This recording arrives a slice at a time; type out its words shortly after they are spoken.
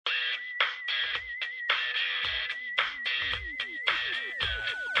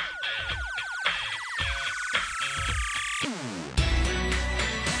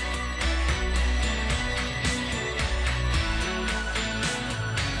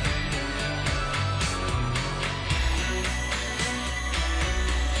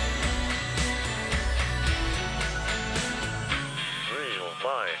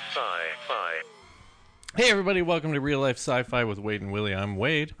Hey everybody, welcome to Real Life Sci-Fi with Wade and Willie. I'm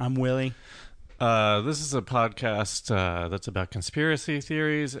Wade. I'm Willie. This is a podcast that's about conspiracy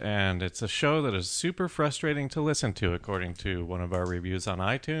theories, and it's a show that is super frustrating to listen to, according to one of our reviews on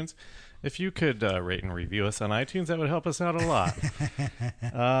iTunes. If you could rate and review us on iTunes, that would help us out a lot.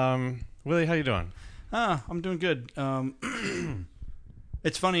 Willie, how you doing? I'm doing good.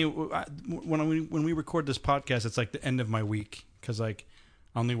 It's funny, when we record this podcast, it's like the end of my week, because like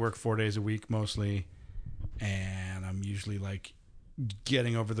I only work 4 days a week mostly, and I'm usually like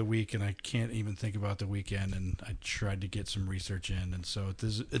getting over the week, and I can't even think about the weekend, and I tried to get some research in, and so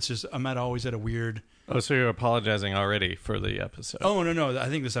it's just I'm always at a weird... Oh, so you're apologizing already for the episode? Oh, no, I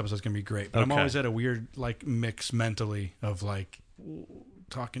think this episode's going to be great, but Okay. I'm always at a weird like mix mentally of like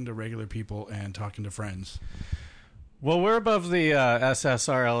talking to regular people and talking to friends. Well, we're above the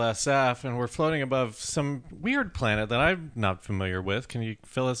SSRLSF, and we're floating above some weird planet that I'm not familiar with. Can you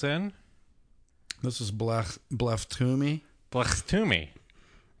fill us in? This is Bleftumi. Blechtumi.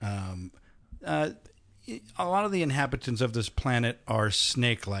 A lot of the inhabitants of this planet are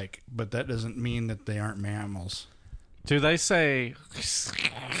snake-like, but that doesn't mean that they aren't mammals. Do they say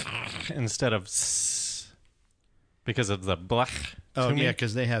instead of s because of the blech? Oh yeah,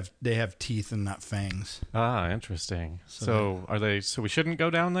 because they have teeth and not fangs. Ah, interesting. So are they? So we shouldn't go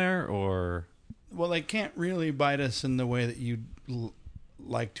down there, or? Well, they can't really bite us in the way that you'd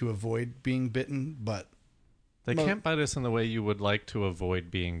like to avoid being bitten, but They can't bite us in the way you would like to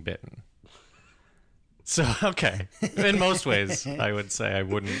avoid being bitten. So, okay. In most ways, I would say I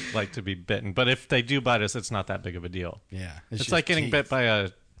wouldn't like to be bitten. But if they do bite us, it's not that big of a deal. yeah, It's just like getting teeth. bit by a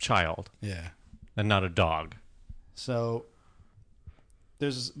child Yeah. and not a dog. So there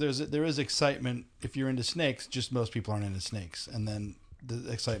is excitement if you're into snakes. Just most people aren't into snakes, and then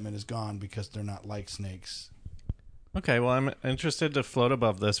the excitement is gone because they're not like snakes. Okay, well, I'm interested to float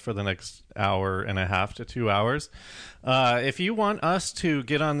above this for the next hour and a half to 2 hours. If you want us to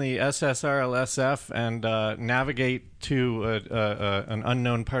get on the SSRLSF and navigate to an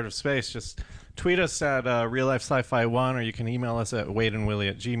unknown part of space, just tweet us at Real Life Sci-Fi 1, or you can email us at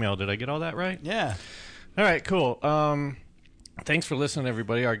wadeandwillie@gmail.com. Did I get all that right? Yeah. All right, cool. Thanks for listening,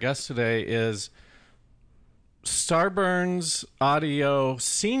 everybody. Our guest today is Starburns Audio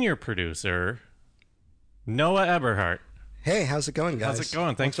senior producer, Noah Eberhart. Hey, how's it going, guys? How's it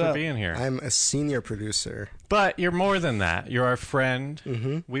going? Thanks What's for up? being here. I'm a senior producer. But you're more than that. You're our friend.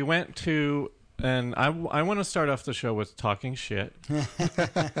 Mm-hmm. We went to, and I want to start off the show with talking shit.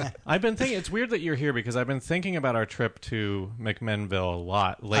 I've been thinking, it's weird that you're here because I've been thinking about our trip to McMinnville a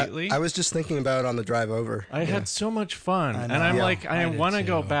lot lately. I was just thinking about it on the drive over. I had so much fun, I and know. I'm Yeah, like, I I did want to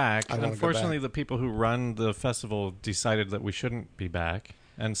go too. back. I wanna go Unfortunately, back. the people who run the festival decided that we shouldn't be back,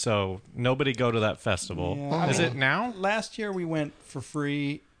 and so nobody go to that festival. Yeah, Is it now? Last year we went for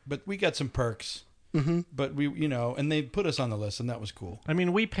free, but we got some perks. Mm-hmm. But we, and they put us on the list, and that was cool. I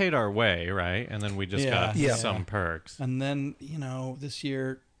mean, we paid our way, right? And then we just got Yeah. some perks. And then this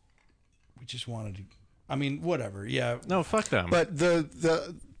year we just wanted to. I mean, whatever. Yeah. No, fuck them. But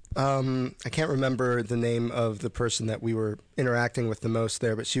I can't remember the name of the person that we were interacting with the most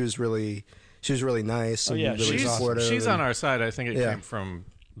there, but she was really nice. Oh, and yeah, really she's awesome. supportive. She's and- on our side. I think it Yeah. came from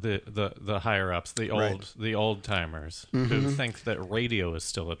the higher ups, the Right. old timers who think that radio is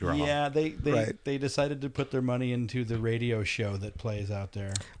still a draw. Yeah, they Right. they decided to put their money into the radio show that plays out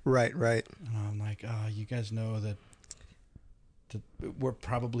there. Right. And I'm like, you guys know that we're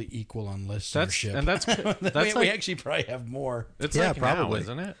probably equal on listenership. That's we like, actually probably have more. it's Yeah, like now, probably.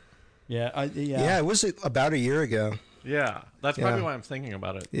 isn't it? Yeah, Yeah, it was about a year ago. Yeah, that's Yeah. probably why I'm thinking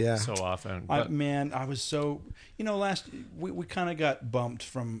about it Yeah. so often. I But was so we kind of got bumped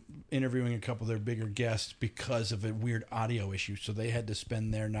from interviewing a couple of their bigger guests because of a weird audio issue, so they had to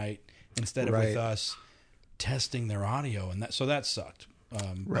spend their night instead of with Right. us testing their audio, and that sucked.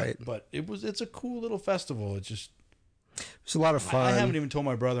 Right. but it's a cool little festival. It's just It was a lot of fun. I haven't even told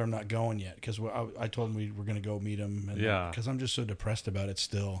my brother I'm not going yet because I told him we were going to go meet him. And Yeah. because I'm just so depressed about it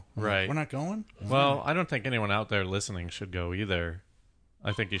still. I'm Right. like, we're not going. well, I don't think anyone out there listening should go either.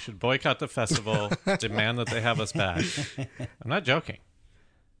 I think you should boycott the festival, demand that they have us back. I'm not joking.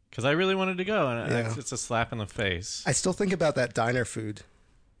 Because I really wanted to go, and Yeah. it's a slap in the face. I still think about that diner food.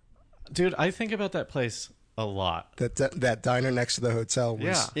 Dude, I think about that place a lot. That diner next to the hotel was...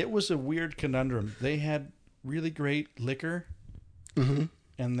 Yeah. It was a weird conundrum. They had really great liquor, Mm-hmm.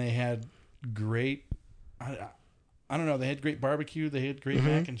 and they had great. I don't know. They had great barbecue. They had great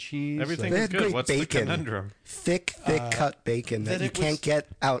mac and cheese. Everything They is had good. great What's the bacon. conundrum? Thick cut bacon that that you it can't was- get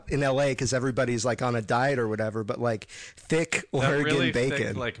out in LA because everybody's like on a diet or whatever, but like thick That Oregon really bacon.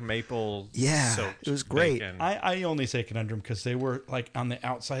 thick, like maple. Yeah, soaked it was great. bacon. I only say conundrum because they were like on the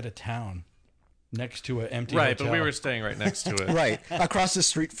outside of town. next to an empty Right, hotel. but we were staying right next to it. Right, across the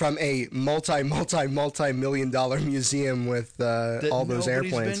street from a multi-million-dollar museum with all those nobody's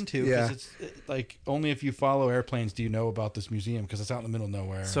airplanes. been to, yeah, it's like only if you follow airplanes do you know about this museum because it's out in the middle of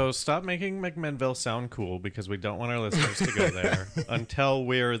nowhere. So stop making McMinnville sound cool because we don't want our listeners to go there until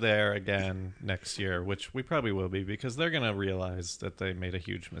we're there again next year, which we probably will be because they're going to realize that they made a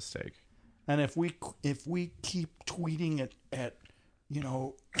huge mistake. And if we keep tweeting at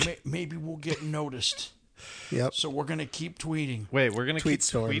maybe we'll get noticed. yep. So we're gonna keep tweeting. Wait, we're going to keep Tweet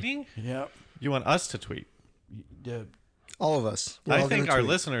storm. tweeting? Yep. You want us to tweet? All of us. We're I all think gonna our tweet.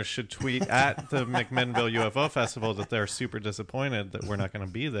 listeners should tweet at the McMinnville UFO Festival that they're super disappointed that we're not going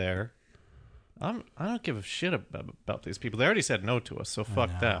to be there. I don't give a shit about these people. They already said no to us, so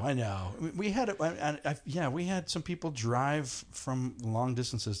fuck that. I know. We had we had some people drive from long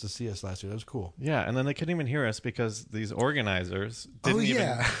distances to see us last year. That was cool. Yeah, and then they couldn't even hear us because these organizers didn't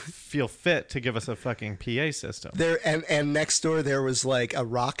even feel fit to give us a fucking PA system. There and next door there was like a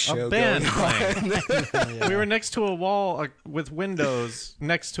rock show A band going on. playing. We were next to a wall with windows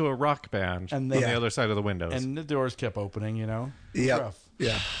next to a rock band And on then- the other side of the windows. And the doors kept opening. Yeah, Rough.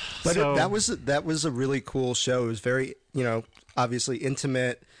 yeah. But So- that was a really cool show. It was very, obviously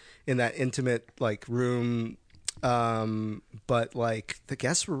intimate in that intimate like room, but like the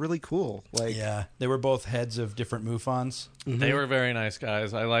guests were really cool. Like, Yeah, they were both heads of different MUFONs. They were very nice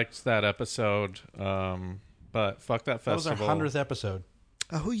guys. I liked that episode, but fuck that That was festival. our 100th episode.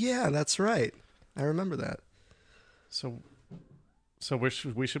 oh yeah, that's right. I remember that. So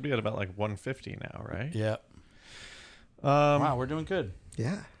we should be at about like 150 now, right? Yeah. Wow, we're doing good.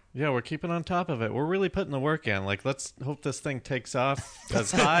 Yeah. Yeah, we're keeping on top of it. We're really putting the work in. Like, let's hope this thing takes off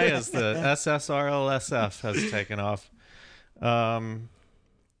as high as the SSRLSF has taken off.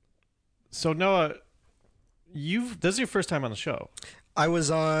 So Noah, this is your first time on the show. I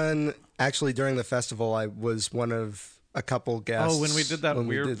was on actually during the festival. I was one of a couple guests. Oh, when we did that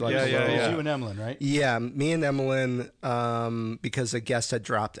weird- a yeah, little- It was you and Emlyn, right? Yeah, me and Emlyn, because a guest had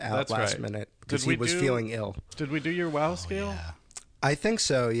dropped out That's last right. minute because Did we he was do- feeling ill. Did we do your WoW scale? Yeah. I think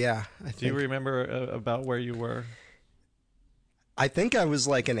so. Yeah, Do you remember about where you were? I think I was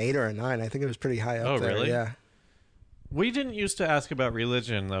like an 8 or a 9. I think it was pretty high up Oh, there. really? Yeah. We didn't used to ask about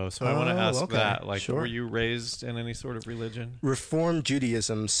religion, though, so I want to Oh, ask okay. that. Like, Sure. were you raised in any sort of religion? Reform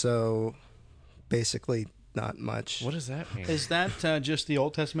Judaism, so basically not much. What does that mean? Is that just the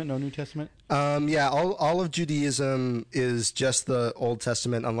Old Testament, no New Testament? Yeah, all of Judaism is just the Old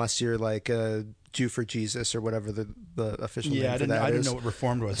Testament, unless you're like a Jew for Jesus or whatever the official name Yeah, for that I didn't is. know what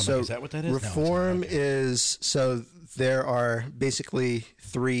Reformed was. I'm So like, is that what that is? No, it's not. Reform Okay. is, so there are basically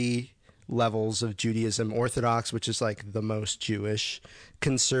 3 levels of Judaism: Orthodox, which is like the most Jewish;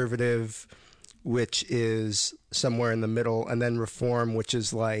 Conservative, which is somewhere in the middle; and then Reform, which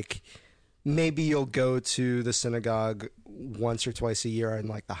is like maybe you'll go to the synagogue once or twice a year on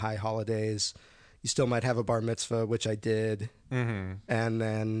like the high holidays. You still might have a bar mitzvah, which I did, and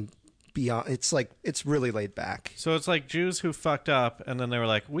then beyond, it's really laid back. So it's like Jews who fucked up, and then they were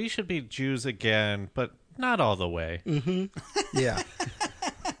like, we should be Jews again, but not all the way. Yeah.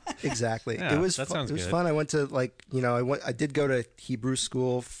 Exactly. Yeah, it was that fu- sounds it was good. fun. I went to I did go to Hebrew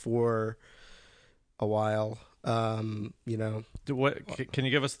school for a while. Can you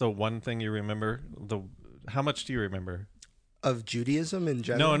give us the one thing you remember? How much do you remember? Of Judaism in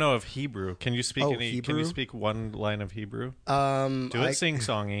general. No, of Hebrew. Can you speak Oh, Can you Hebrew? speak one line of Hebrew? Do Do it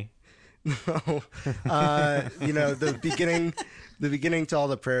sing-songy. No. The beginning to all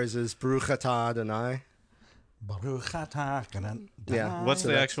the prayers is Baruch Atah Adonai. Baruch atah Adonai. Yeah. What's So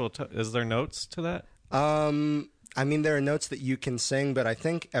the that's- actual? Is there notes to that? I mean, there are notes that you can sing, but I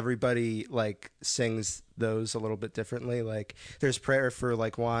think everybody like sings those a little bit differently. Like, there's prayer for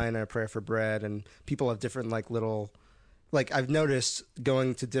like wine and a prayer for bread, and people have different like little. Like, I've noticed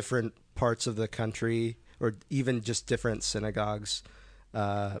going to different parts of the country, or even just different synagogues,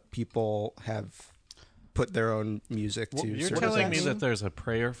 people have put their own music to. You're certain telling me things. that there's a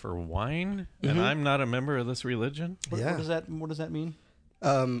prayer for wine, and I'm not a member of this religion? Yeah. What does that mean?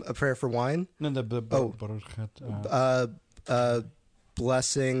 A prayer for wine. No, Oh. Baruch atah.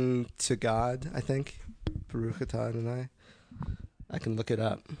 Blessing to God, I think. Baruch Atah Adonai. I can look it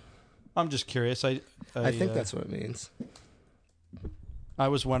up. I'm just curious. I think that's what it means. I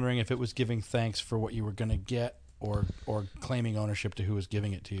was wondering if it was giving thanks for what you were going to get, or claiming ownership to who was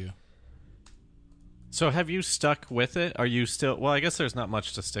giving it to you. So have you stuck with it? Are you still... Well, I guess there's not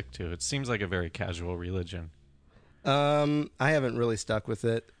much to stick to. It seems like a very casual religion. I haven't really stuck with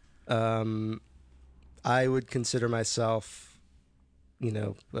it. I would consider myself,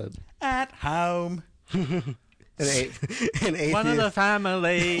 At home. an atheist. One of the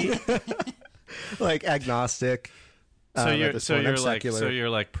family. like agnostic. So at this point. I'm secular. you're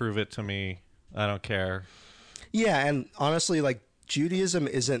like, prove it to me. I don't care. Yeah, and honestly, like Judaism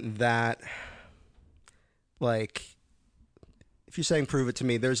isn't that like. If you're saying prove it to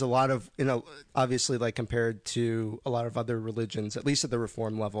me, there's a lot of, obviously, like compared to a lot of other religions, at least at the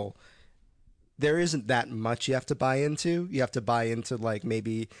Reform level, there isn't that much you have to buy into. You have to buy into like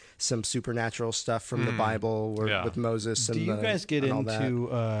maybe some supernatural stuff from the Bible or with Moses. And do you guys get and into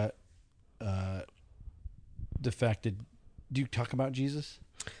the fact that, do you talk about Jesus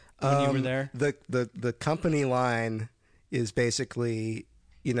when you were there? The company line is basically,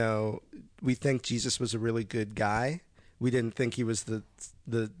 we think Jesus was a really good guy. We didn't think he was the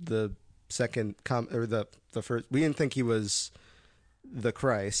second or the first. We didn't think he was the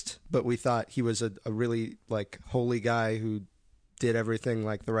Christ, but we thought he was a really like holy guy who did everything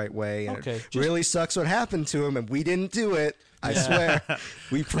like the right way. And it really sucks what happened to him, and we didn't do it. I swear,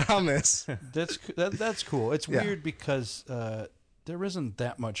 we promise. That's cool. It's weird because there isn't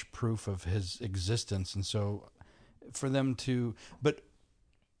that much proof of his existence, and so for them to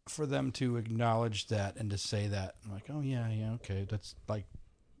acknowledge that and to say that, I'm like, oh yeah, okay, that's like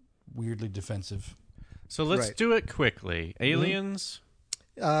weirdly defensive. So let's do it quickly. Aliens?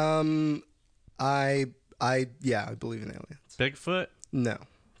 I believe in aliens. Bigfoot? No,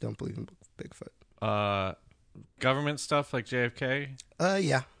 don't believe in Bigfoot. Government stuff like JFK?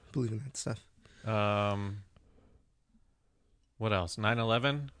 Yeah, believe in that stuff. What else?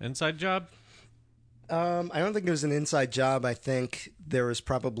 9/11? Inside job? I don't think it was an inside job. I think there was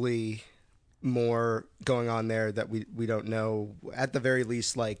probably more going on there that we don't know. At the very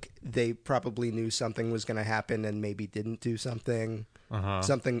least, like they probably knew something was going to happen and maybe didn't do something.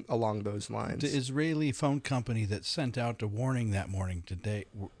 Something along those lines. The Israeli phone company that sent out a warning that morning, did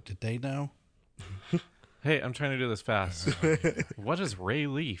they know? Hey, I'm trying to do this fast. What is Ray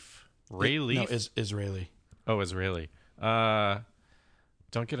Leaf? Ray Leaf? No, is Israeli. Oh, Israeli.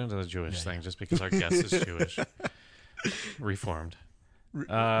 Don't get into the Jewish thing just because our guest is Jewish. Reformed.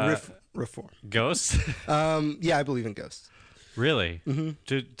 Reform. Ghosts? Yeah, I believe in ghosts. Really? Mm-hmm.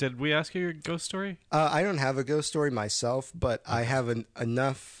 Did we ask you your ghost story? I don't have a ghost story myself, but I have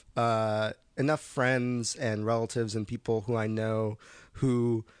enough friends and relatives and people who I know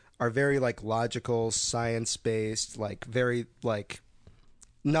who are very like logical, science-based, like very like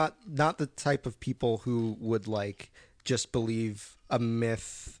not the type of people who would like just believe a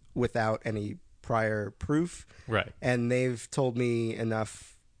myth without any prior proof. Right. And they've told me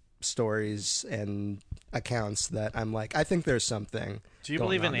enough stories and accounts that I'm like, I think there's something. Do you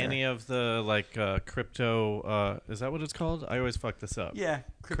believe in any of the like crypto? Is that what it's called? I always fuck this up. Yeah,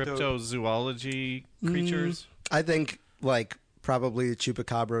 cryptozoology creatures. I think like probably the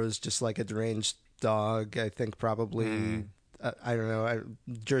chupacabra is just like a deranged dog. I think probably I don't know,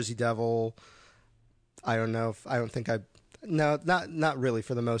 Jersey Devil. I don't know. No, not really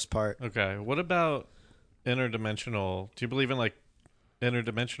for the most part. Okay. What about interdimensional? Do you believe in like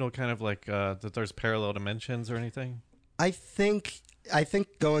interdimensional kind of like that there's parallel dimensions or anything? I think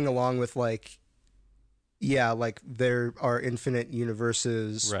going along with like, yeah, like there are infinite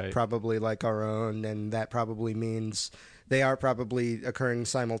universes, probably like our own, and that probably means they are probably occurring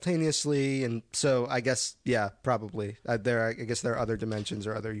simultaneously, and so I guess probably I guess there are other dimensions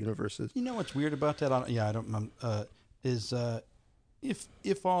or other universes. You know what's weird about that?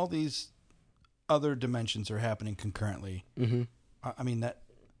 If all these other dimensions are happening concurrently, I mean that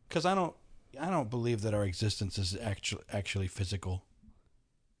because I don't believe that our existence is actually physical.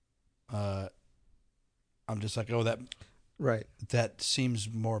 I'm just like, oh, that seems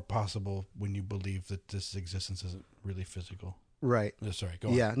more possible when you believe that this existence isn't really physical. Right. Sorry, go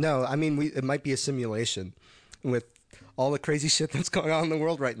on. Yeah, no, I mean, it might be a simulation with all the crazy shit that's going on in the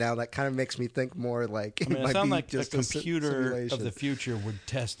world right now. That kind of makes me think more like it sounds like just a computer of the future would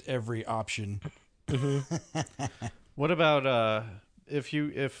test every option. What about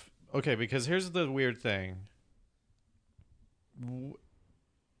okay, because here's the weird thing.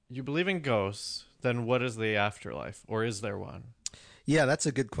 You believe in ghosts, then what is the afterlife, or is there one? Yeah, that's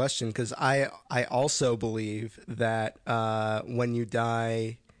a good question, because I also believe that when you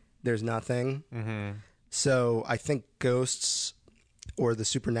die, there's nothing. Mm-hmm. So I think ghosts or the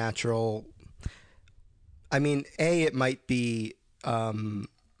supernatural, I mean, it might be,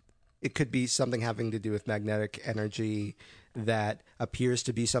 it could be something having to do with magnetic energy that appears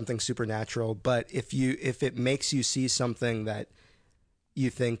to be something supernatural, but if it makes you see something that you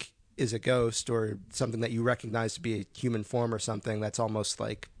think is a ghost or something that you recognize to be a human form or something, that's almost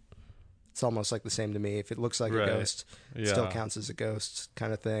like the same to me. If it looks like a ghost, it still counts as a ghost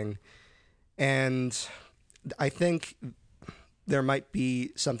kind of thing. And I think there might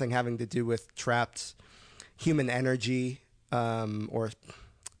be something having to do with trapped human energy, or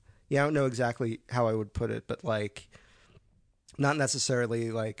I don't know exactly how I would put it, but like not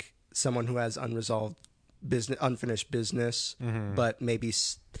necessarily like someone who has unfinished business, but maybe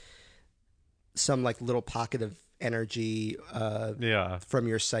some like little pocket of energy from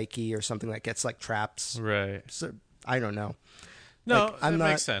your psyche or something that gets like trapped. Right. So I don't know. No, like,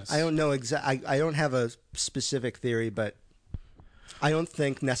 makes sense. I don't know I don't have a specific theory, but I don't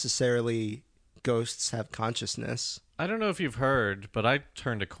think necessarily ghosts have consciousness. I don't know if you've heard, but I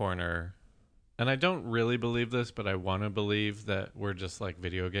turned a corner, and I don't really believe this, but I want to believe that we're just like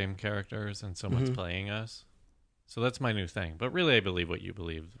video game characters and someone's playing us. So that's my new thing. But really, I believe what you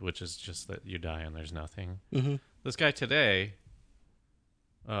believe, which is just that you die and there's nothing. This guy today,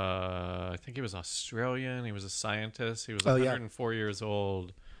 I think he was Australian. He was a scientist. He was 104 years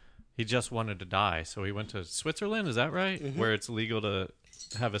old. He just wanted to die, so he went to Switzerland. Is that right? Where it's legal to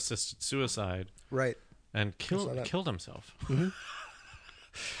have assisted suicide, right? And killed himself.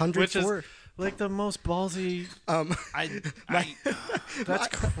 104. Which is like the most ballsy. That's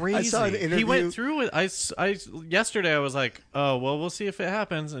crazy. I saw an interview. He went through it. Yesterday I was like, oh well, we'll see if it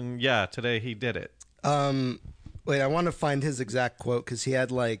happens. And yeah, today he did it. Wait, I want to find his exact quote because he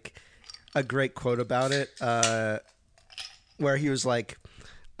had like a great quote about it, where he was like,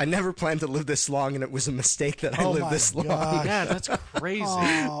 I never planned to live this long, and it was a mistake that I lived this long. Yeah, that's crazy.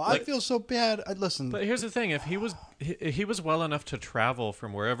 Oh, I feel so bad. Listen, but here's the thing: if he was well enough to travel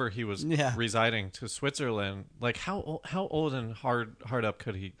from wherever he was residing to Switzerland, like how old and hard up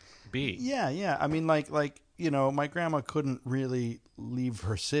could he be? Yeah. I mean, like my grandma couldn't really leave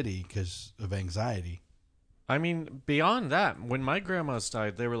her city because of anxiety. I mean, beyond that, when my grandmas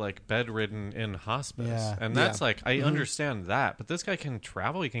died, they were like bedridden in hospice. And that's like, I understand that. But this guy can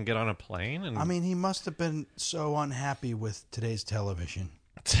travel. He can get on a plane. And I mean, he must have been so unhappy with today's television.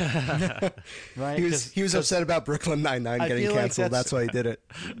 Right? He was upset about Brooklyn Nine-Nine getting canceled. Like that's why he did it.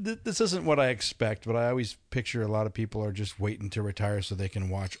 This isn't what I expect, but I always picture a lot of people are just waiting to retire so they can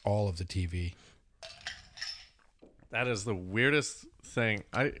watch all of the TV. That is the weirdest thing.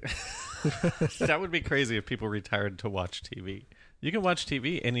 That would be crazy if people retired to watch TV. You can watch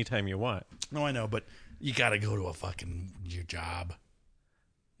TV anytime you want. No, I know, but you got to go to your job.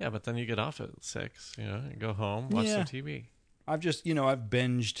 Yeah, but then you get off at 6, you go home, watch some TV. I've just, I've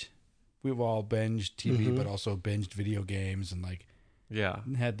binged. We've all binged TV, but also binged video games and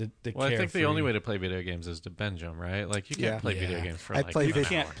had the Well, I think the only way to play video games is to binge them, right? Like you can't play video games for you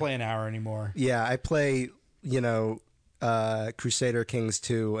can't play an hour anymore. Yeah, I play, Crusader Kings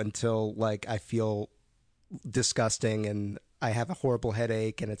 2 until I feel disgusting and I have a horrible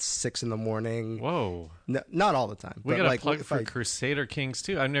headache and it's 6 a.m. Whoa. No, not all the time. We got a plug for Crusader Kings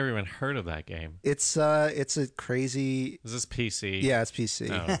 2. I've never even heard of that game. It's a crazy... Is this PC? Yeah, it's PC.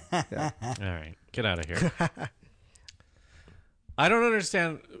 Oh. Yeah. All right. Get out of here. I don't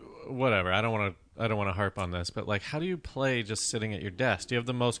understand... Whatever. I don't want to harp on this, but how do you play just sitting at your desk? Do you have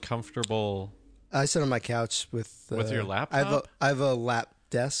the most comfortable... I sit on my couch with your laptop? I have a lap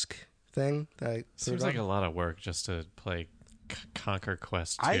desk thing. Seems like a lot of work just to play Conquer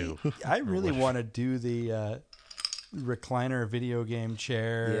Quest 2. I really want to do the recliner video game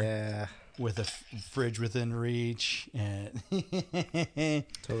chair. Yeah. With a fridge within reach. And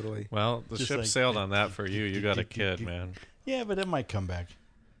totally. Well, the ship sailed on that for you. You got a kid, man. Yeah, but it might come back.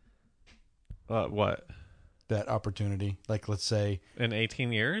 What? That opportunity. Let's say... In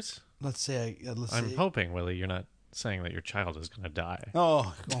 18 years? I'm hoping, Willie, you're not saying that your child is going to die.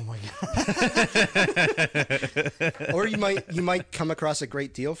 Oh my God. Or you might come across a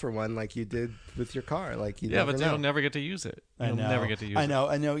great deal for one like you did with your car. But you'll never get to use it. You'll never get to use it. I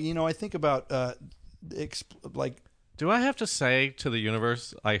know. I think about do I have to say to the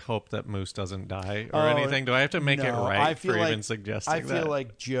universe, I hope that Moose doesn't die or anything? Do I have to make it right for even suggesting that? I feel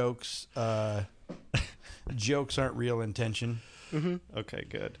like jokes aren't real intention. Mm-hmm. Okay,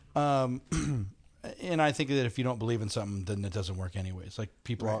 good. And I think that if you don't believe in something, then it doesn't work anyways.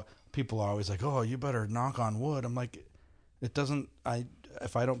 People are always like, "Oh, you better knock on wood." I'm like, it doesn't.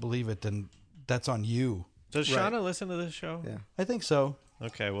 If I don't believe it, then that's on you. Does Shauna listen to this show? Yeah, I think so.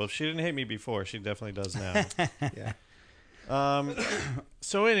 Okay, well, if she didn't hate me before, she definitely does now. Yeah.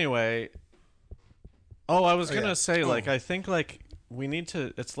 So anyway, I was gonna say, I think we need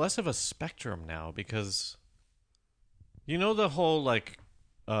to. It's less of a spectrum now because. The whole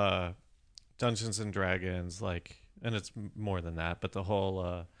Dungeons and Dragons and it's more than that, but the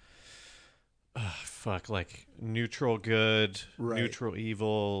whole neutral good, neutral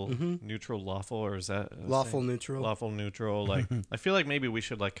evil, neutral lawful, or is that lawful neutral? Lawful neutral. I feel like maybe we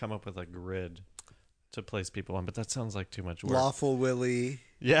should come up with a grid to place people on, but that sounds like too much work. Lawful Willie.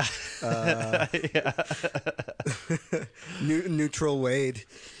 Yeah. Yeah. Neutral Wade.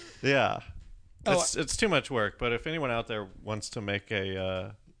 Yeah. It's too much work, but if anyone out there wants to make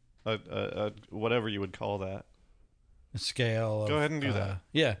a whatever you would call that, a scale. Go ahead and do that.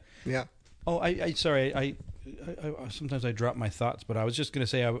 Yeah. Yeah. Oh, I sorry. I sometimes I drop my thoughts, but I was just going to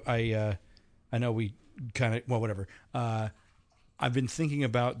say I know we kind of whatever. I've been thinking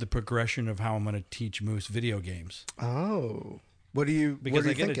about the progression of how I'm going to teach Moose video games. Oh. What do you Because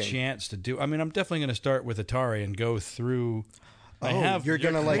I get thinking? a chance to do. I mean, I'm definitely going to start with Atari and go through. You're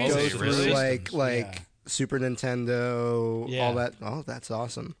gonna like go crazy, through really? like Super Nintendo, Yeah. all that. Oh, that's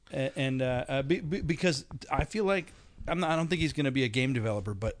awesome. Because I feel like I don't think he's going to be a game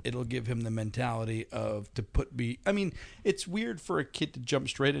developer, but it'll give him the mentality of to put me. I mean, it's weird for a kid to jump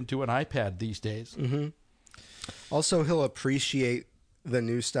straight into an iPad these days. Mm-hmm. Also, he'll appreciate the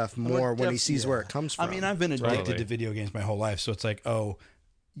new stuff more when he sees where it comes from. I mean, I've been addicted Totally. to video games my whole life, so it's like, oh,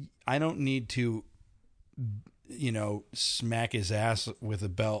 I don't need to, smack his ass with a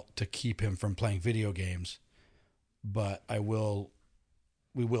belt to keep him from playing video games, but we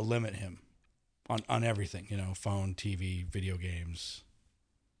will limit him on everything, phone, TV, video games.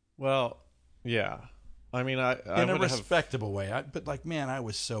 well, yeah. I mean, I In a would have. respectable way. But like, man, I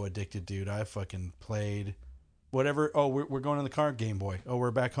was so addicted, dude. I fucking played whatever. Oh, we're going in the car, Game Boy. Oh,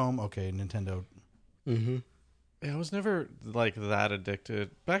 we're back home. Okay, Nintendo. Mm-hmm. I was never like that addicted.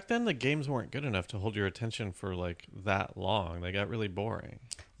 Back then, the games weren't good enough to hold your attention for like that long. They got really boring.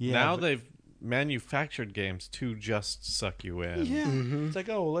 Yeah, now but- they've manufactured games to just suck you in. Yeah. Mm-hmm. It's like,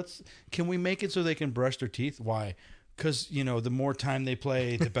 oh, can we make it so they can brush their teeth? Why? Because, the more time they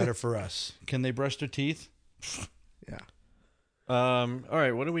play, the better for us. Can they brush their teeth? Yeah. All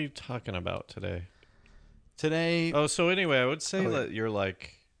right. What are we talking about today? Today, Oh, so anyway, I would say Oh, yeah. that you're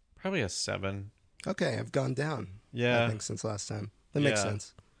like probably a 7. Okay, I've gone down. Yeah. I think since last time. That makes Yeah.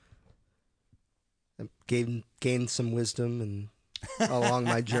 sense. I gained some wisdom and along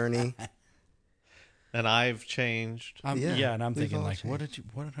my journey. And I've changed. Yeah, and I'm we've thinking all like, what did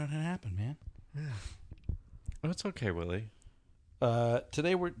happen, man? Oh, it's okay, Willie.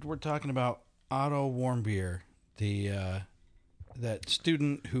 Today we're talking about Otto Warmbier, the that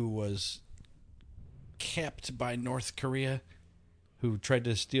student who was kept by North Korea, who tried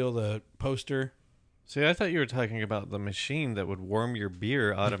to steal the poster. See, I thought you were talking about the machine that would warm your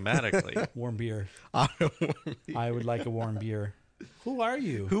beer automatically. Warm beer. Otto Warmbier. I would like a warm beer. Who are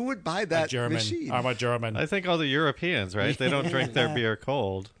you? Who would buy A that German. machine? I'm a German. I think all the Europeans, right? They don't drink their beer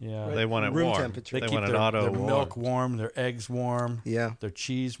cold. Yeah. They want it Room warm. temperature. They keep want it their, auto their warm. milk warm, their eggs warm, Yeah, their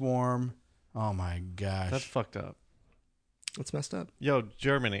cheese warm. Oh my gosh. That's fucked up. that's messed up. Yo,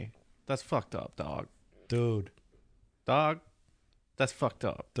 Germany. That's fucked up, dog. Dude, Dog. That's fucked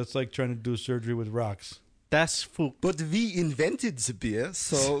up. that's like trying to do surgery with rocks. That's fucked. But we invented the beer,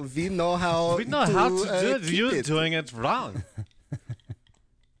 so we know how. We know how to do it. keep You're it. doing it wrong.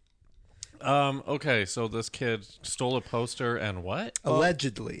 Okay, so this kid stole a poster and what?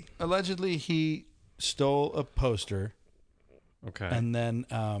 Allegedly. Allegedly, he stole a poster, Okay. and then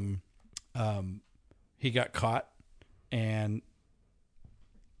he got caught, and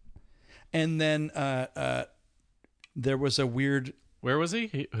then there was a weird. Where was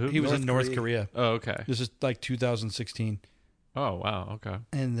he? Who? He was in North North Korea. Oh, okay. This is like 2016, Oh, wow. Okay.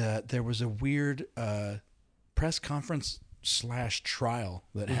 and there was a weird press conference / trial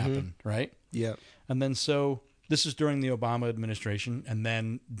that happened, right? Yeah. And then so this is during the Obama administration, and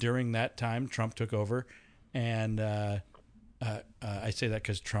then during that time, Trump took over, and I say that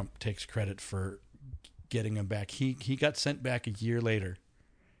because Trump takes credit for getting him back. He got sent back a year later,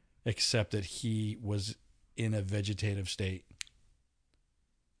 except that he was in a vegetative state,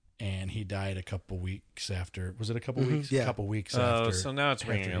 and he died a couple weeks after. Was it a couple weeks? Yeah. A couple weeks Oh, after. so now it's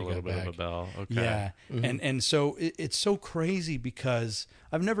ringing after a he little got bit of back. a bell. Okay. Yeah, and so it's so crazy because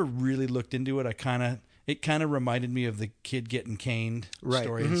I've never really looked into it. It kind of reminded me of the kid getting caned Right.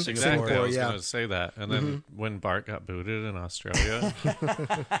 story in Mhm. Singapore. Exactly. I was yeah. going to say that. And then when Bart got booted in Australia.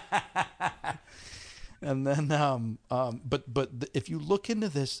 And then, but if you look into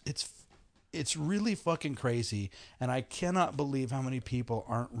this, it's really fucking crazy, and I cannot believe how many people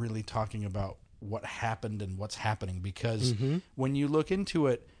aren't really talking about what happened and what's happening, because when you look into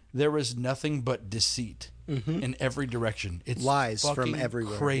it, there is nothing but deceit in every direction. It's Lies from fucking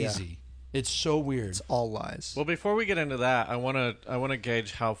everywhere, Crazy. It's so weird. It's all lies. Well, before we get into that, I want to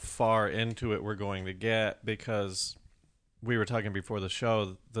gauge how far into it we're going to get, because we were talking before the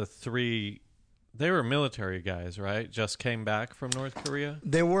show, they were military guys, right? Just came back from North Korea?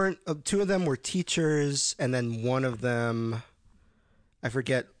 They weren't. Two of them were teachers, and then one of them, I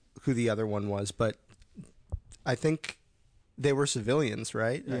forget who the other one was, but I think they were civilians,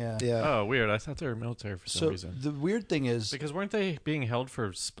 right? Yeah. Yeah. Oh, weird. I thought they were military for some reason. The weird thing is, Because weren't they being held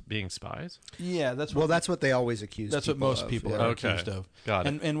for being spies? yeah, that's Well, that's what they always accuse. that's what people most of, people yeah. are Okay. accused of. Got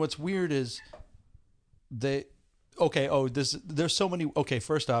it. And what's weird is they. Okay. Oh, there's so many. Okay.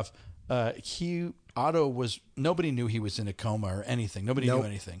 First off, Otto was, nobody knew he was in a coma or anything. Nobody Nope. knew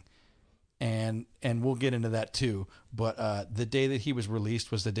anything. And we'll get into that too. But the day that he was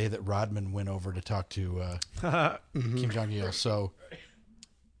released was the day that Rodman went over to talk to Kim Jong Il. So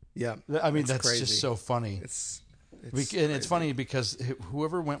Yeah. I mean, It's that's crazy. just so funny. It's And it's funny because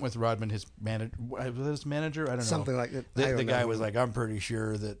whoever went with Rodman, his manager, I don't know. something like that. The guy was like, "I'm pretty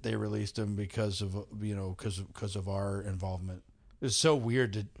sure that they released him because of because of our involvement." It's so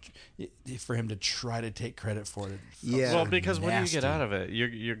weird for him to try to take credit for it. Yeah. Well, because what do you get nasty. out of it?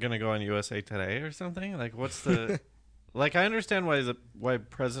 You're gonna go on USA Today or something? Like, what's the? Like, I understand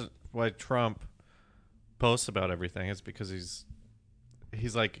why Trump posts about everything. It's because he's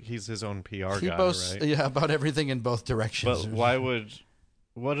his own PR He guy, boasts, right? yeah, about everything in both directions. But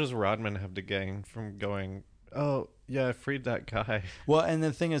what does Rodman have to gain from going, oh, yeah, I freed that guy? Well, and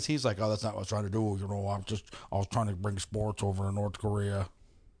the thing is, he's like, "Oh, that's not what I was trying to do. You know, I was trying to bring sports over to North Korea."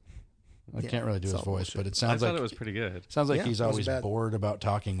 I can't really do it's his all voice, bullshit. but it I sounds thought like it was pretty good. sounds like Yeah, he's it wasn't always bad. bored about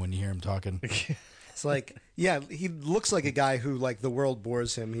talking when you hear him talking. It's like, yeah, he looks like a guy who like the world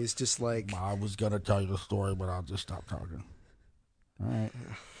bores him. He's just like, I was gonna tell you the story, but I'll just stop talking. All right.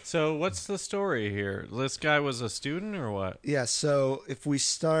 So what's the story here? This guy was a student or what? yeah. So if we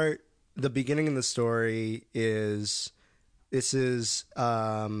start, the beginning of the story is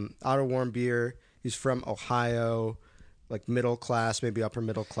Otto Warmbier. He's from Ohio, like middle class, maybe upper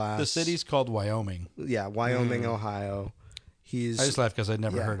middle class. The city's called Wyoming. yeah, Wyoming, Ohio. He's I just laughed because I'd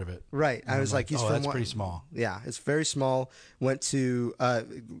never yeah. heard of it. right. I And was I'm like, he's oh, from that's Wy- pretty small. Yeah, it's very small. Went to,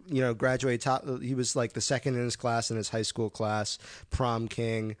 graduated top. He was like the second in his class in his high school class, prom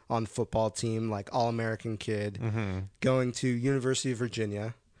king on the football team, like all American kid. Going to University of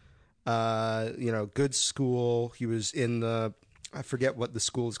Virginia, good school. He was in I forget what the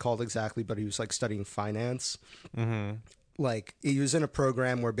school is called exactly, but he was like studying finance. Like he was in a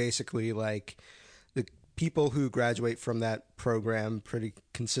program where basically like the people who graduate from that program pretty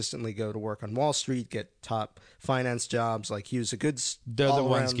consistently go to work on Wall Street, get top finance jobs. Like he was a good. They're the ones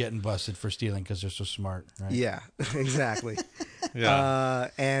all-around- getting busted for stealing because they're so smart, right? Yeah, exactly. Yeah.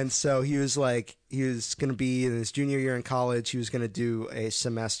 And so he was going to be in his junior year in college. He was going to do a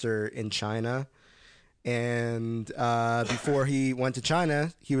semester in China. And before he went to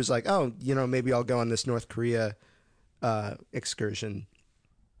China, he was like, oh, maybe I'll go on this North Korea excursion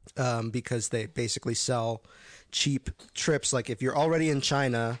because they basically sell cheap trips. Like if you're already in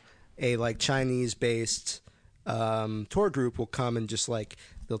China, a like Chinese-based tour group will come and just like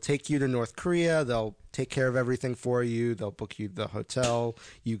they'll take you to North Korea. They'll take care of everything for you. They'll book you the hotel.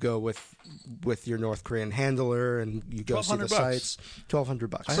 You go with your North Korean handler and you go see the $1,200. sites.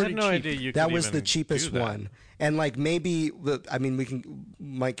 $1,200. I had no idea you could That was even the cheapest do that. one. And like maybe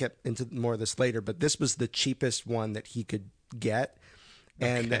might get into more of this later, but this was the cheapest one that he could get,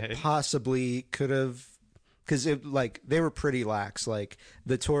 and that Okay. possibly could have, because they were pretty lax. Like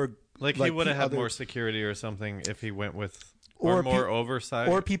the tour, Like he would have had other- more security or something if he went with Or or more pe- oversight.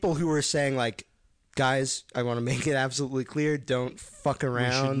 or people who were saying like, guys, I want to make it absolutely clear, don't fuck We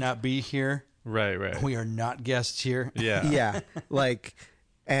around. should not be here. right. We are not guests here. Yeah. Yeah, like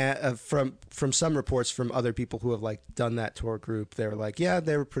from some reports from other people who have like done that tour group, they were like, yeah,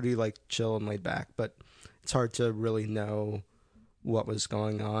 they were pretty like chill and laid back, but it's hard to really know what was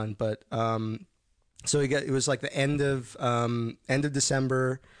going on. But so it was like the end of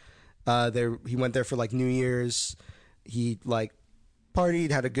December. He went there for like New Year's. He like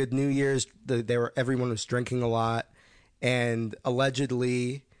partied, had a good New Year's. Everyone was drinking a lot, and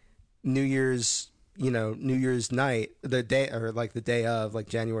allegedly New Year's night, the day of, like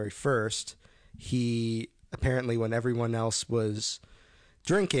January 1st, he apparently, when everyone else was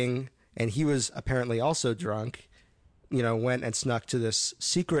drinking and he was apparently also drunk, went and snuck to this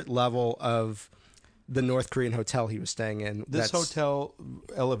secret level of the North Korean hotel he was staying in. This hotel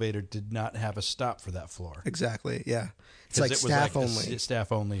elevator did not have a stop for that floor. Exactly, yeah. It's 'Cause like it was staff the only.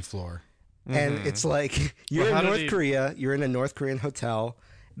 staff only floor. And it's like, you're Well, how in did North he- Korea, you're in a North Korean hotel,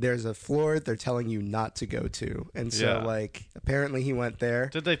 there's a floor they're telling you not to go to. And so, Yeah. like, apparently he went there.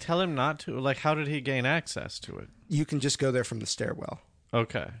 Did they tell him not to? Like, how did he gain access to it? You can just go there from the stairwell,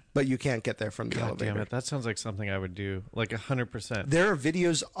 Okay. but you can't get there from the God elevator. damn it. That sounds like something I would do. Like 100%. There are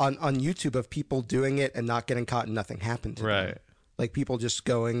videos on YouTube of people doing it and not getting caught and nothing happened to them. Right. Like people just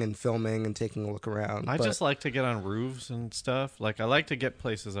going and filming and taking a look around. I But just like to get on roofs and stuff. Like, I like to get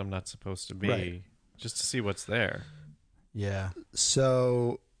places I'm not supposed to be. Right. just to see what's there. Yeah.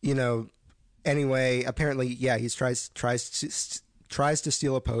 So, anyway, apparently, yeah, he tries to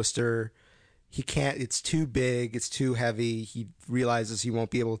steal a poster. He can't. It's too big. It's too heavy. He realizes he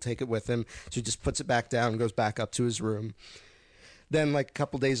won't be able to take it with him, so he just puts it back down and goes back up to his room. Then, like a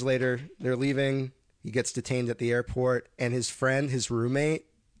couple days later, they're leaving. He gets detained at the airport, and his friend, his roommate,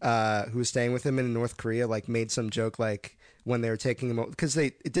 who was staying with him in North Korea, like made some joke, like when they were taking him, because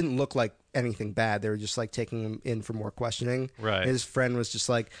it didn't look like anything bad. They were just like taking him in for more questioning. Right. His friend was just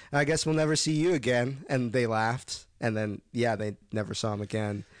like, "I guess we'll never see you again," and they laughed. And then, yeah, they never saw him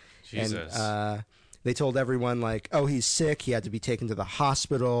again. Jesus. And they told everyone, like, oh, he's sick. He had to be taken to the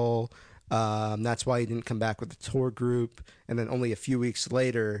hospital. That's why he didn't come back with the tour group. And then only a few weeks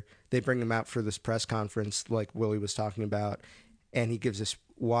later, they bring him out for this press conference like Willie was talking about. And he gives this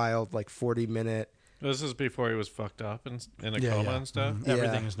wild, like, 40-minute... This is before he was fucked up and in a coma and stuff? Mm-hmm.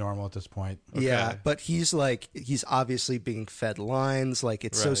 Everything is normal at this point. Okay. Yeah, but he's obviously being fed lines. Like,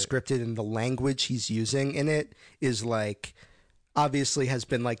 it's so scripted, and the language he's using in it is, like... obviously has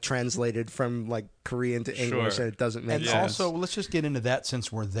been like translated from like Korean to English, and it doesn't make sense. And also, let's just get into that since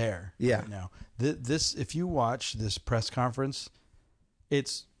we're there. Yeah. Right now, this if you watch this press conference,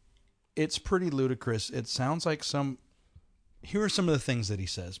 it's pretty ludicrous. It sounds like some. Here are some of the things that he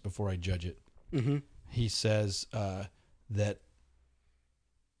says before I judge it. Mm-hmm. He says that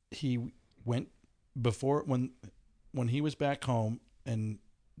he went before when he was back home and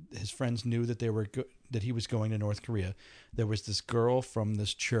his friends knew that that he was going to North Korea. There was this girl from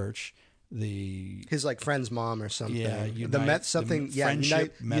this church, his like friend's mom or something. Yeah, United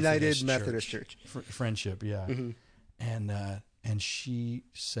Methodist Church. Friendship, yeah. Mm-hmm. And she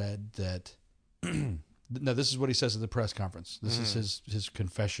said that. No, this is what he says at the press conference. This is his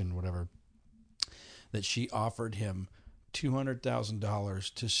confession, whatever. That she offered him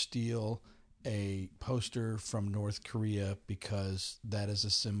 $200,000 to steal a poster from North Korea because that is a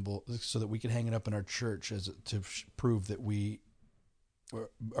symbol, so that we can hang it up in our church to prove that we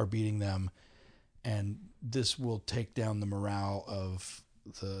are beating them, and this will take down the morale of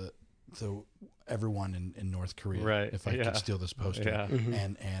the everyone in North Korea. Right. If I could steal this poster, Yeah. Mm-hmm.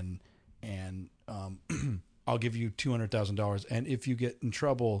 and I'll give you $200,000, and if you get in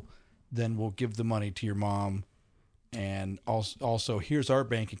trouble, then we'll give the money to your mom. And also, here's our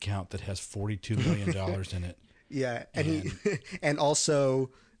bank account that has $42 million in it. Yeah, and also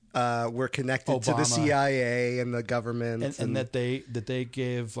we're connected to the CIA and the government, and that they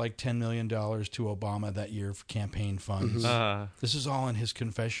gave like $10 million to Obama that year for campaign funds. This is all in his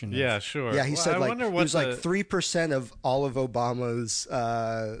confession. Yeah, sure. Yeah, he said like 3% of all of Obama's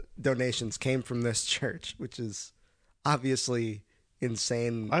donations came from this church, which is obviously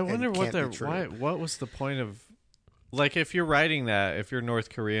insane. I wonder what was the point of. Like, if you're writing that, if you're North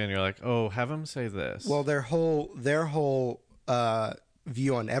Korea and you're like, oh, have him say this. Well, their whole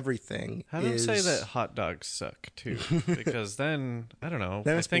view on everything have him say that hot dogs suck, too. Because then, I don't know.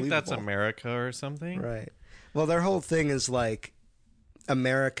 I think that's America or something. Right. Well, their whole thing is like,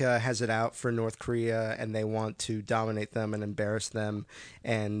 America has it out for North Korea, and they want to dominate them and embarrass them,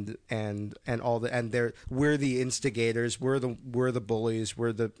 and we're the instigators, we're the bullies,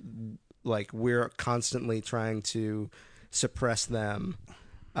 we're constantly trying to suppress them,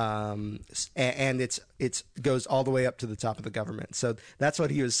 and it goes all the way up to the top of the government. So that's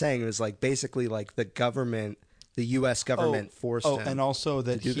what he was saying. It was like basically like the U.S. government forced him. And also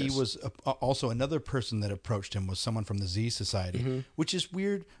that he this. was also another person that approached him was someone from the Z Society, which is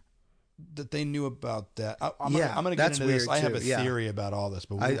weird that they knew about that. I'm going to get into this. I have a theory about all this,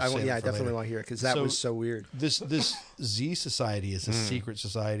 but I definitely want to hear it because that was so weird. This Z Society is a secret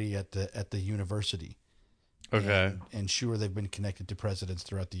society at the university. Okay. And sure, they've been connected to presidents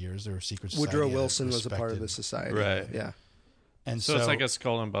throughout the years. They're a secret society. Woodrow Wilson was a part of the society. Right. Yeah. And so it's like a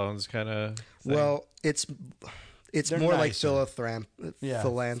skull and bones kind of thing. Well, it's more like philanthropic.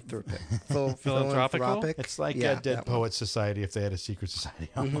 It's like a Dead Poets Society if they had a secret society.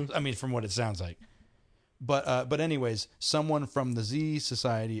 Almost. I mean, from what it sounds like. But anyways, someone from the Z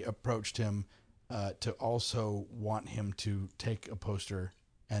Society approached him to also want him to take a poster,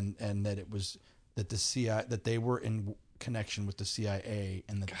 and that it was that the CIA, that they were in connection with the CIA,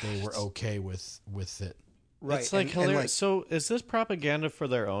 and that they were okay with it. Right. It's like hilarious. So is this propaganda for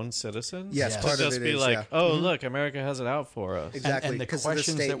their own citizens? Yes, to part just of it be is, like, look, America has it out for us. Exactly. And the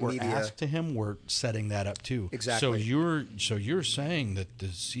questions that were asked to him were setting that up too. Exactly. So you're saying that the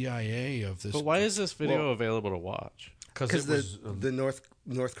CIA of this. But why is this video available to watch? Because the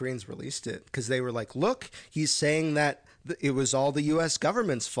North Koreans released it because they were like, look, he's saying that it was all the U.S.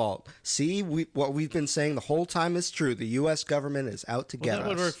 government's fault. See, what we've been saying the whole time is true. The U.S. government is out to get us. That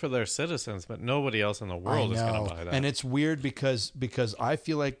would work for their citizens, but nobody else in the world is going to buy that. And it's weird because I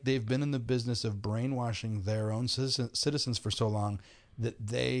feel like they've been in the business of brainwashing their own citizens for so long that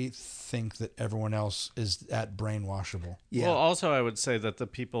they think that everyone else is at brainwashable. Yeah. Well, also, I would say that the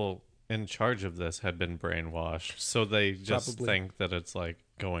people in charge of this had been brainwashed, so they just think that it's like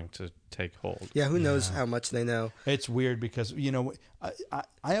going to take hold. Yeah, who knows how much they know. It's weird because, you know,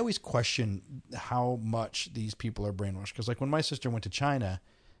 I always question how much these people are brainwashed. Because, like, when my sister went to China,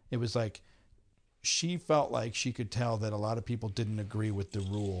 it was like she felt like she could tell that a lot of people didn't agree with the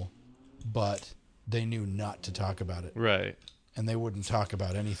rule, but they knew not to talk about it. Right. And they wouldn't talk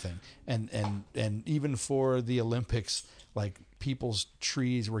about anything. And even for the Olympics, like, people's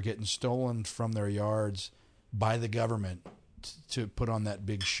trees were getting stolen from their yards by the government to put on that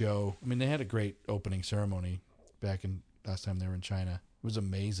big show. I mean, they had a great opening ceremony back in last time they were in China. It was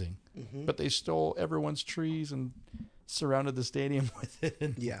amazing. Mm-hmm. But they stole everyone's trees and surrounded the stadium with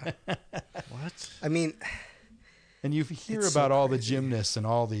it. Yeah. What? I mean... And you hear about all the gymnasts in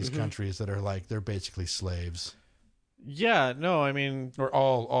all these countries that are like, they're basically slaves. Yeah, no, I mean... Or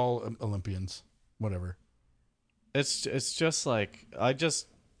all Olympians, whatever. It's just like,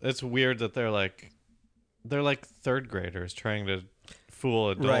 it's weird that they're like third graders trying to fool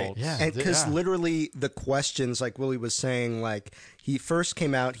adults. Right. Yeah. And because literally the questions, like Willie was saying, like he first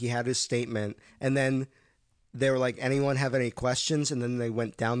came out, he had his statement, and then they were like, anyone have any questions? And then they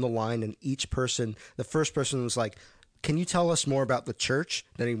went down the line, and each person, the first person was like, can you tell us more about the church?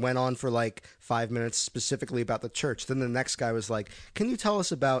 Then he went on for like 5 minutes specifically about the church. Then the next guy was like, can you tell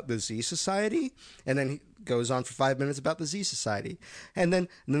us about the Z Society? And then he goes on for 5 minutes about the Z Society. And then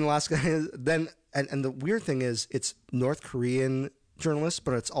the last guy is and the weird thing is it's North Korean journalists,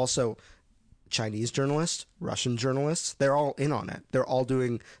 but it's also Chinese journalists, Russian journalists. They're all in on it. They're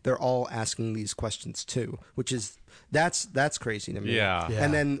all asking these questions too, which is that's crazy to me. Yeah.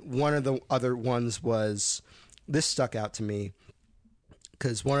 And then one of the other ones was, this stuck out to me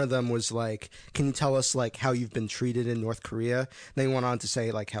because one of them was like, can you tell us like how you've been treated in North Korea? And they went on to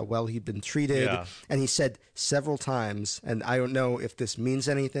say like how well he'd been treated. Yeah. And he said several times, and I don't know if this means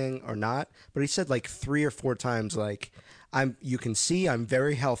anything or not, but he said like 3 or 4 times, like, you can see I'm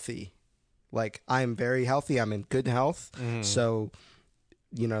very healthy. Like, I'm very healthy. I'm in good health. So,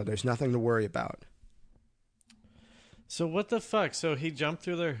 you know, there's nothing to worry about. So what the fuck? So he jumped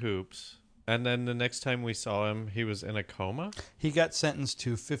through their hoops. And then the next time we saw him, he was in a coma? He got sentenced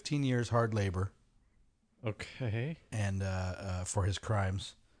to 15 years hard labor. Okay. And for his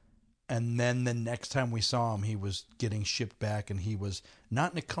crimes. And then the next time we saw him, he was getting shipped back, and he was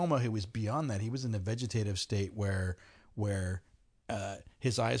not in a coma. He was beyond that. He was in a vegetative state where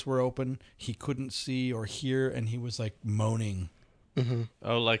his eyes were open, he couldn't see or hear, and he was like moaning. Mm-hmm.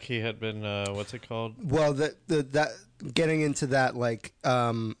 Oh, like he had been, what's it called? Well, that getting into that, like,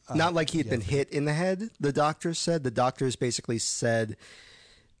 not like he had been hit in the head, the doctors said. The doctors basically said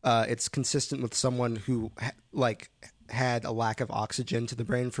it's consistent with someone who, had a lack of oxygen to the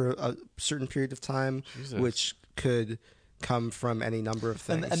brain for a certain period of time, which could come from any number of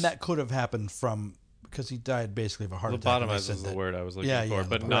things. And that could have happened because he died basically of a heart attack. Lobotomized is the word I was looking for,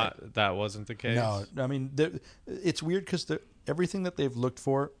 but that wasn't the case. No, I mean, it's weird because everything that they've looked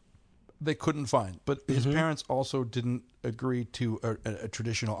for, they couldn't find. But his parents also didn't agree to a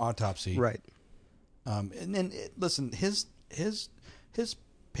traditional autopsy. Right. Listen, his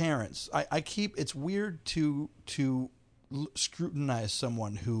parents, it's weird to scrutinize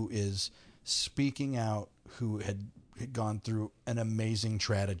someone who is speaking out, who had gone through an amazing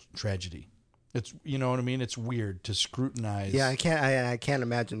tragedy. It's, you know what I mean? It's weird to scrutinize. Yeah, I can't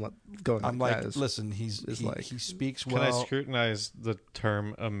imagine what going on. I'm like, listen, he speaks well. Can I scrutinize the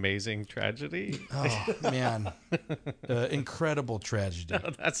term amazing tragedy? Oh, man. Incredible tragedy.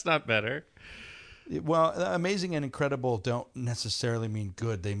 No, that's not better. Well, amazing and incredible don't necessarily mean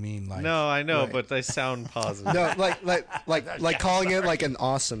good. They mean like... No, I know, but they sound positive. No, like calling it like an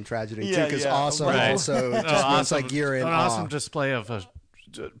awesome tragedy, too, because awesome also just means like you're in an awe. Awesome display of a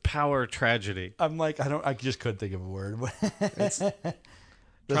power tragedy. I'm like, I just couldn't think of a word.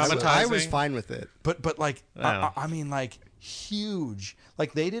 Traumatizing. I was fine with it. But like, I mean, like, huge.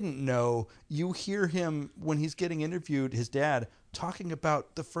 Like, they didn't know. You hear him when he's getting interviewed, his dad, talking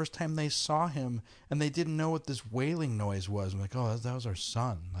about the first time they saw him, and they didn't know what this wailing noise was. I'm like, oh, that was our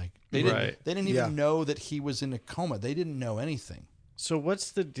son. Like, they didn't even know that he was in a coma. They didn't know anything. So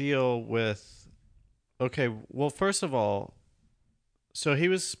what's the deal with... Okay, well, first of all, So he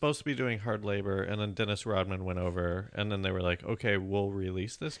was supposed to be doing hard labor, and then Dennis Rodman went over, and then they were like, "Okay, we'll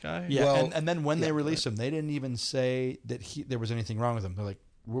release this guy." Yeah, Well, and then when they released him, they didn't even say that there was anything wrong with him. They're like,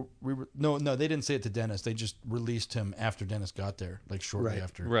 no, they didn't say it to Dennis. They just released him after Dennis got there, like shortly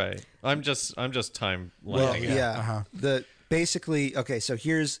after. Right. I'm just time Well, lining it. yeah. Basically, okay. So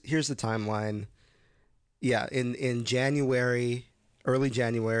here's the timeline. Yeah, in January, early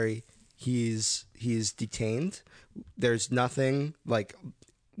January, he's detained. There's nothing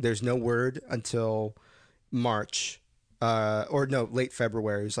there's no word until March, or no, late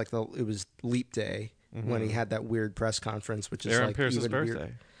February. It was it was Leap Day when he had that weird press conference, which is Aaron like Pierce's even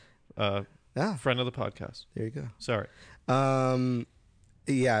birthday. Friend of the podcast. There you go. Sorry.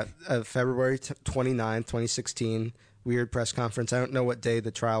 February 29th, 2016. Weird press conference. I don't know what day the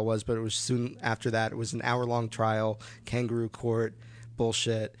trial was, but it was soon after that. It was an hour-long trial, kangaroo court,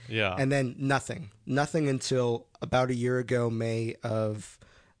 bullshit. Yeah. And then nothing until about a year ago, May of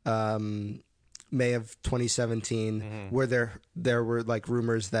 2017, where there were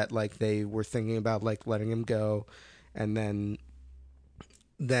rumors that they were thinking about letting him go, and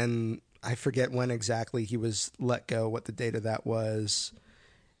then I forget when exactly he was let go, what the date of that was,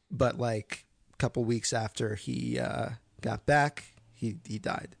 but a couple weeks after he got back, he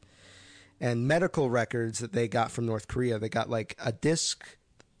died. And medical records that they got from North Korea, they got a disc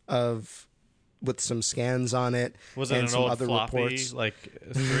with some scans on it. Was it and an some old other floppy, reports.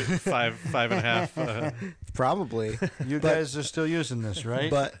 five and a half? Probably. You guys are still using this, right?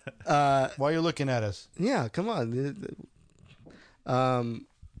 But why are you looking at us? yeah, come on.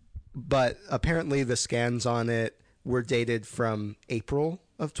 But apparently the scans on it were dated from April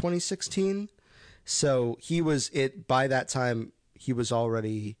of 2016. So by that time he was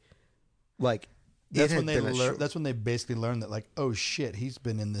already that's when they basically learned that oh shit, he's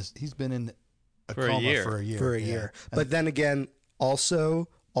been in a For a coma year. for a year. But then again, also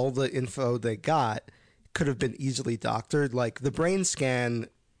all the info they got could have been easily doctored. The brain scan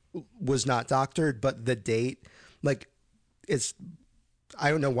was not doctored, but the date, I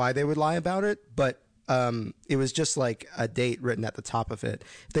don't know why they would lie about it, but it was just a date written at the top of it.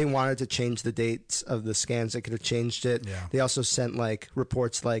 If they wanted to change the dates of the scans, they could have changed it. Yeah. They also sent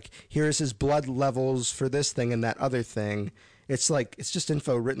reports here's his blood levels for this thing and that other thing. It's it's just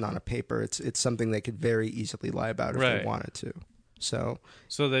info written on a paper. It's something they could very easily lie about if they wanted to. So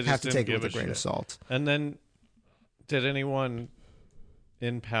they just have to didn't take it give with a grain of salt. And then, did anyone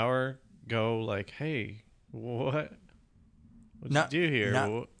in power go hey, what did you do here?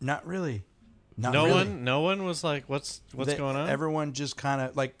 Not really. No one was like, what's going on? Everyone just kind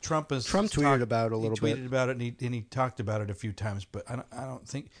of Trump tweeted about it a little bit. He tweeted about it and he talked about it a few times, but I don't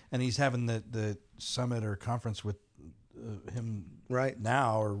think. And he's having the summit or conference with him right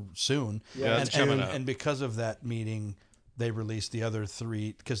now or soon. Yeah, and because of that meeting, they released the other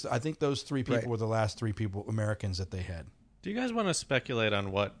three, because I think those three people were the last three Americans that they had. Do you guys want to speculate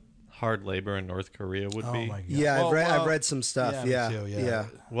on what hard labor in North Korea would be? My God. Yeah, I've read some stuff. Yeah, me too, yeah.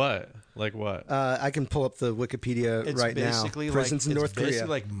 What? Like what? I can pull up the Wikipedia It's right now. basically Prisons in North Korea. It's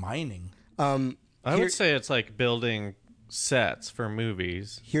basically like mining. I would say it's like building sets for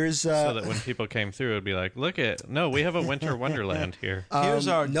movies. Here's so that when people came through, it'd be like, we have a winter wonderland here. Here's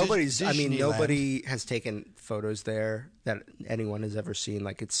our nobody has taken photos there that anyone has ever seen.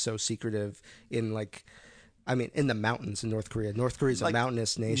 It's so secretive in in the mountains in North Korea. North Korea is a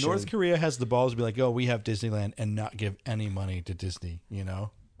mountainous nation. North Korea has the balls to be like, oh, we have Disneyland, and not give any money to Disney,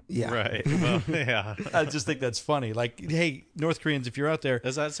 Yeah. Right. Well, yeah. I just think that's funny. Hey, North Koreans, if you're out there,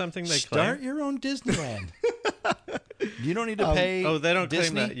 is that something they start claim? your own Disneyland. You don't need to pay. Oh, they don't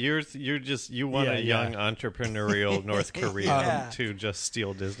Disney. claim that. You want a young entrepreneurial North Korean to just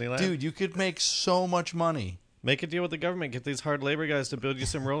steal Disneyland, dude. You could make so much money. Make a deal with the government. Get these hard labor guys to build you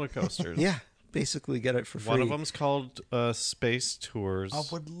some roller coasters. Yeah, basically get it for free. One of them's called Space Tours. I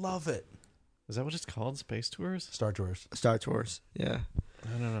would love it. Is that what it's called? Space Tours? Star Tours. Star Tours. Yeah.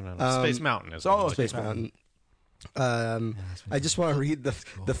 No. Space Mountain is Space Mountain. I just want to read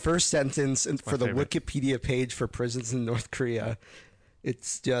the first sentence for the Wikipedia page for prisons in North Korea.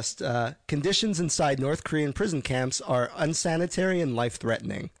 It's just conditions inside North Korean prison camps are unsanitary and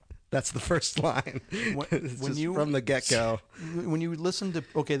life-threatening. That's the first line. From the get-go. When you listen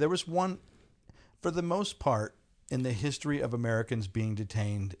to... there was one... For the most part, in the history of Americans being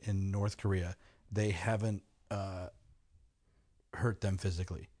detained in North Korea, they haven't hurt them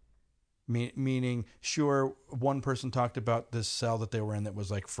physically. Meaning, sure, one person talked about this cell that they were in that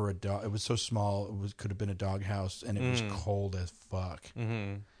was for a dog. It was so small, could have been a dog house, and it was cold as fuck.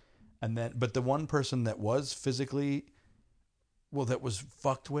 Mm-hmm. And then, but the one person that was physically, that was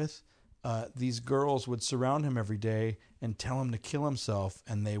fucked with, these girls would surround him every day and tell him to kill himself,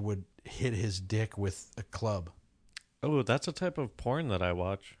 and they would hit his dick with a club. Oh, that's a type of porn that I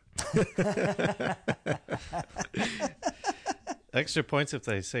watch. Extra points if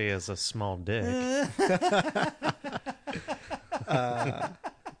they say he has a small dick.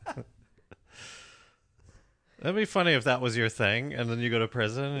 That'd be funny if that was your thing, and then you go to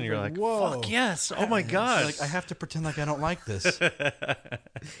prison and you're like, whoa. fuck yes, oh my god. Like, I have to pretend like I don't like this.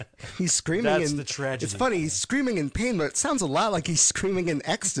 He's screaming. That's in, the tragedy. It's funny. He's screaming in pain, but it sounds a lot like he's screaming in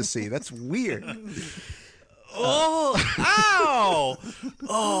ecstasy. That's weird. Oh, ow!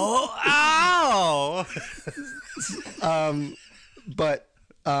 Oh, ow! But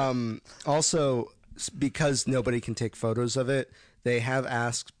also, because nobody can take photos of it, they have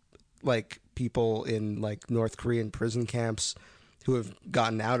asked like people in like North Korean prison camps who have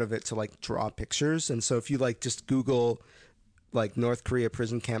gotten out of it to like draw pictures. And so if you like just Google like North Korea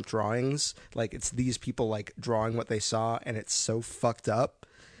prison camp drawings, like it's these people like drawing what they saw, and it's so fucked up.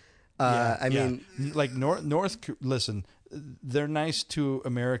 I mean, like listen, they're nice to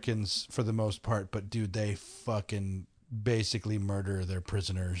Americans for the most part, but dude, they fucking basically murder their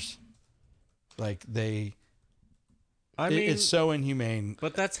prisoners. Like it's so inhumane.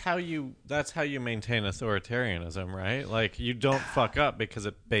 But that's how you maintain authoritarianism, right? Like you don't fuck up because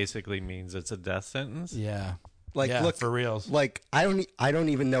it basically means it's a death sentence. Yeah. like look for reals. Like I don't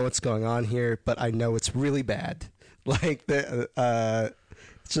even know what's going on here, but I know it's really bad. Like it's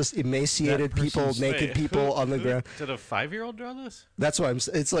just emaciated people, naked people on the ground. Did a 5-year-old draw this? That's what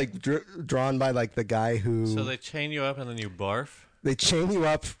it's like drawn by like the guy who. So they chain you up and then you barf? They chain you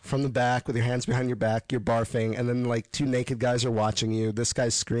up from the back with your hands behind your back. You're barfing, and then like 2 naked guys are watching you. This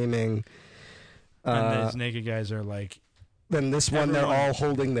guy's screaming. And these naked guys are like. Then this one, they're all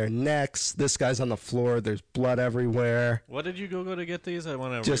holding their necks. This guy's on the floor. There's blood everywhere. What did you Google to get these? I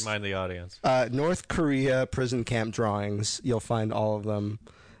want to remind the audience. North Korea prison camp drawings. You'll find all of them.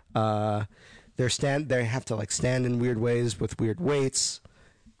 They have to like stand in weird ways with weird weights.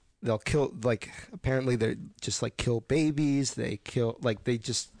 They'll kill, like, apparently they just like kill babies. They kill, like, they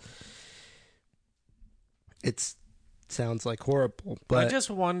just. It sounds like horrible, but I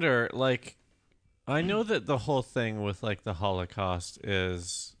just wonder, like, I know that the whole thing with like the Holocaust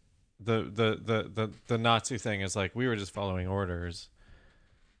is the Nazi thing is like we were just following orders,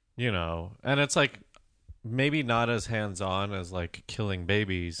 you know, and it's like maybe not as hands-on as like killing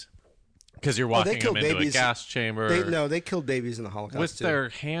babies because you're walking them into a gas chamber. They killed babies in the Holocaust with too. Their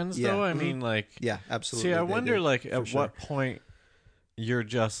hands, though. Yeah. I mean, like, yeah, absolutely. See, I wonder, like, at sure. what point you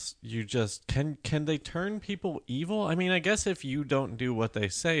just can they turn people evil? I mean, I guess if you don't do what they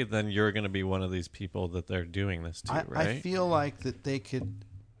say, then you're going to be one of these people that they're doing this to, right? I feel like that they could,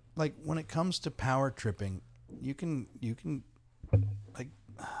 like, when it comes to power tripping, you can like,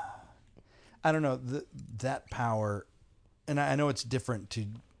 I don't know, that power, and I know it's different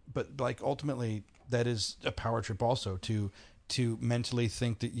but like ultimately that is a power trip also to mentally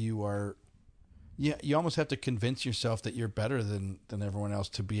think that you are. Yeah, you almost have to convince yourself that you're better than everyone else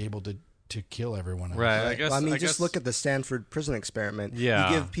to be able to kill everyone else. Right. I guess. Well, I mean, I just guess, look at the Stanford prison experiment. Yeah.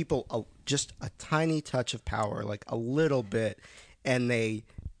 You give people just a tiny touch of power, like a little bit, and they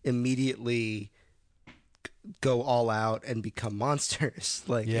immediately go all out and become monsters.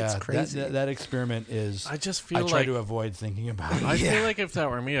 Like, it's crazy. That experiment is. I just feel I try like to avoid thinking about it. I feel like if that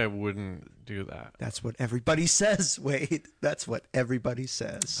were me, I wouldn't do that. That's what everybody says, Wade. That's what everybody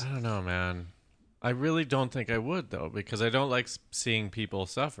says. I don't know, man. I really don't think I would, though, because I don't like seeing people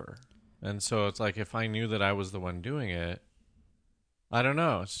suffer. And so it's like if I knew that I was the one doing it, I don't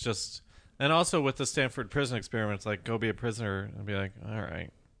know. It's just... And also with the Stanford prison experiment, it's like, go be a prisoner and be like, all right.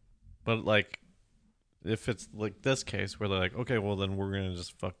 But, like, if it's like this case where they're like, okay, well, then we're going to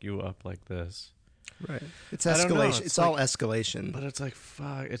just fuck you up like this. Right. It's escalation. It's all like, escalation. But it's like,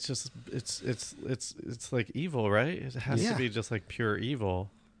 fuck. It's just... It's like evil, right? It has to be just like pure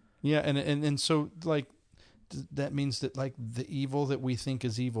evil. Yeah, and so like that means that like the evil that we think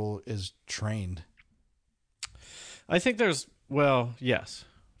is evil is trained. I think yes,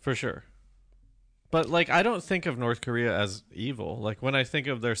 for sure. But like I don't think of North Korea as evil. Like when I think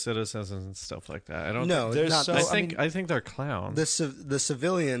of their citizens and stuff like that, I don't. No, not. I think they're clowns. The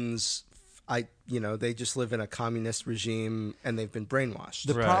civilians, they just live in a communist regime and they've been brainwashed.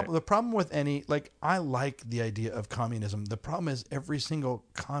 The problem with any, like, I like the idea of communism. The problem is every single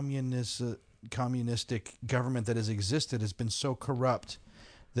communistic government that has existed has been so corrupt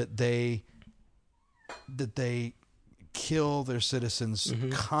that they kill their citizens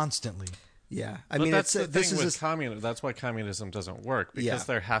constantly. Yeah, I But mean, that's the this thing is with communism. That's why communism doesn't work, because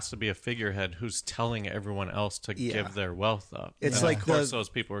there has to be a figurehead who's telling everyone else to give their wealth up. It's and like of course those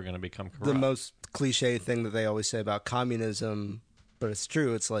people are going to become corrupt. the most cliche thing that they always say about communism, but it's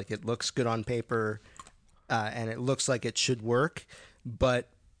true. It's like it looks good on paper, and it looks like it should work, but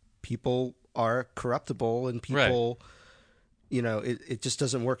people are corruptible, and people, you know, it just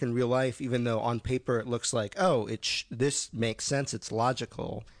doesn't work in real life. Even though on paper it looks like, oh, this makes sense. It's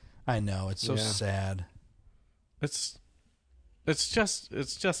logical. I know, it's so sad. It's just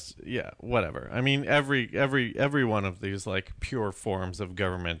whatever. I mean, every one of these like pure forms of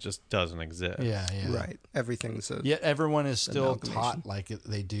government just doesn't exist. Yeah. Right. Everything's Yet everyone is still taught like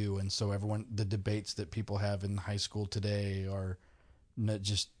they do, and so the debates that people have in high school today are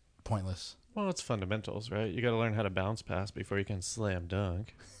just pointless. Well, it's fundamentals, right? You got to learn how to bounce pass before you can slam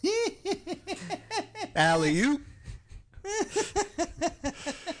dunk. Alley-oop.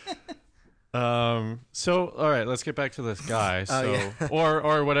 So all right, let's get back to this guy. So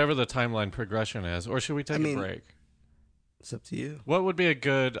or whatever the timeline progression is, or should we take a break? It's up to you. What would be a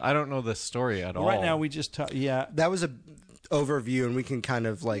good? I don't know this story at all. Right now we just that was a overview, and we can kind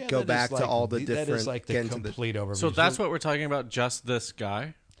of like go back to all the different. That is like the complete overview. So that's what we're talking about. Just this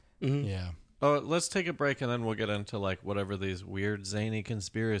guy. Mm-hmm. Yeah. Oh, let's take a break, and then we'll get into like whatever these weird zany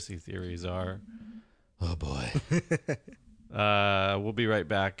conspiracy theories are. Oh boy. We'll be right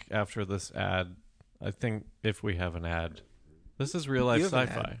back after this ad. I think if we have an ad. This is Real Life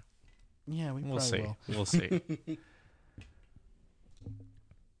Sci-Fi. Yeah, we'll see. will. We'll see.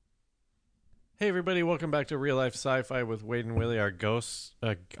 Hey everybody, welcome back to Real Life Sci-Fi with Wade and Willie, our ghost.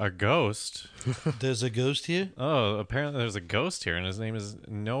 There's a ghost here? Oh, apparently there's a ghost here, and his name is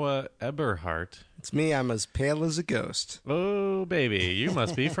Noah Eberhart. It's me. I'm as pale as a ghost. Oh, baby, you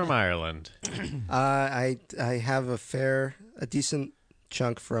must be from Ireland. I have a decent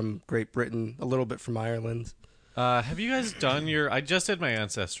chunk from Great Britain, a little bit from Ireland. Have you guys done your... I just did my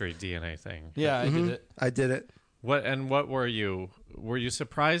Ancestry DNA thing. Yeah, I did it. I did it. What were you? Were you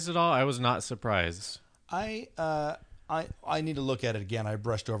surprised at all? I was not surprised. I need to look at it again. I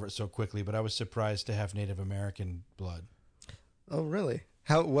brushed over it so quickly, but I was surprised to have Native American blood. Oh, really?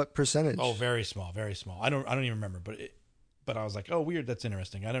 What percentage? Oh, very small, very small. I don't even remember, but I was like, oh, weird. That's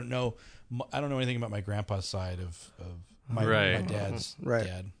interesting. I don't know anything about my grandpa's side of my dad's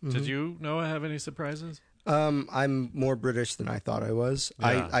dad. Mm-hmm. Did you, Noah, have any surprises? I'm more British than I thought I was.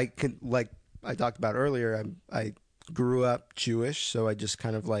 Yeah. I could, like I talked about earlier, I grew up Jewish, so I just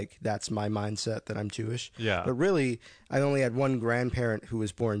kind of like, that's my mindset that I'm Jewish. Yeah. But really, I only had one grandparent who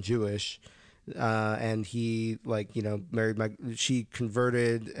was born Jewish, and he she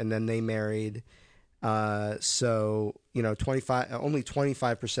converted and then they married. So, only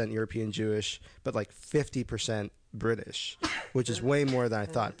 25% European Jewish, but like 50% British, which is way more than I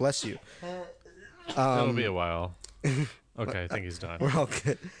thought. Bless you. It'll be a while. Okay, I think he's done. We're all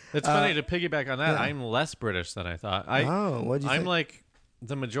good. It's funny to piggyback on that. Yeah. I'm less British than I thought. What'd you think? I'm like,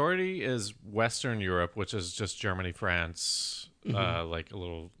 the majority is Western Europe, which is just Germany, France, like a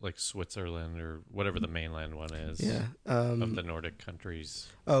little like Switzerland or whatever the mainland one is. Yeah. Of the Nordic countries.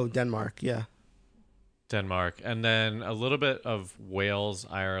 Oh, Denmark. Yeah. Denmark, and then a little bit of Wales,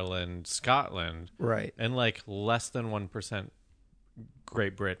 Ireland, Scotland. Right. And like less than 1%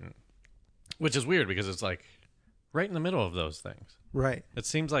 Great Britain, which is weird because it's like right in the middle of those things. Right. It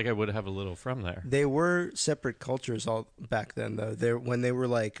seems like I would have a little from there. They were separate cultures all back then, though. When they were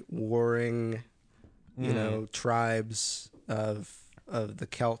like warring, tribes of the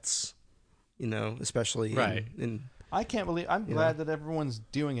Celts, especially in I can't believe. I'm glad that everyone's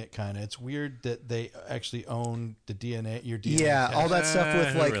doing it. Kind of. It's weird that they actually own the DNA. Your DNA. Yeah, test. all that stuff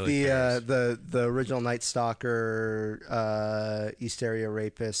with like really the original Night Stalker, East Area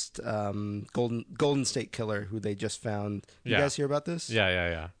Rapist, Golden State Killer, who they just found. You guys hear about this?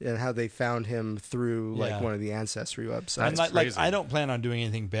 Yeah. And how they found him through like one of the ancestry websites. That's crazy. I don't plan on doing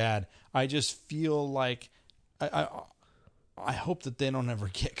anything bad. I just feel like I hope that they don't ever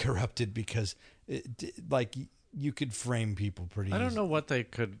get corrupted because you could frame people pretty easily. I don't know what they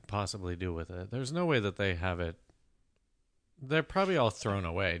could possibly do with it. There's no way that they have it. They're probably all thrown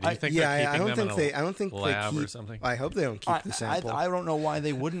away. Do you think they're keeping them in a lab or something? I hope they don't keep the sample. I don't know why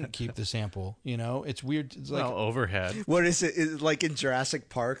they wouldn't keep the sample. It's weird. It's like overhead. What is it? Is it like in Jurassic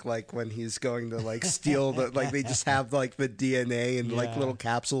Park, like when he's going to like steal the like they just have like the DNA in like little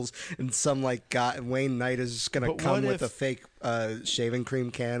capsules, and some like guy Wayne Knight is just gonna come with a fake shaving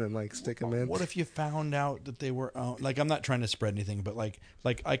cream can and like stick them in. What if you found out that they were like? I'm not trying to spread anything, but like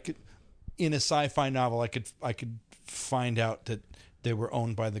I could in a sci-fi novel, I could find out that they were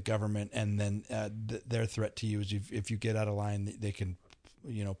owned by the government, and then their threat to you is if you get out of line, they can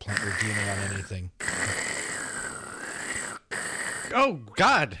plant your DNA on anything. Oh,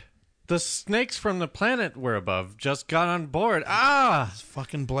 God. The snakes from the planet we're above just got on board. Ah! It's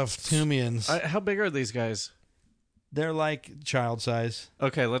fucking Blephtoomians. How big are these guys? They're like child size.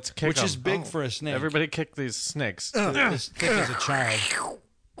 Okay, let's kick Which them. is big for a snake. Everybody kick these snakes. As thick as a child.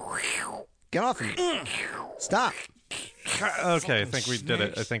 Get off of me. Stop. Okay, I think we did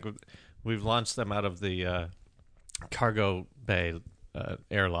it. I think we've launched them out of the cargo bay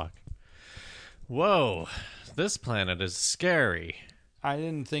airlock. Whoa, this planet is scary. I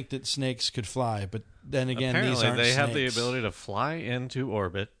didn't think that snakes could fly, but then again, Apparently these aren't they snakes. have the ability to fly into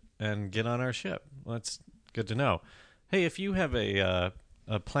orbit and get on our ship. Well, that's good to know. Hey, if you have a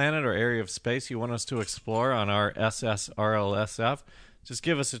planet or area of space you want us to explore on our SSRLSF, just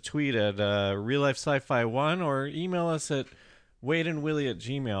give us a tweet at reallifesci-fi1 or email us at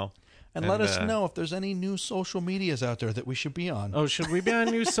wadeandwillie@gmail. And let us know if there's any new social medias out there that we should be on. Oh, should we be on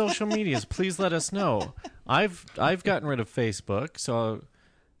new social medias? Please let us know. I've gotten rid of Facebook, so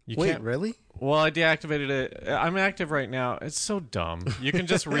you Wait, can't. really? Well, I deactivated it. I'm active right now. It's so dumb. You can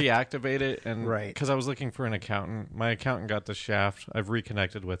just reactivate it, and Right. Because I was looking for an accountant. My accountant got the shaft. I've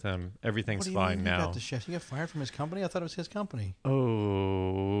reconnected with him. Everything's What do you fine mean now. He got the chef? He got fired from his company? I thought it was his company.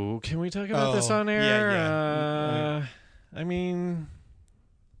 Oh, can we talk about this on air? Yeah. I mean,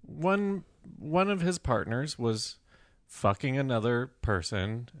 one of his partners was fucking another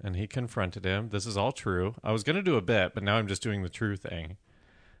person, and he confronted him. This is all true. I was going to do a bit, but now I'm just doing the true thing.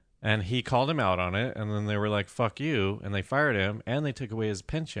 And he called him out on it, and then they were like, fuck you, and they fired him, and they took away his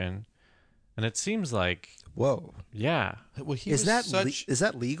pension. And it seems like... Whoa. Yeah. Well, Is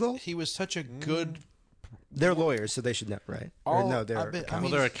that legal? He was such a good... They're lawyers, so they should know, right? Or no, they're... Well,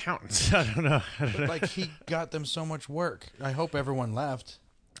 they're accountants. I don't know. But like, he got them so much work. I hope everyone left.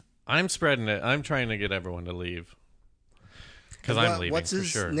 I'm spreading it. I'm trying to get everyone to leave. Because I'm leaving, What's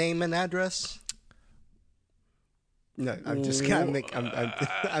his for sure. name and address? No, I'm just gonna make.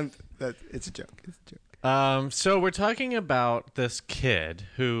 It's a joke. It's a joke. So we're talking about this kid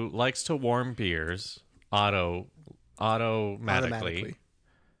who likes to warm beers automatically.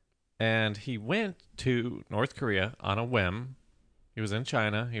 And he went to North Korea on a whim. He was in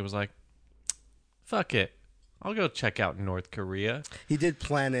China. He was like, fuck it. I'll go check out North Korea. He did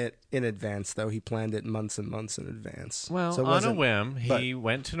plan it in advance, though. He planned it months and months in advance. Well, so on a whim, he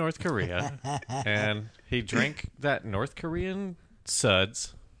went to North Korea and he drank that North Korean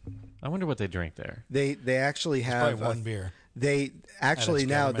suds. I wonder what they drink there. They actually have probably one beer. They actually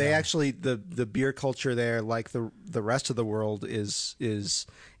now government the beer culture there, like the rest of the world, is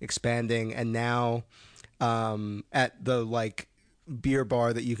expanding, and now at the beer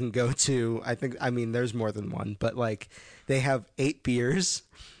bar that you can go to, I mean there's more than one, but like they have 8 beers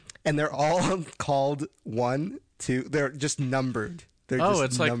and they're all called 1, 2. They're just numbered.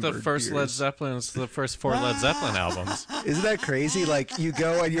 It's like the first beers. Led Zeppelin. It's the first 4 Led Zeppelin albums. Isn't that crazy? Like you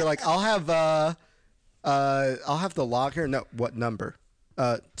go and you're like, I'll have the lager. No, what number?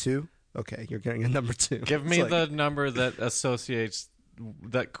 2. Okay, you're getting a number 2. Give me the number that associates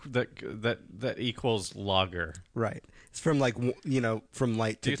that equals lager. Right. It's from from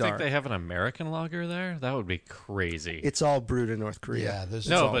light to dark. Do you think they have an American lager there? That would be crazy. It's all brewed in North Korea.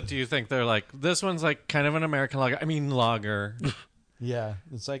 Yeah, but do you think they're like, this one's like kind of an American lager? I mean, lager. yeah,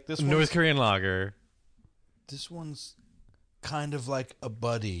 it's like this North Korean lager. This one's kind of like a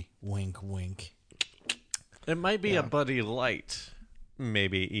Buddy. Wink, wink. It might be a Buddy Light.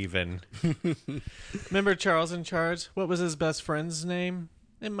 Maybe even. Remember Charles in Charge? What was his best friend's name?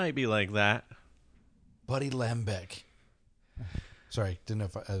 It might be like that. Buddy Lambeck. Sorry, didn't know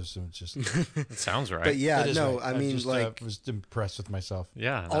if I was just... It sounds right. But yeah, right. I mean, just, was impressed with myself.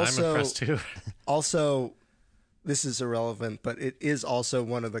 Yeah, also, I'm impressed too. Also, this is irrelevant, but it is also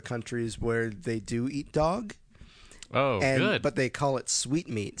one of the countries where they do eat dog. Oh, good. But they call it sweet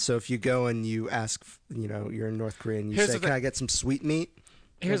meat. So if you go and you ask, you're in North Korea and you say, can I get some sweet meat?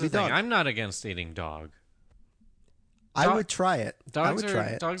 Here's the thing. I'm not against eating dog. I would try it.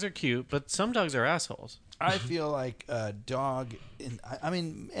 Dogs are cute, but some dogs are assholes. I feel like a dog, I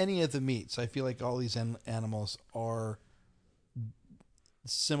mean, any of the meats, I feel like all these animals are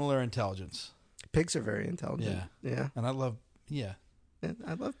similar intelligence. Pigs are very intelligent. Yeah. And I love,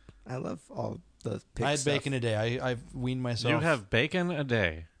 I love all the pig I had stuff. bacon a day. I've weaned myself. You have bacon a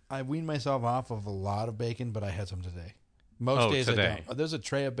day. I weaned myself off of a lot of bacon, but I had some today. Most days today. I don't. There's a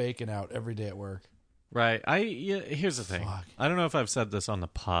tray of bacon out every day at work. Right. Here's the thing. Fuck. I don't know if I've said this on the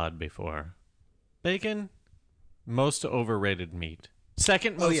pod before. Bacon, most overrated meat.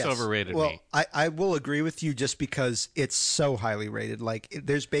 Second most overrated meat. Well, I will agree with you just because it's so highly rated. Like,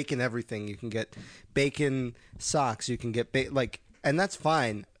 there's bacon everything. You can get bacon socks. You can get and that's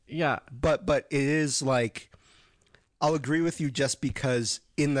fine. Yeah. But it is like, I'll agree with you just because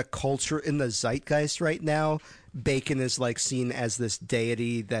in the culture, in the zeitgeist right now, bacon is like seen as this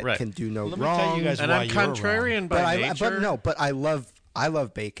deity that Right. can do no Let me wrong. tell you guys And why I'm you're wrong. contrarian by nature. But I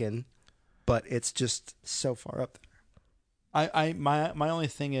love bacon, but it's just so far up there. My only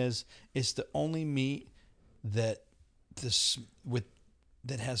thing is it's the only meat that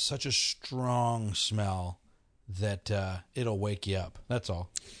that has such a strong smell that it'll wake you up. That's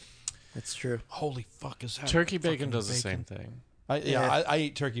all. That's true. Holy fuck is that? Turkey bacon does the same thing. I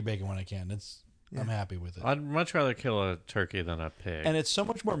eat turkey bacon when I can. I'm happy with it. I'd much rather kill a turkey than a pig. And it's so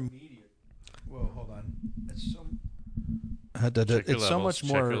much more meatier. Whoa, hold on. It's so much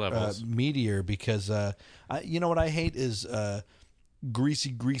more meatier because you know what I hate is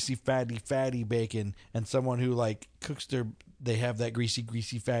greasy, fatty bacon, and someone who like cooks they have that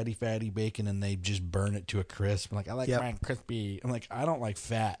greasy, fatty bacon, and they just burn it to a crisp. I'm like, I like mine crispy. I'm like, I don't like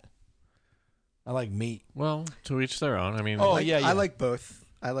fat. I like meat. Well, to each their own. I mean, I like both.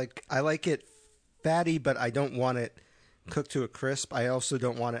 I like it fatty, but I don't want it cooked to a crisp. I also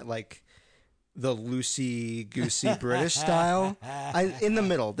don't want it like the loosey-goosey British style. In the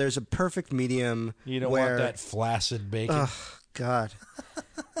middle, there's a perfect medium. You don't want that flaccid bacon. Oh God.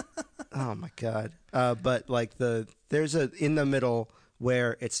 Oh my God. But like there's a in the middle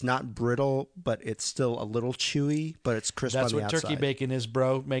where it's not brittle, but it's still a little chewy, but it's crisp on the outside. That's what turkey bacon is,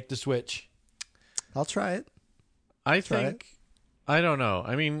 bro. Make the switch. I'll try it. I don't know.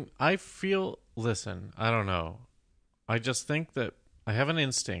 I mean, listen, I don't know. I just think that I have an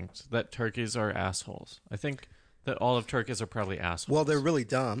instinct that turkeys are assholes. I think that all of turkeys are probably assholes. Well, they're really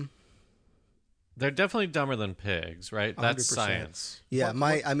dumb. They're definitely dumber than pigs, right? That's 100%. Science. Yeah,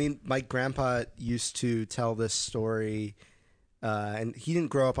 my grandpa used to tell this story, and he didn't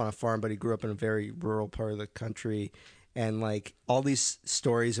grow up on a farm, but he grew up in a very rural part of the country. And like all these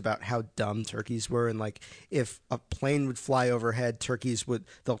stories about how dumb turkeys were, and like if a plane would fly overhead,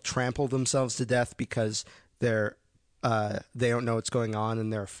 they'll trample themselves to death because they don't know what's going on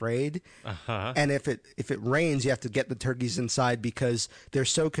and they're afraid. Uh-huh. And if it rains, you have to get the turkeys inside because they're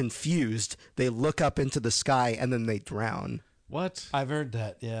so confused. They look up into the sky and then they drown. What? I've heard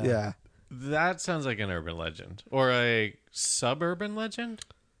that. Yeah. Yeah. That sounds like an urban legend or a suburban legend.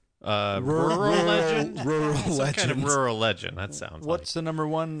 Rural legend. Rural Some legend. kind of rural legend. That sounds. What's the number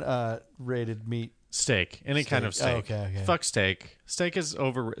one rated meat? Steak. Any kind of steak. Oh, okay. Fuck steak. Steak is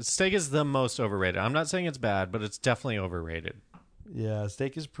the most overrated. I'm not saying it's bad, but it's definitely overrated. Yeah,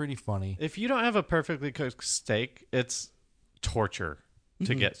 steak is pretty funny. If you don't have a perfectly cooked steak, it's torture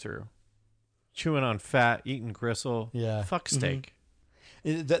to get through. Chewing on fat, eating gristle. Yeah. Fuck steak.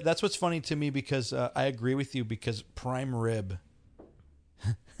 That's what's funny to me because I agree with you because prime rib.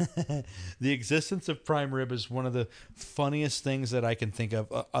 The existence of prime rib is one of the funniest things that I can think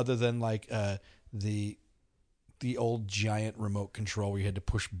of, other than like the old giant remote control where you had to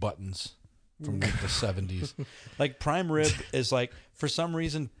push buttons from like the 70s. Like prime rib is like, for some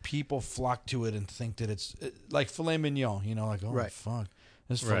reason, people flock to it and think that it's like filet mignon. You know, like fuck.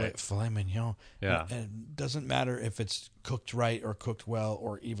 This filet mignon. Yeah. And it doesn't matter if it's cooked right or cooked well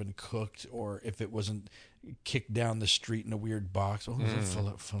or even cooked or if it wasn't kicked down the street in a weird box. Oh, it's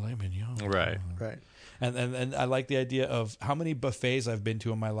a filet mignon. Right. Right. And I like the idea of how many buffets I've been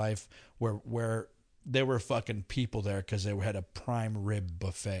to in my life where there were fucking people there because they had a prime rib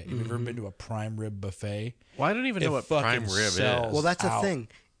buffet. Have you ever been to a prime rib buffet? Well, I don't even know what prime rib is. Well, that's the thing.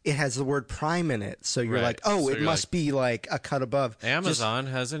 It has the word prime in it. So you're like, oh, it must be like a cut above. Amazon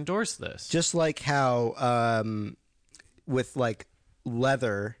has endorsed this. Just like how with like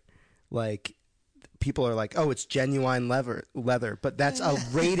leather, like people are like, oh, it's genuine leather. But that's a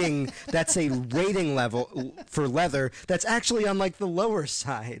rating. That's a rating level for leather. That's actually on like the lower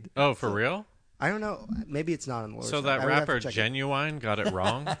side. Oh, for real? I don't know. Maybe it's not on the lower side. So that rapper Genuine got it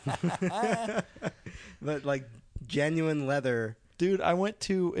wrong? But like genuine leather. Dude, I went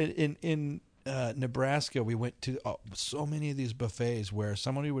to in Nebraska. We went to so many of these buffets where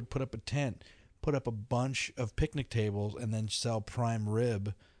somebody would put up a tent, put up a bunch of picnic tables, and then sell prime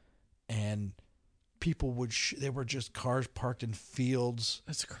rib, and people would. They were just cars parked in fields.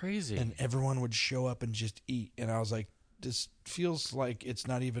 That's crazy. And everyone would show up and just eat. And I was like, this feels like it's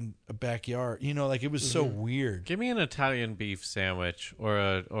not even a backyard. You know, like it was so weird. Give me an Italian beef sandwich or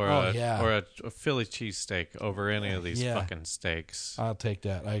a Philly cheesesteak over any of these fucking steaks. I'll take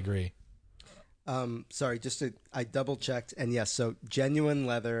that. I agree. Sorry, I double checked, and yes, so genuine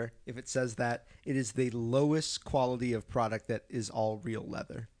leather, if it says that, it is the lowest quality of product that is all real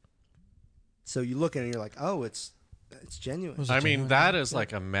leather. So you look at it and you're like, oh, it's genuine. I mean, that is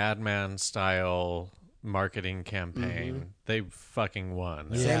like a Madman style marketing campaign. They fucking won.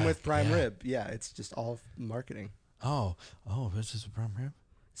 Yeah. Same with prime yeah. rib. Yeah, it's just all marketing. Oh, this is a prime rib.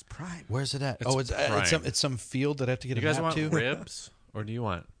 It's prime. Where's it at? It's prime. It's some field that I have to get You a guys map want to. ribs or do you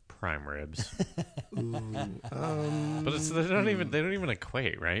want prime ribs? Ooh, But they don't even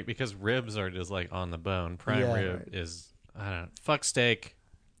equate, right? Because ribs are just like on the bone. Prime rib right. is fuck steak,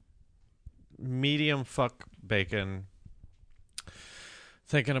 medium fuck bacon.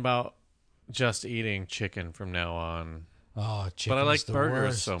 Thinking about just eating chicken from now on. Oh, chicken. But I like the burgers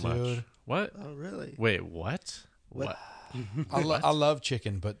worst, so much. dude. What? oh, really? Wait, what? What? I love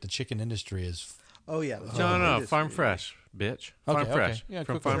chicken, but the chicken industry is. Oh, yeah. No. Farm fresh, bitch. Farm Okay, fresh. okay. Yeah,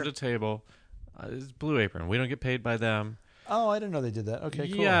 from cool, farm to table. It's Blue Apron. We don't get paid by them. Oh, I didn't know they did that. Okay,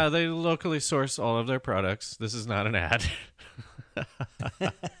 cool. Yeah, they locally source all of their products. This is not an ad.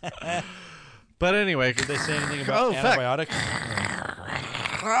 But anyway, Did they say anything about antibiotics?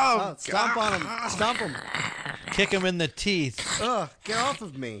 Oh, stomp on him. Stomp him. Kick him in the teeth. Ugh, get off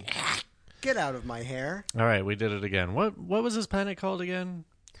of me. Get out of my hair. All right, we did it again. What was this planet called again?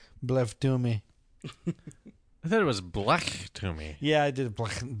 Blef to me. I thought it was Black to me. Yeah, I did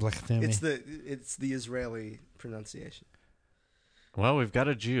blech to me. It's the Israeli pronunciation. Well, we've got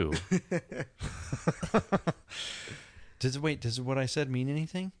a Jew. Does what I said mean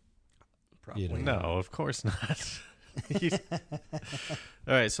anything? Probably. No, of course not.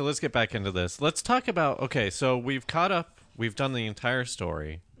 All right, so let's get back into this. Let's talk about, okay, so we've caught up. We've done the entire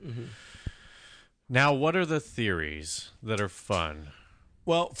story. Mm-hmm. Now, what are the theories that are fun?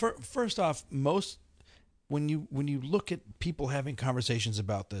 Well, first off, when you look at people having conversations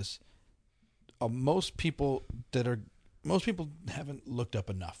about this, most people haven't looked up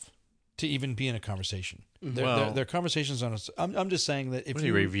enough to even be in a conversation. Their conversations on us. I'm just saying that if What are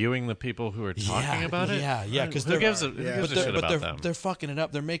you reviewing the people who are talking about it? Yeah, because who gives a shit about them? They're fucking it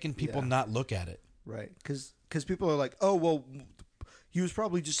up. They're making people not look at it. Right. Because people are like, oh, well, he was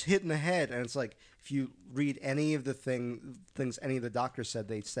probably just hit in the head. And it's like, if you read any of the things any of the doctors said,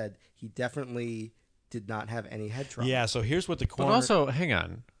 they said he definitely did not have any head trauma. Yeah, so here's what the coroner... But also, hang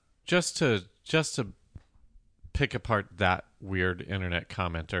on. Just to pick apart that weird internet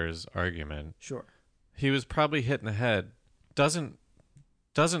commenter's argument. Sure. He was probably hit in the head. Doesn't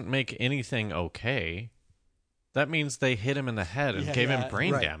make anything okay. That means they hit him in the head and gave him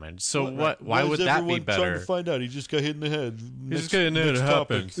brain damage. So why would that be better? Trying to find out? He just got hit in the head. He just got hit in the head. It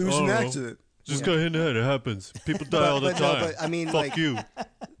happens. It was an accident. Just got hit in the head. It happens. People die all the time. No, but I mean, fuck like, you.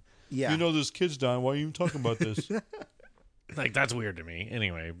 Yeah. You know there's kids dying. Why are you even talking about this? Like, that's weird to me.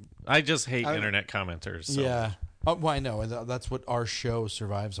 Anyway, I just hate internet commenters. So. Yeah. Oh, well, I know. And that's what our show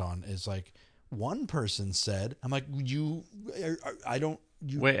survives on, is like, one person said, I'm like, I don't...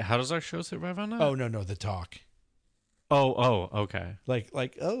 Wait, how does our show survive on that? Oh, no, the talk. Oh, okay. Like,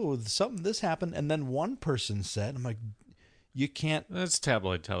 this happened, and then one person said, I'm like, you can't... That's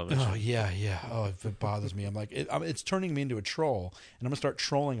tabloid television. Oh, yeah. Oh, it bothers me. I'm like, it's turning me into a troll, and I'm going to start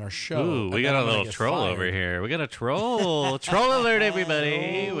trolling our show. Ooh, we got a little troll over here. We got a troll. Troll alert,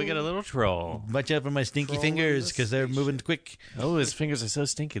 everybody. We got a little troll. Watch out for my stinky fingers, because they're moving quick. Oh, his fingers are so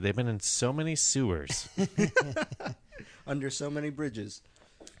stinky. They've been in so many sewers. Under so many bridges.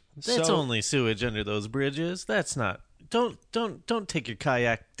 That's only sewage under those bridges. That's not... Don't take your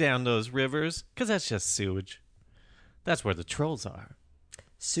kayak down those rivers, because that's just sewage. That's where the trolls are.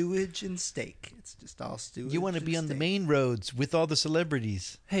 Sewage and steak. It's just all sewage. You want to be on the main roads with all the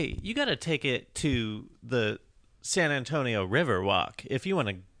celebrities. Hey, you got to take it to the San Antonio River Walk if you want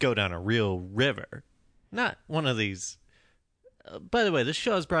to go down a real river. Not one of these... by the way, this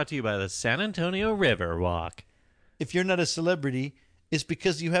show is brought to you by the San Antonio River Walk. If you're not a celebrity, it's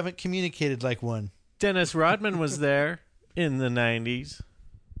because you haven't communicated like one. Dennis Rodman was there in the 90s.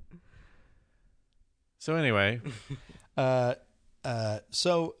 So anyway...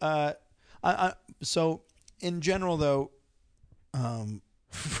 So in general, though,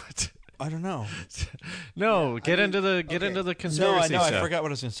 What? I don't know. No, get into the conspiracy No, stuff. I forgot what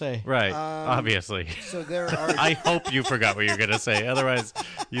I was going to say. Right, obviously. So there are... I hope you forgot what you were going to say. Otherwise,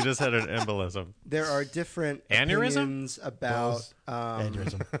 you just had an embolism. There are different Aneurysm? opinions about...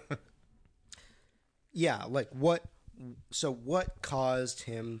 Aneurysm. Yeah, like what... So what caused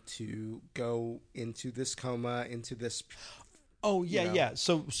him to go into this coma, into this... Oh, yeah, yeah.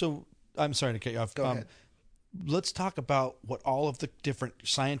 So I'm sorry to cut you off. Go ahead. Let's talk about what all of the different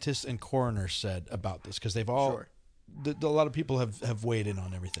scientists and coroners said about this, because they've all... Sure. A lot of people have weighed in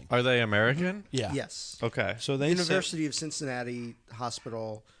on everything. Are they American? Yeah. Yes. Okay. So they University of Cincinnati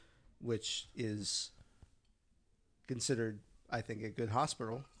Hospital, which is considered, I think, a good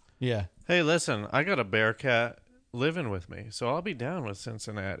hospital. Yeah. Hey, listen, I got a bear cat living with me, so I'll be down with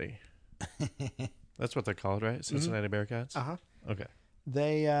Cincinnati. That's what they're called, right? Cincinnati Bearcats? Uh-huh. Okay.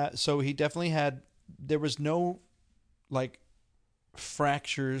 They so he definitely had. There was no like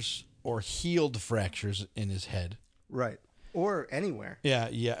fractures or healed fractures in his head. Right. Or anywhere. Yeah,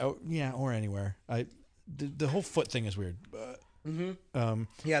 or anywhere. The whole foot thing is weird.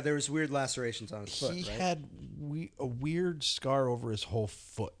 Yeah, there was weird lacerations on his foot, He right? had a weird scar over his whole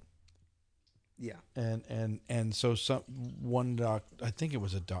foot. Yeah. And so one doc, I think it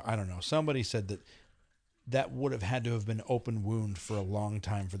was a doc, I don't know. Somebody said that would have had to have been open wound for a long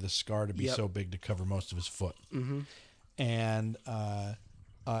time for the scar to be so big to cover most of his foot. Mm-hmm. And I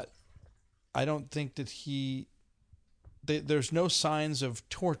don't think that there's no signs of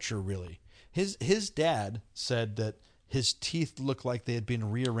torture really. His dad said that his teeth looked like they had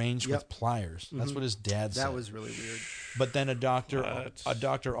been rearranged with pliers. That's what his dad said. That was really weird. But then a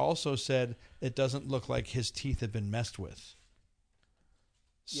doctor also said it doesn't look like his teeth had been messed with.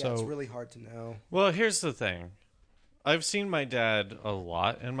 Yeah, So it's really hard to know. Well, here's the thing. I've seen my dad a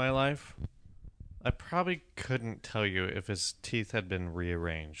lot in my life. I probably couldn't tell you if his teeth had been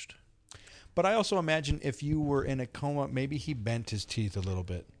rearranged. But I also imagine if you were in a coma, maybe he bent his teeth a little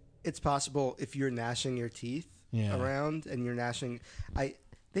bit. It's possible if you're gnashing your teeth around and you're gnashing.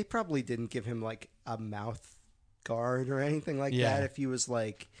 They probably didn't give him like a mouth guard or anything like that. If he was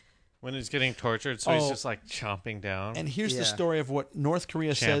like when he's getting tortured, so he's just like chomping down. And here's the story of what North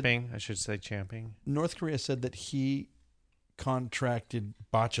Korea said. I should say champing. North Korea said that he contracted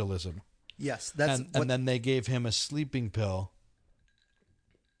botulism. Yes, and then they gave him a sleeping pill.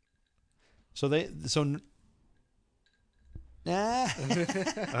 See, well,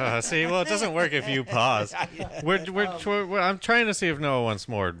 it doesn't work if you pause. I'm trying to see if Noah wants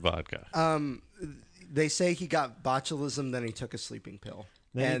more vodka. They say he got botulism, then he took a sleeping pill.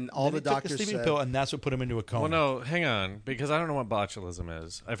 All the doctors took a sleeping said, pill, and that's what put him into a coma. Well, no, hang on, because I don't know what botulism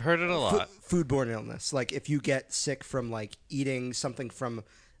is. I've heard it a lot. Foodborne illness, like if you get sick from like eating something from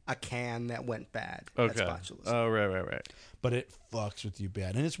a can that went bad. Okay. That's botulism. Oh, right. But it fucks with you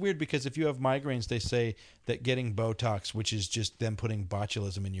bad. And it's weird because if you have migraines, they say that getting Botox, which is just them putting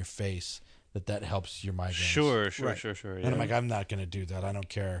botulism in your face, that helps your migraines. Sure. Yeah. And I'm like, I'm not going to do that. I don't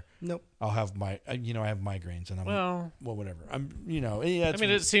care. Nope. I'll have I have migraines, and well, whatever.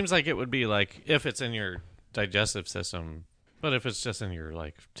 It seems like it would be like if it's in your digestive system, but if it's just in your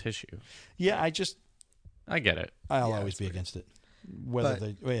like tissue. Yeah, I get it. I'll always be against it.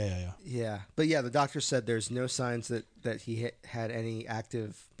 Yeah, but the doctor said there's no signs that he had any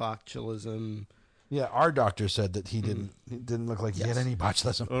active botulism. Yeah, our doctor said that he didn't. It didn't look like he had any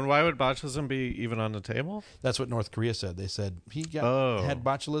botulism. And why would botulism be even on the table? That's what North Korea said. They said he had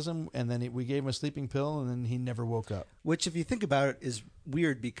botulism, and then we gave him a sleeping pill, and then he never woke up. Which, if you think about it, is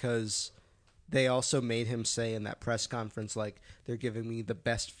weird because they also made him say in that press conference, like, they're giving me the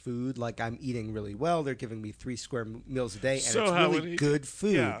best food, like I'm eating really well. They're giving me 3 square meals a day, and it's really good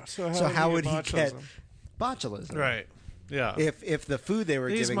food. Yeah, so how would he get botulism? Right. Yeah. If the food they were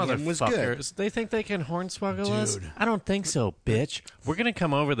giving him was good. They think they can hornswoggle us? I don't think so, bitch. We're going to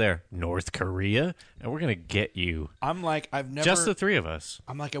come over there, North Korea, and we're going to get you. I'm like, I've never... Just the 3 of us.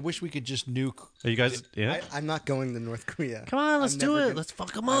 I'm like, I wish we could just nuke... Are you guys... Yeah? I'm not going to North Korea. Come on, let's do it. Let's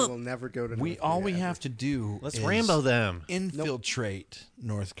fuck them up. I will never go to North Korea. All we have to do Let's is Rambo them. Infiltrate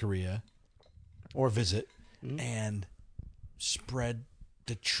North Korea or visit and spread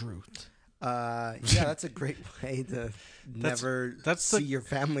the truth. That's a great way to never see your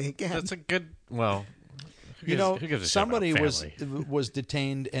family again. That's a good... Well... Somebody was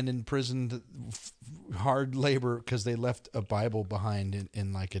detained and imprisoned hard labor because they left a Bible behind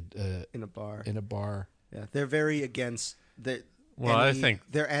in a bar. Yeah, they're very against the. Well, I think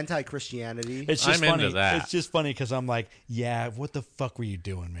they're anti-Christianity. It's just funny. Into that. It's just funny because I'm like, what the fuck were you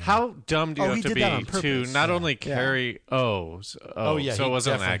doing, man? How dumb do you have to be to not only carry so it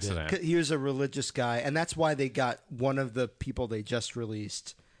wasn't an accident. He was a religious guy, and that's why they got one of the people they just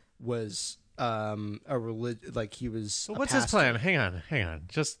released was he was. Well, what's his plan? Hang on.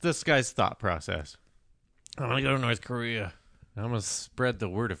 Just this guy's thought process. I'm gonna go to North Korea. I'm gonna spread the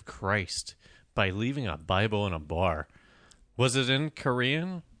word of Christ by leaving a Bible in a bar. Was it in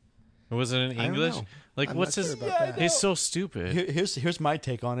Korean? Or was it in English? Like, what's his? He's so stupid. Here's my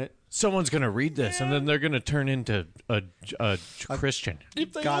take on it. Someone's gonna read this, and then they're gonna turn into a Christian.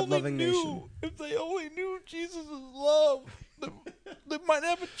 God-loving nation. If they only knew Jesus' love, they might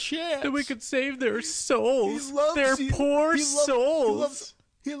have a chance. That we could save their souls. Their poor souls.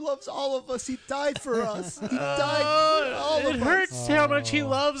 He loves all of us. He died for us. He died for all of us. It hurts how much he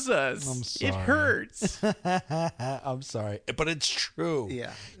loves us. I'm sorry. It hurts. I'm sorry, but it's true.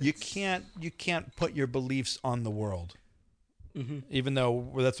 Yeah, you can't put your beliefs on the world. even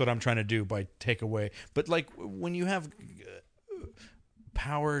though that's what I'm trying to do by take away. But like when you have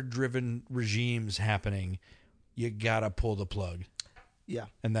power-driven regimes happening, you gotta pull the plug. Yeah.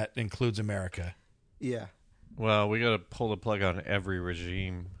 And that includes America. Yeah. Well, we got to pull the plug on every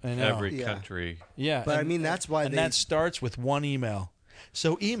regime, every country. Yeah. But I mean, that's why that starts with one email.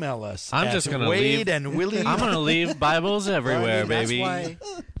 So email us. I'm just going to Wade leave. and Willie. I'm going to leave Bibles everywhere, baby.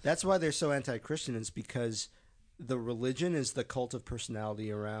 That's why they're so anti-Christian, is because the religion is the cult of personality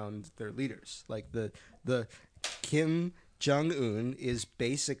around their leaders. Like the Kim Jong-un is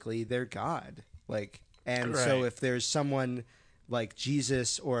basically their god. Like, and so if there's someone like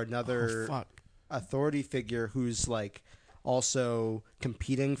Jesus or another authority figure who's like also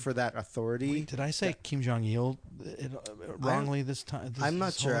competing for that authority. Wait, did I say Kim Jong-il wrongly this time? I'm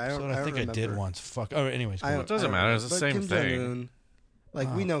not sure. I think remember. I did once. Fuck. Oh, anyways. It doesn't matter. It's the same Kim thing. Jong-un,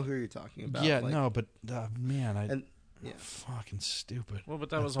 like we know who you're talking about. Yeah, like, no, but man, fucking stupid. Well, but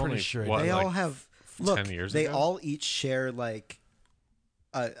that was pretty only sure what, they like all have 10 years they ago? all each share like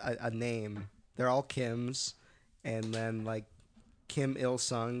a name. They're all Kims, and then like Kim Il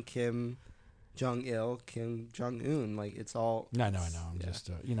Sung, Kim Jong Il, Kim Jong Un. Like it's all. I know. I'm just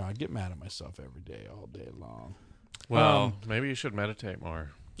I get mad at myself every day, all day long. Well, maybe you should meditate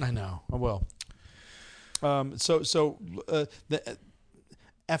more. I know. I will.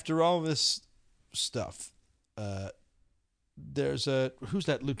 After all this stuff, there's who's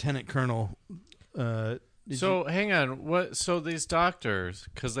that lieutenant colonel? Hang on. What? So these doctors,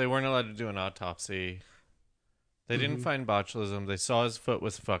 because they weren't allowed to do an autopsy, they didn't find botulism. They saw his foot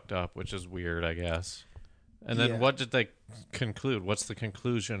was fucked up, which is weird, I guess. And then what did they conclude? What's the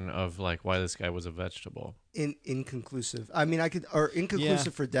conclusion of like why this guy was a vegetable? Inconclusive. I mean, I could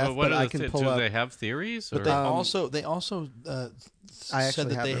inconclusive for death, Well, but I can pull do up. they have theories? But they also I said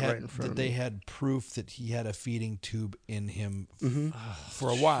actually that they have it had right in front of they me. had proof that he had a feeding tube in him for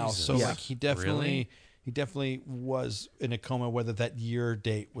a while. Jesus. So Yeah. like he definitely was in a coma, whether that year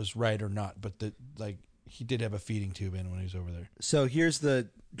date was right or not. But he did have a feeding tube in when he was over there. So here's the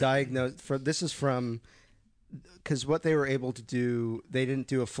diagnosis. This is from, because what they were able to do, they didn't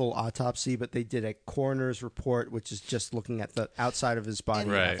do a full autopsy, but they did a coroner's report, which is just looking at the outside of his body.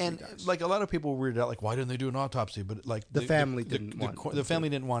 And like a lot of people weirded out, like, why didn't they do an autopsy? But like the family didn't want the family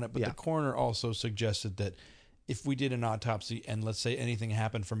didn't want it. But Yeah. the coroner also suggested that if we did an autopsy and let's say anything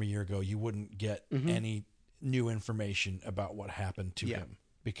happened from a year ago, you wouldn't get any new information about what happened to him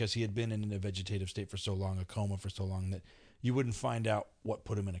because he had been in a vegetative state for so long, a coma for so long, that you wouldn't find out what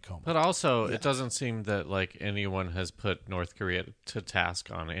put him in a coma. But also, it doesn't seem that like anyone has put North Korea to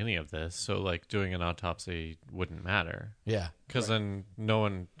task on any of this. So like doing an autopsy wouldn't matter. Yeah. Because then no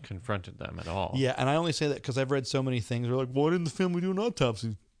one confronted them at all. Yeah, and I only say that because I've read so many things where like, why didn't the family do an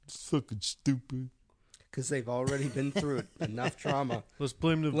autopsy? It's fucking stupid. Because they've already been through it. Enough trauma. Let's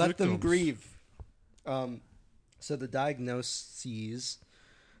blame the Let victims. them grieve. So the diagnoses,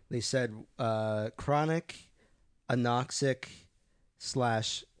 they said chronic anoxic /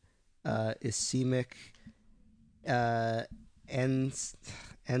 ischemic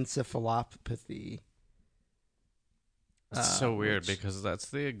encephalopathy. It's so weird because that's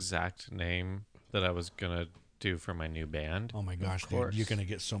the exact name that I was going to do for my new band. Oh my gosh, dude, you're going to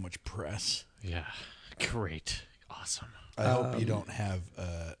get so much press. Yeah. Great. Awesome. I hope you don't have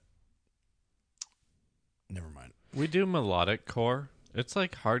never mind. We do melodic core. It's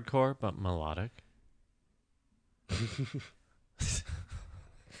like hardcore, but melodic.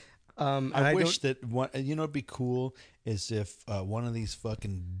 I wish that one. You know, it'd be cool is if one of these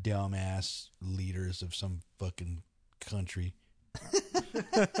fucking dumbass leaders of some fucking country.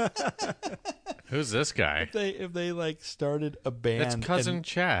 Who's this guy? If they like started a band, It's Cousin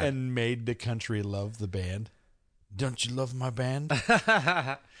Chad, and made the country love the band. Don't you love my band?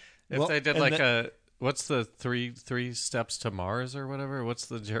 If they did like what's the three steps to Mars or whatever? What's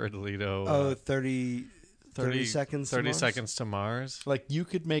the Jared Leto? 30 seconds. 30 seconds to Mars. Like you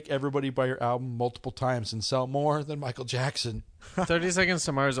could make everybody buy your album multiple times and sell more than Michael Jackson. 30 Seconds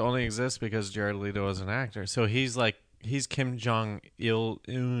to Mars only exists because Jared Leto is an actor. So he's Kim Jong-il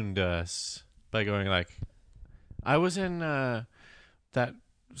us by going like, I was in that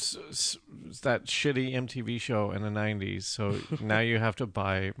shitty MTV show in the 90s, so now you have to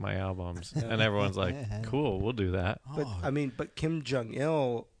buy my albums. And everyone's like, cool, we'll do that. But but Kim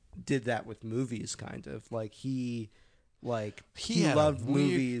Jong-il did that with movies, kind of. Like he loved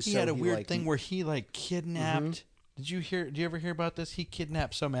movies. He had a weird thing where he like kidnapped. Did you ever hear about this? He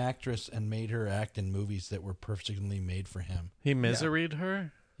kidnapped some actress and made her act in movies that were perfectly made for him. He miseried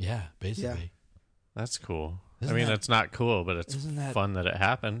her? Yeah, basically. Yeah. That's cool. Isn't I mean, that- it's not cool, but it's isn't that- fun that it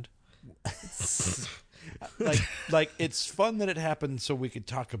happened. like it's fun that it happened so we could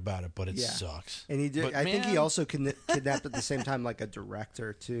talk about it, but it Yeah. sucks. And he did. But I think he man- also kidnapped at the same time like a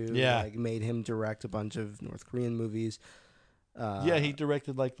director too. Yeah. Like made him direct a bunch of North Korean movies. Yeah, he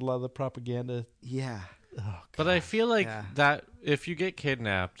directed like a lot of the propaganda. Yeah. Oh, But I feel like Yeah. that if you get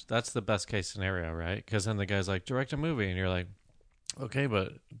kidnapped, that's the best case scenario, right? Because then the guy's like, direct a movie, and you're like, okay,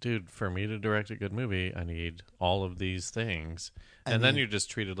 but dude, for me to direct a good movie, I need all of these things, and then you're just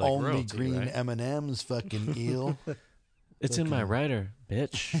treated like only royalty, green right? M&Ms, fucking eel. It's in my writer,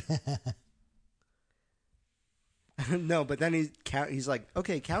 bitch. No, but then he's like,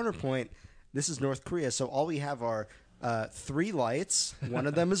 okay, counterpoint. This is North Korea, so all we have are 3 lights. One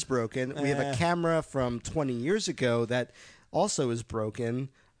of them is broken. We have a camera from 20 years ago that also is broken.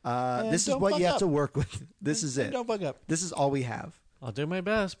 This is don't what fuck you have up. to work with. This is it. Don't fuck up. This is all we have. I'll do my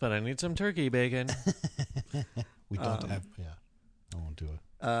best, but I need some turkey bacon. We don't have. Yeah, I won't do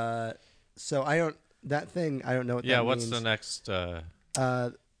it. So I don't. That thing, I don't know what Yeah, that what's means. the next?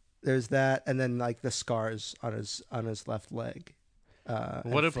 There's that, and then like the scars on his left leg.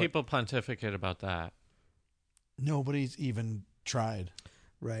 What do foot. people pontificate about that? Nobody's even tried.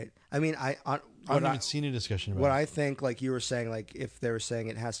 Right. I mean, I haven't even seen a discussion about what it. I think, like you were saying, like if they were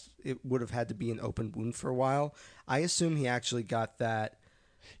saying it would have had to be an open wound for a while. I assume he actually got that.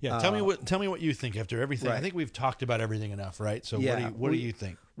 Yeah, tell me what you think after everything. Right. I think we've talked about everything enough, right? So Yeah, what do you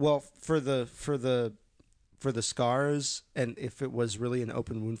think? Well, for the scars, and if it was really an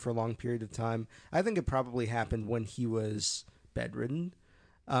open wound for a long period of time, I think it probably happened when he was bedridden,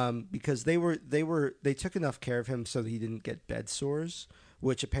 because they took enough care of him so that he didn't get bed sores,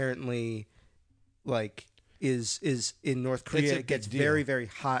 which apparently, like, is in North Korea. It gets deal. very, very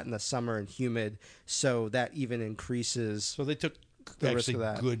hot in the summer and humid, so that even increases So they took the risk actually of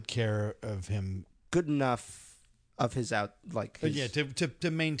that. good care of him. Good enough of his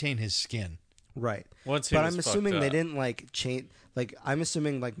To maintain his skin. right. Once he But was I'm assuming fucked they up. didn't like change. Like I'm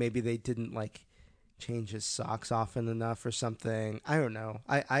assuming like maybe they didn't like change his socks often enough or something. I don't know.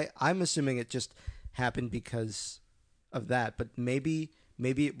 I'm assuming it just happened because of that. But maybe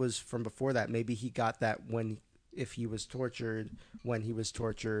it was from before that. Maybe he got that if he was tortured. When he was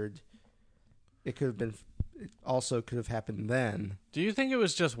tortured, it could have been. It also could have happened then. Do you think it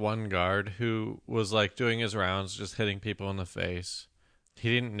was just one guard who was like doing his rounds, just hitting people in the face? He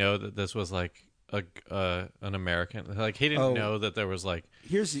didn't know that this was like an American. Like he didn't know that there was like.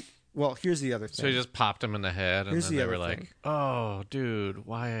 Here's the other thing. So he just popped him in the head, and Here's then the they were other like, thing. "Oh, dude,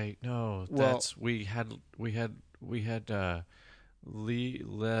 why? No, Well- that's we had Lee.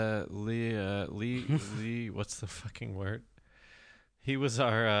 What's the fucking word? He was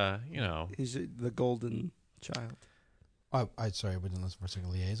our, He's the golden child. Sorry, I didn't listen for a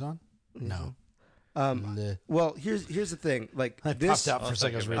second. Liaison? No. Well, here's the thing. Like I this, popped out for a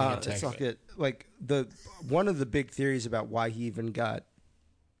second. I was reading a it's text. not good. Like one of the big theories about why he even got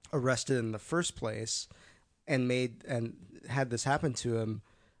arrested in the first place and had this happen to him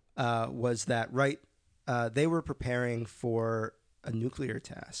was that they were preparing for a nuclear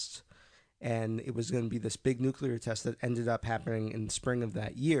test, and it was going to be this big nuclear test that ended up happening in the spring of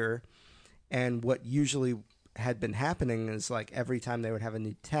that year. And what usually had been happening is like every time they would have a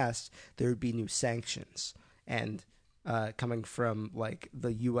new test, there would be new sanctions, and coming from like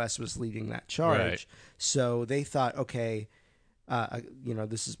the U.S. was leading that charge. Right. So they thought, okay,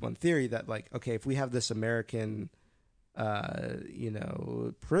 this is one theory that like, okay, if we have this American,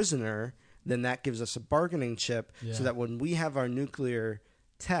 prisoner, then that gives us a bargaining chip, so that when we have our nuclear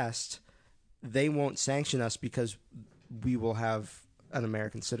test, they won't sanction us because we will have an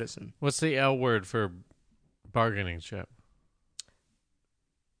American citizen. What's the L word for bargaining chip?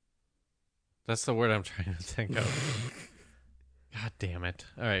 That's the word I'm trying to think of. God damn it.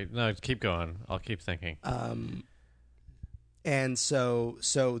 All right. No, keep going. I'll keep thinking. And so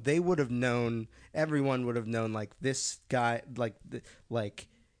they would have known, everyone would have known, like, this guy, like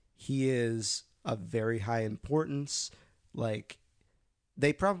he is of very high importance. Like,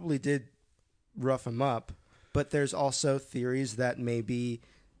 they probably did rough him up, but there's also theories that maybe,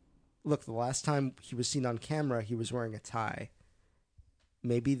 look, the last time he was seen on camera, he was wearing a tie.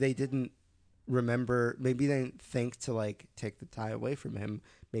 Maybe they didn't remember, maybe they didn't think to, like, take the tie away from him.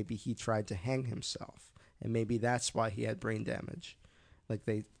 Maybe he tried to hang himself, and maybe that's why he had brain damage. Like,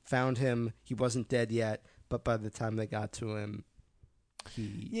 they found him, he wasn't dead yet, but by the time they got to him,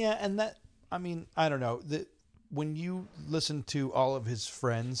 Yeah, and that, I mean, I don't know. When you listen to all of his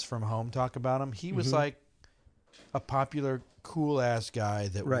friends from home talk about him, he was like a popular, cool-ass guy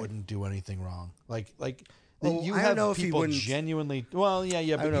that Right. wouldn't do anything wrong. Like You I have don't know if he people wouldn't. genuinely. Well, yeah,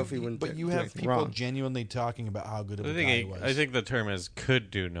 I don't know if he wouldn't But you do have anything people wrong. genuinely talking about how good of a I guy he think was. I think the term is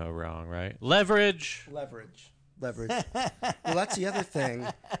could do no wrong, right? Leverage. Leverage. Well, that's the other thing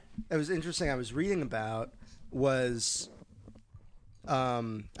that was interesting. I was reading about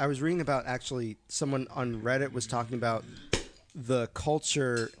actually someone on Reddit was talking about the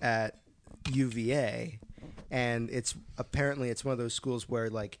culture at UVA, and it's one of those schools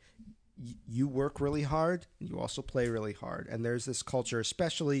where like you work really hard, you also play really hard, and there's this culture,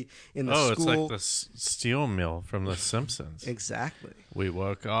 especially in the school. It's like the steel mill from The Simpsons. Exactly. We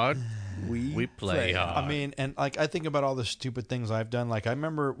work hard, we play hard. I mean, and like I think about all the stupid things I've done. Like I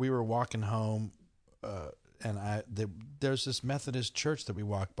remember we were walking home, and there's this Methodist church that we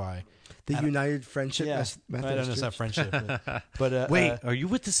walked by. The United Friendship Yeah, Methodist I don't know, it's not Church. friendship, but Wait, are you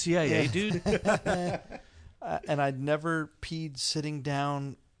with the CIA, dude? and I'd never peed sitting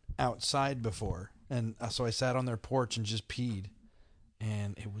down outside before, and so I sat on their porch and just peed,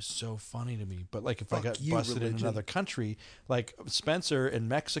 and it was so funny to me. But like if I got busted in another country, like Spencer in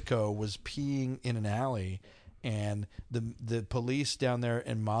Mexico was peeing in an alley, and the police down there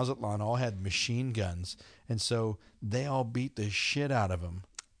in Mazatlan all had machine guns, and so they all beat the shit out of him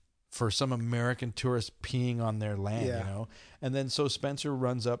for some American tourist peeing on their land, you know. And then so Spencer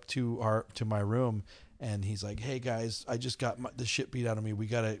runs up to my room, and he's like, "Hey guys, I just got the shit beat out of me. We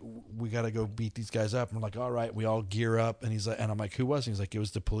gotta go beat these guys up." And I'm like, "All right." We all gear up, and I'm like, "Who was?" And he's like, "It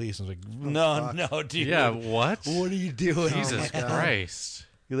was the police." And I was like, "No, dude. Yeah, what? What are you doing?" Jesus Christ.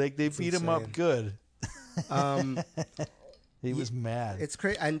 Like they beat him up good. He was mad. It's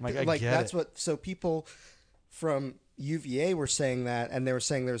crazy, and like that's what. So people from UVA were saying that, and they were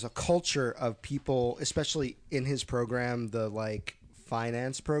saying there's a culture of people, especially in his program, the like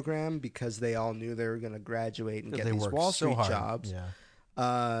finance program, because they all knew they were going to graduate and get these Wall Street jobs. Yeah.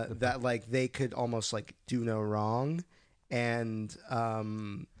 That like they could almost like do no wrong, and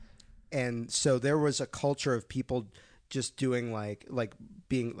so there was a culture of people just doing like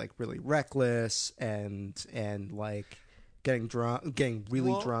being like really reckless and like getting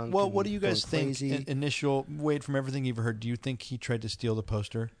really drunk. Well, what do you guys think? Crazy. Initial Wade, from everything you've heard, do you think he tried to steal the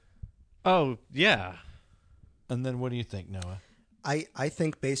poster? Oh, yeah. And then what do you think, Noah? I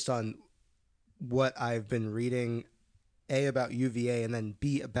think based on what I've been reading, A, about UVA, and then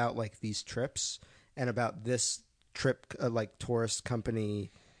B, about like these trips and about this trip, like tourist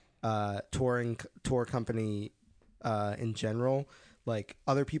company, tour company in general, like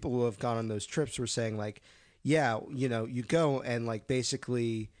other people who have gone on those trips were saying like, yeah, you know, you go and like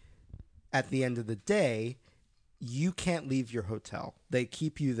basically at the end of the day, you can't leave your hotel. They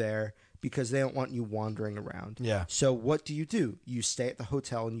keep you there because they don't want you wandering around. Yeah. So what do? You stay at the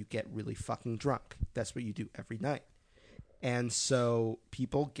hotel and you get really fucking drunk. That's what you do every night. And so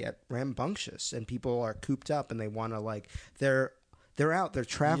people get rambunctious and people are cooped up and they want to like they're out, they're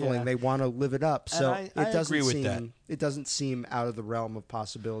traveling, they want to live it up. So I agree with that. It doesn't seem out of the realm of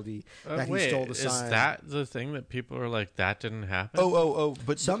possibility that he stole the sign. Is that the thing that people are like, that didn't happen?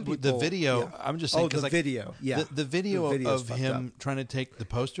 But some people, the video, I'm just saying, the video, the video of him trying to take the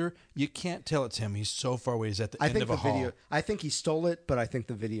poster, you can't tell it's him. He's so far away. He's at the end of a hall. I think he stole it, but I think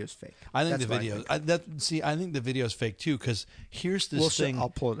the video's fake. I think the video. I think the video's fake too. Because here's this thing. I'll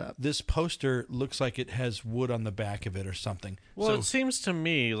pull it up. This poster looks like it has wood on the back of it or something. Well, it seems to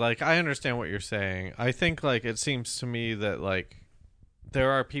me like I understand what you're saying. I think like it seems to me that like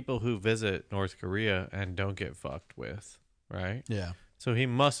there are people who visit North Korea and don't get fucked with, right? Yeah. So he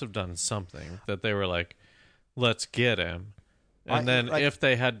must have done something that they were like, let's get him. And then if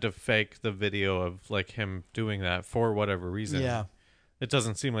they had to fake the video of like him doing that for whatever reason, it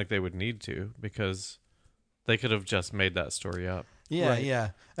doesn't seem like they would need to, because they could have just made that story up. Yeah, Right. yeah.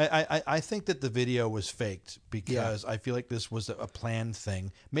 I think that the video was faked because I feel like this was a planned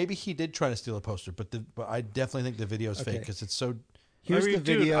thing. Maybe he did try to steal a poster, but I definitely think the video is fake because it's so. Here's the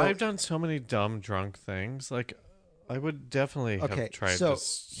video. Dude, I've done so many dumb drunk things. Like, I would definitely have tried to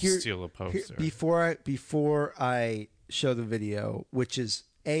steal a poster. Before I show the video, which is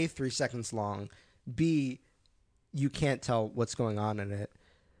A, 3 seconds long, B, you can't tell what's going on in it.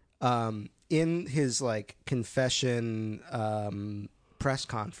 In his like confession press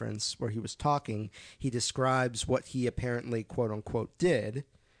conference where he was talking, he describes what he apparently quote unquote did,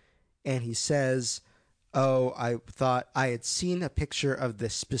 and he says, "Oh, I thought I had seen a picture of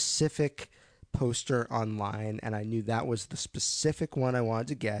this specific poster online, and I knew that was the specific one I wanted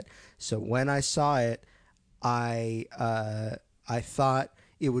to get. So when I saw it, I thought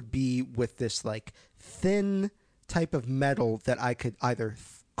it would be with this like thin type of metal that I could either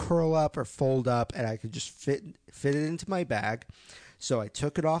curl up or fold up, and I could just fit it into my bag. So I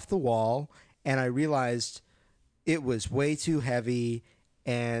took it off the wall, and I realized it was way too heavy,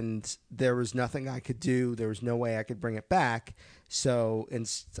 and there was nothing I could do. There was no way I could bring it back. So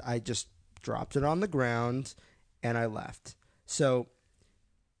I just dropped it on the ground, and I left. So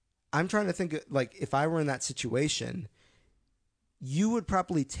I'm trying to think, like, if I were in that situation, you would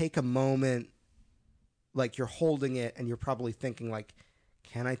probably take a moment, like you're holding it, and you're probably thinking, like,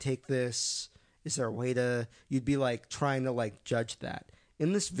 can I take this? Is there a way to... You'd be, like, trying to, like, judge that.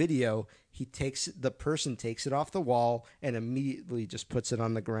 In this video, the person takes it off the wall and immediately just puts it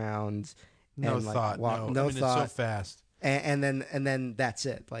on the ground. No and, like, thought. No thought. It's so fast. And then that's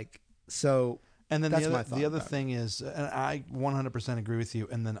it. Like, so... And then that's the other thing is, and I 100% agree with you.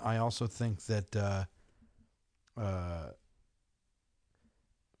 And then I also think that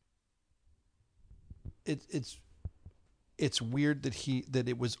it's weird that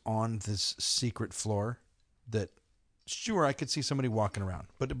it was on this secret floor. That sure, I could see somebody walking around,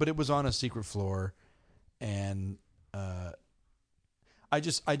 but it was on a secret floor, and I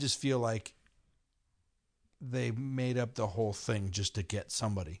just feel like they made up the whole thing just to get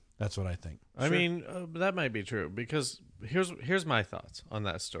somebody. That's what I think. I mean, that might be true, because here's my thoughts on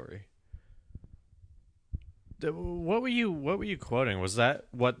that story. What were you quoting? Was that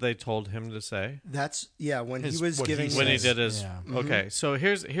what they told him to say? That's when he was giving when he did his Mm-hmm. Okay. So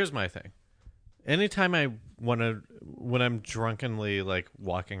here's my thing. Anytime when I'm drunkenly, like,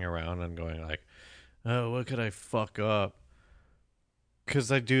 walking around and going, like, oh, what could I fuck up?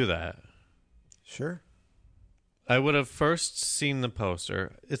 Because I do that. Sure. I would have first seen the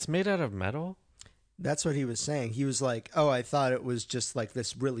poster. It's made out of metal? That's what he was saying. He was like, oh, I thought it was just like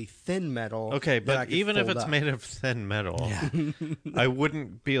this really thin metal. Okay, but even if it's made of thin metal, I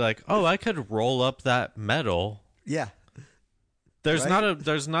wouldn't be like, oh, I could roll up that metal. Yeah. There's Right?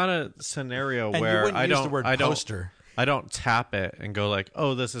 not a scenario And where you wouldn't use the word poster. I don't tap it and go like,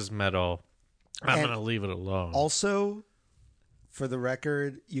 oh, this is metal. I'm And going to leave it alone. Also, for the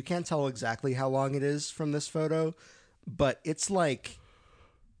record, you can't tell exactly how long it is from this photo, but it's like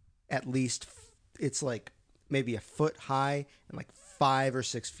it's like maybe a foot high and like 5 or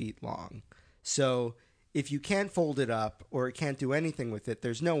 6 feet long. So if you can't fold it up or can't do anything with it,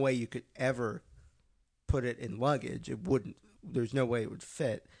 there's no way you could ever put it in luggage. It wouldn't. There's no way it would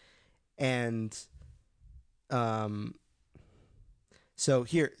fit. And so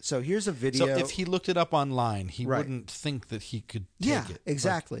here's a video. So if he looked it up online, he Right. wouldn't think that he could take it.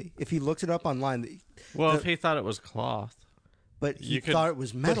 Exactly. If he looked it up online, if he thought it was cloth. but he You could- thought it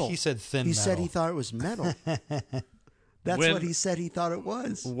was metal. But he said thin He metal. said he thought it was metal. That's what he said he thought it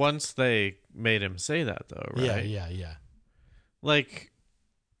was. Once they made him say that, though, right? Yeah. Like,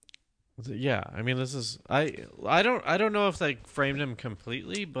 yeah. I mean, this is I don't know if they framed him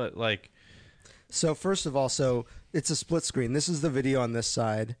completely, but like, So first of all, it's a split screen. This is the video on this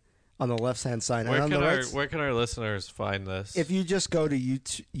side, on the left-hand side. where and on can the where can our listeners find this? If you just go to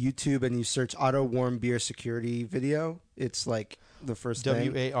YouTube and you search Otto Warmbier security video, it's like the first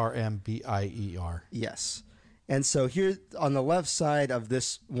thing. Warmbier. Yes. And so here on the left side of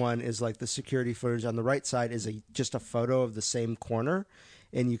this one is like the security footage. On the right side is just a photo of the same corner,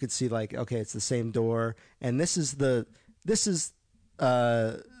 and you could see like, okay, it's the same door. And this is the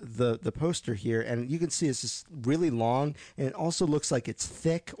poster here, and you can see it's just really long, and it also looks like it's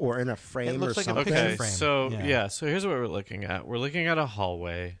thick or in a frame or something. Okay, frame. so Yeah. so here's what we're looking at. We're looking at a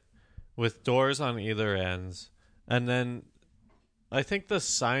hallway with doors on either ends, and then I think the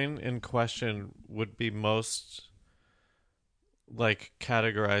sign in question would be most like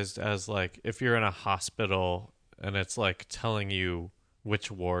categorized as like if you're in a hospital and it's like telling you which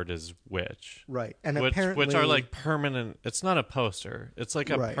ward is which. Right. And which apparently, are like permanent. It's not a poster. It's like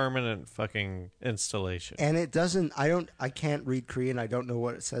a Right. permanent fucking installation. and it doesn't. I can't read Korean. I don't know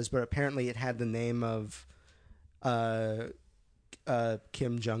what it says, but apparently it had the name of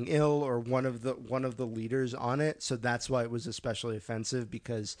Kim Jong Il or one of the leaders on it. So that's why it was especially offensive,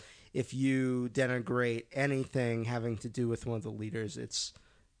 because if you denigrate anything having to do with one of the leaders, it's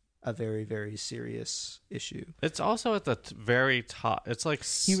a very, very serious issue. It's also at the very top. It's like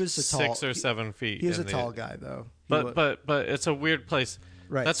He was a 6 or 7 feet. He was in a tall guy, though. But it's a weird place.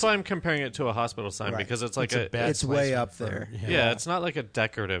 Right. That's why I'm comparing it to a hospital sign, Right. because it's like It's way up there. Yeah, it's not like a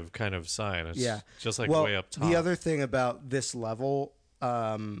decorative kind of sign. It's just like way up top. The other thing about this level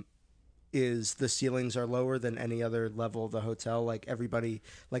is the ceilings are lower than any other level of the hotel. Like everybody,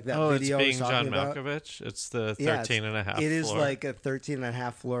 like that video it's I was being talking John about. Malkovich. It's the Yeah, 13 and a half It is floor. like a 13 and a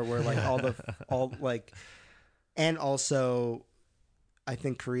half floor where like and also I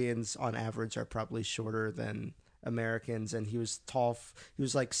think Koreans on average are probably shorter than Americans, and he was tall. He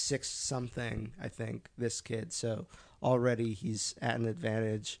was like 6 something, I think, this kid. So already he's at an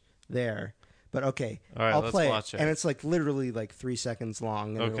advantage there. But okay, All right, I'll let's play watch it. and it's like literally like 3 seconds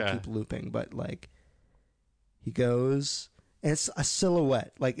long, and it'll keep looping. But like, he goes, and it's a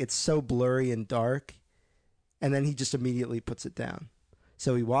silhouette. Like it's so blurry and dark, and then he just immediately puts it down.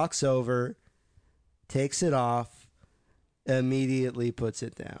 So he walks over, takes it off, immediately puts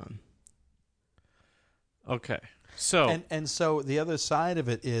it down. Okay. So and so the other side of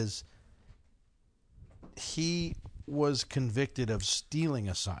it is he was convicted of stealing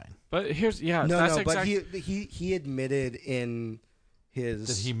a sign. But here's But he admitted in his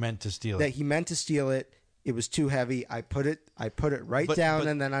That he meant to steal it. That he meant to steal it. It was too heavy. I put it right down,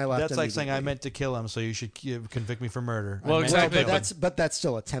 and then I left. That's like saying I meant to kill him, so you should convict me for murder. Well, exactly. But that's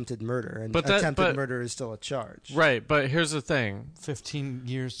still attempted murder, and attempted murder is still a charge. Right, but here's the thing: 15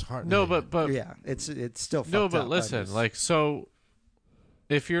 years hard. No, but yeah, it's still fucked no. But up, listen, like, so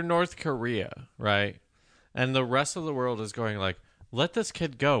if you're North Korea, right, and the rest of the world is going like, let this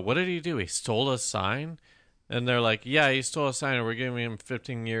kid go. What did he do? He stole a sign, and they're like, yeah, he stole a sign, and we're giving him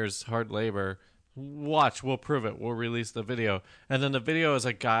 15 years hard labor. Watch, we'll prove it. We'll release the video. And then the video is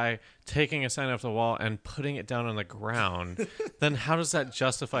a guy taking a sign off the wall and putting it down on the ground. Then how does that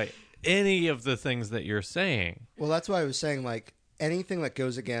justify any of the things that you're saying? Well, that's why I was saying, like, anything that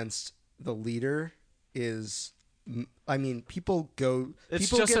goes against the leader is, I mean, people go. It's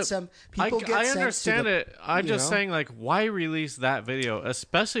people just get some. People get I sent understand to the, it. I'm just saying, like, why release that video,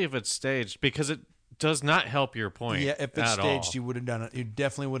 especially if it's staged? Because it does not help your point. Yeah, if it's staged, all. you would have done it. You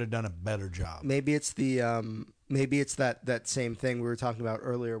definitely would have done a better job. Maybe it's the maybe it's that same thing we were talking about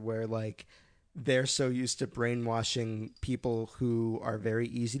earlier, where like they're so used to brainwashing people who are very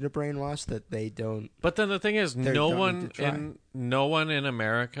easy to brainwash that they don't. But then the thing is, no one in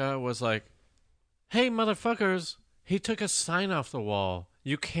America was like, "Hey, motherfuckers, he took a sign off the wall.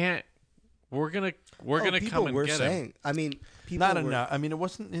 You can't. We're gonna come and get him." I mean, not enough. I mean, it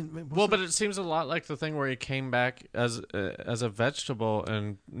wasn't. Well, but it seems a lot like the thing where he came back as a vegetable,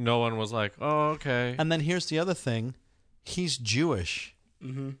 and no one was like, "Oh, okay." And then here's the other thing: he's Jewish,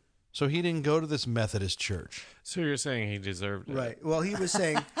 so he didn't go to this Methodist church. So you're saying he deserved it, right? Well, he was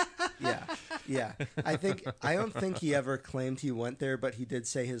saying, yeah. I don't think he ever claimed he went there, but he did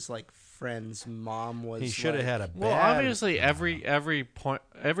say his like friend's mom was. He should have had a. Well, obviously, every part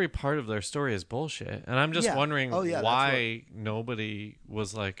of their story is bullshit, and I'm just wondering why nobody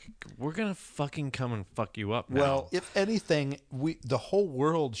was like, "We're gonna fucking come and fuck you up." Now. Well, if anything, the whole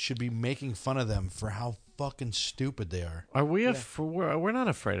world should be making fun of them for how fucking stupid they are. Are we? We're not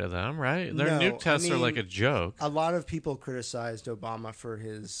afraid of them, right? Their nuke tests are like a joke. A lot of people criticized Obama for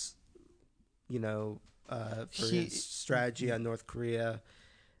his, his strategy on North Korea.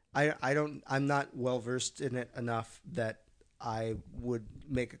 I'm not well versed in it enough that I would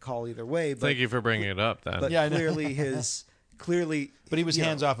make a call either way. But, thank you for bringing it up then. But clearly, but he was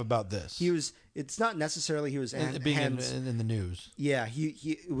hands off about this. He was. It's not necessarily he was in the news. Yeah,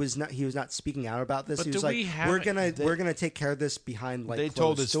 he was not. He was not speaking out about this. But he was like, we're gonna take care of this behind like. They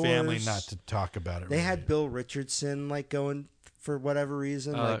told his doors. family not to talk about it. They had Bill Richardson like going for whatever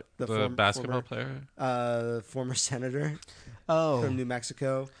reason, like the basketball player, former senator, from New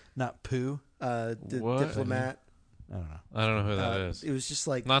Mexico, not Pooh, diplomat. I don't know who that is. It was just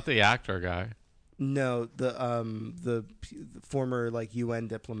like not the actor guy. No, the former like UN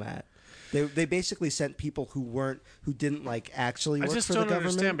diplomat. They basically sent people who didn't like actually work for the government. I just don't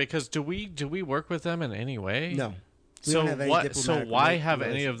understand because do we work with them in any way? No. So what? So why have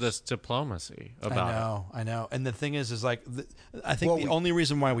any of this diplomacy about it? I know. And the thing is like, I think the only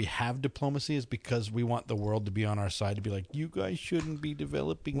reason why we have diplomacy is because we want the world to be on our side, to be like, you guys shouldn't be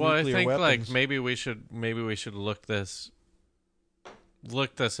developing nuclear weapons. Well, I think like maybe we should look this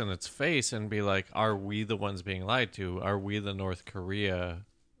in its face and be like, are we the ones being lied to? Are we the North Korea?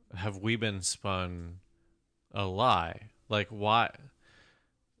 Have we been spun a lie? Like, why?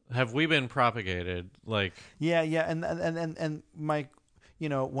 Have we been propagated? Like, yeah, and Mike,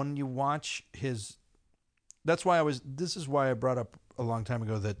 when you watch his, that's why this is why I brought up a long time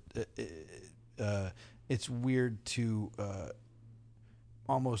ago that it's weird to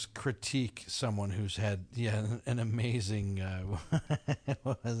almost critique someone who's had an amazing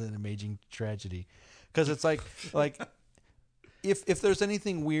an amazing tragedy, because it's like if there's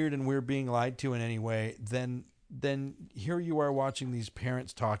anything weird and we're being lied to in any way, then here you are watching these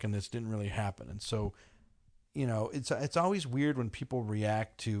parents talk and this didn't really happen. And so, it's always weird when people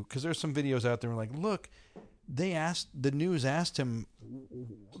react to, because there's some videos out there where like, look, the news asked him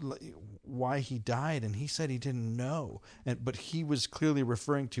why he died, and he said he didn't know. But he was clearly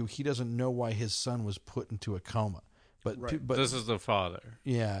referring to, he doesn't know why his son was put into a coma. But this is the father.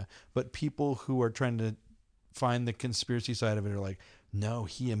 Yeah. But people who are trying to find the conspiracy side of it are like, No,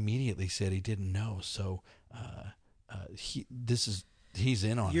 he immediately said he didn't know. So he's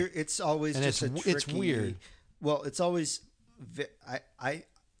in on it. It's always And just it's weird. Well, it's always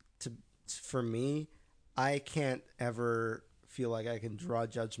for me, I can't ever feel like I can draw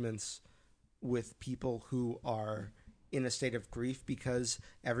judgments with people who are in a state of grief, because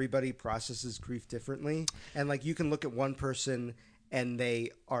everybody processes grief differently. And like, you can look at one person and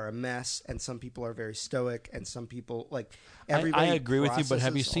they are a mess, and some people are very stoic, and some people like everybody. I agree with you, but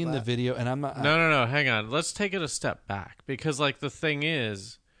have you processes seen all the that. video? And I'm not. No. Hang on. Let's take it a step back, because like the thing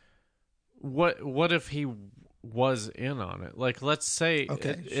is, what if he was in on it? Like, let's say,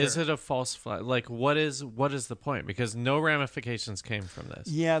 is it a false flag? Like, what is the point? Because no ramifications came from this.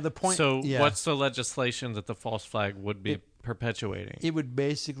 Yeah, the point. So, yeah. what's the legislation that the false flag would be perpetuating? It would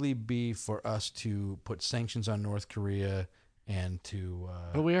basically be for us to put sanctions on North Korea and to.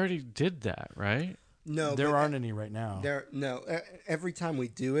 But we already did that, right? No, there aren't any right now. Every time we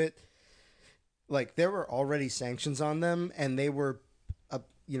do it, like, there were already sanctions on them, and they were,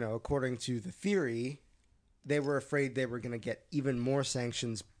 according to the theory, they were afraid they were going to get even more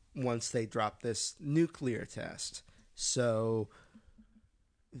sanctions once they dropped this nuclear test. So,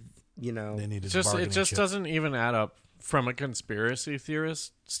 they need it just doesn't even add up from a conspiracy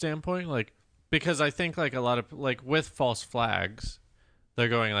theorist standpoint. Like, because I think like a lot of like with false flags, they're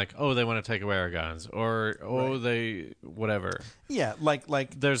going like, oh, they want to take away our guns, or oh, right. They whatever. Yeah,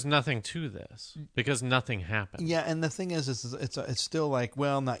 like there's nothing to this because nothing happened. Yeah, and the thing is it's still like,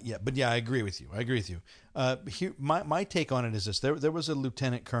 well, not yet, but yeah, I agree with you. Here, my take on it is this: there was a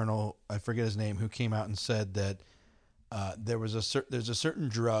lieutenant colonel, I forget his name, who came out and said that there's a certain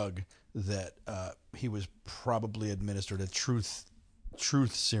drug that he was probably administered, a truth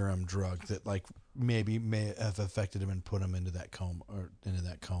serum drug that like maybe may have affected him and put him into that coma.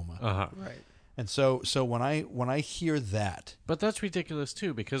 Uh-huh. Right. And so when I hear that, but that's ridiculous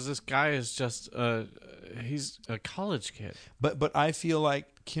too, because this guy is just he's a college kid. But I feel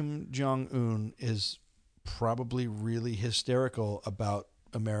like Kim Jong-un is probably really hysterical about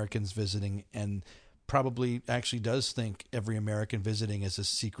Americans visiting, and probably actually does think every American visiting is a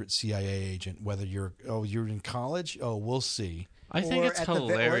secret CIA agent. Whether you're in college, we'll see. I think it's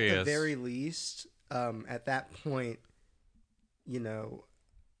hilarious. Or at the very least, at that point,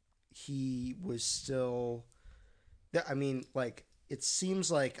 he was still. I mean, like, it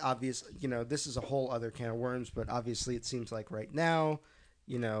seems like obvious. This is a whole other can of worms, but obviously, it seems like right now,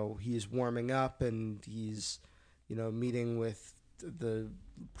 he's warming up and he's, meeting with the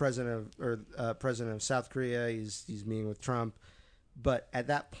president of South Korea. He's meeting with Trump, but at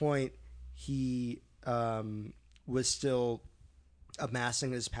that point, he was still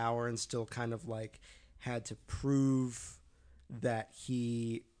amassing his power and still kind of like had to prove that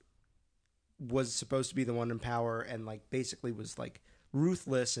he was supposed to be the one in power, and like basically was like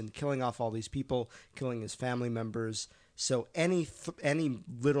ruthless and killing off all these people, killing his family members. So any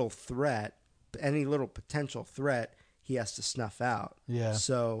little threat, any little potential threat, he has to snuff out. Yeah.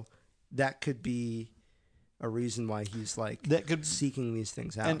 So that could be a reason why he's like seeking these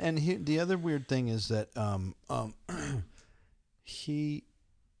things out. And the other weird thing is that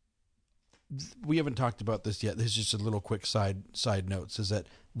we haven't talked about this yet. This is just a little quick side notes. Is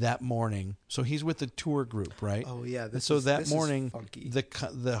that morning? So he's with the tour group, right? Oh yeah. That morning,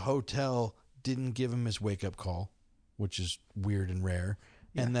 the hotel didn't give him his wake up call, which is weird and rare.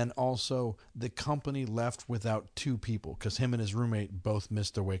 Yeah. And then also the company left without two people because him and his roommate both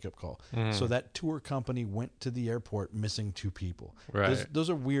missed their wake up call. Mm. So that tour company went to the airport missing two people. Right. Those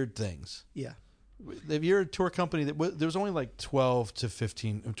are weird things. Yeah. If you're a tour company, there was only like 12 to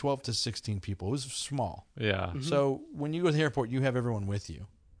 16 people. It was small. Yeah. Mm-hmm. So when you go to the airport, you have everyone with you.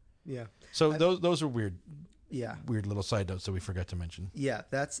 Yeah. So those are weird. Yeah. Weird little side notes that we forgot to mention. Yeah,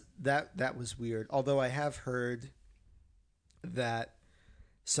 that was weird. Although I have heard that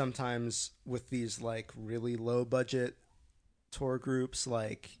sometimes with these like really low budget tour groups,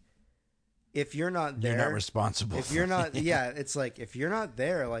 like, if you're not there, you're not responsible. If you're not, it's like, if you're not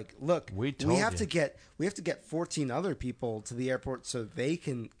there, like, look, we have to get 14 other people to the airport so they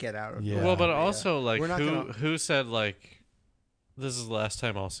can get out of. Well, but also like, who said like, this is the last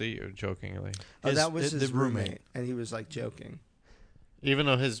time I'll see you, jokingly? That was his roommate, and he was like joking, even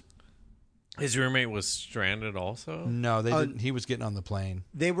though his roommate was stranded. Also, no, they didn't. He was getting on the plane.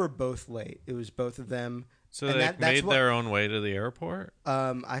 They were both late. It was both of them. So they made their own way to the airport?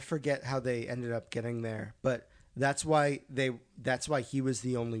 I forget how they ended up getting there, but that's why he was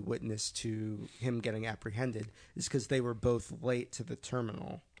the only witness to him getting apprehended, is because they were both late to the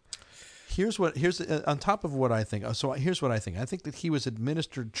terminal. Here's on top of what I think. So here's what I think. I think that he was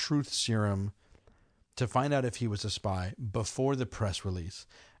administered truth serum to find out if he was a spy before the press release,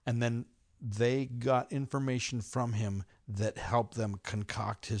 and then they got information from him that helped them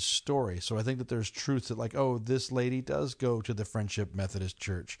concoct his story. So I think that there's truth that, like, oh, this lady does go to the Friendship Methodist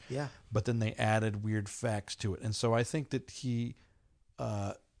Church. Yeah. But then they added weird facts to it. And so I think that he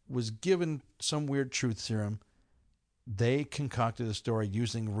was given some weird truth serum. They concocted a story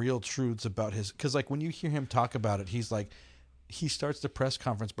using real truths about his... Because, like, when you hear him talk about it, he's like... He starts the press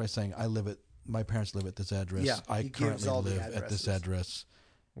conference by saying, my parents live at this address. Yeah, I currently live at this address.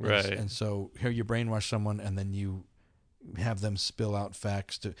 Right. And so here you brainwash someone and then you have them spill out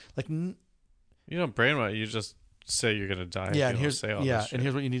facts to like. You don't brainwash. You just say you're going to die. Yeah, and here's and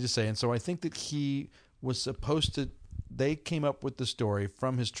here's what you need to say. And so I think that he was supposed to. They came up with the story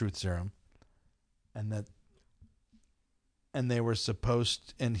from his truth serum, and they were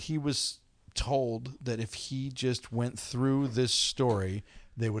supposed. And he was told that if he just went through this story,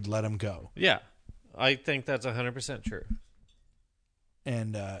 they would let him go. Yeah, I think that's 100% true.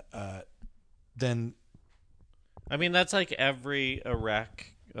 And then, I mean, that's like every Iraq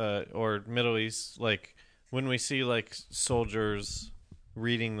or Middle East, like when we see like soldiers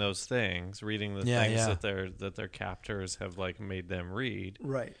reading those things, reading the things that their captors have like made them read.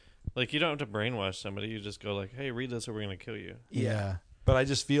 Right. Like you don't have to brainwash somebody. You just go like, "Hey, read this, or we're gonna kill you." Yeah. But I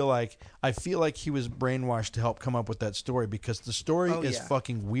just feel like he was brainwashed to help come up with that story because the story is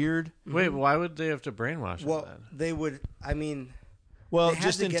fucking weird. Wait, why would they have to brainwash him Well, then? they would. I mean. Well,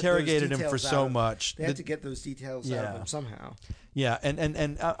 just interrogated him for so much. They had to get those details out of him somehow. Yeah,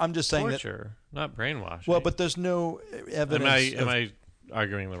 and I'm just saying torture, not brainwashing. Well, but there's no evidence. Am I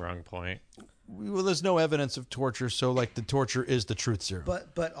arguing the wrong point? Well, there's no evidence of torture, so like the torture is the truth serum.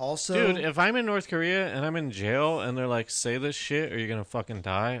 But also, dude, if I'm in North Korea and I'm in jail and they're like, "Say this shit or you're gonna fucking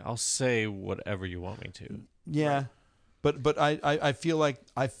die," I'll say whatever you want me to. Yeah, right. but I feel like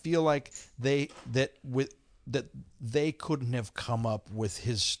that they couldn't have come up with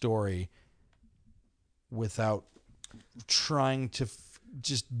his story without trying to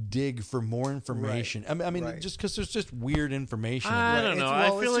just dig for more information. Right. I mean, just because there's just weird information. I don't know. I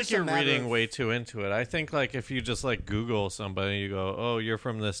feel like you're reading way too into it. I think like if you just like Google somebody, you go, "Oh, you're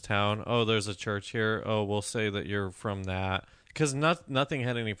from this town. Oh, there's a church here. Oh, we'll say that you're from that," because nothing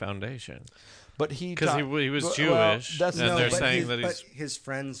had any foundation. But he was Jewish, and they're saying that he's... But his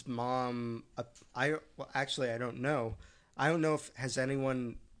friend's mom... I don't know. I don't know if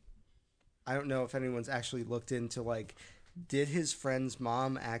anyone's actually looked into, like, did his friend's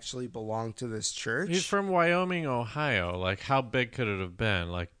mom actually belong to this church? He's from Wyoming, Ohio. Like, how big could it have been?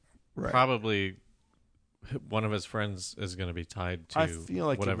 Like, probably one of his friends is going to be tied to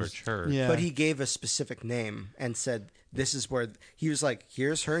whatever church. Yeah. But he gave a specific name and said... This is where he was like,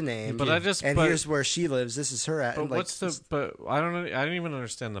 here's her name, here's where she lives. This is her. But But I don't know. I didn't even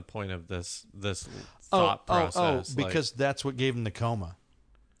understand the point of this thought process. Because that's what gave him the coma.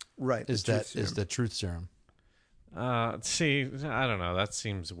 Right. Is the truth serum. See, I don't know. That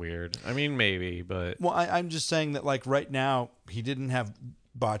seems weird. I mean, maybe, but I'm just saying that like right now he didn't have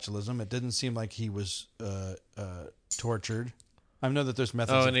botulism. It didn't seem like he was tortured. I know that there's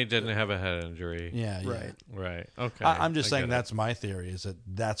methods. Oh, and he didn't have a head injury. Yeah. Right. Okay. I'm just saying that's my theory, is that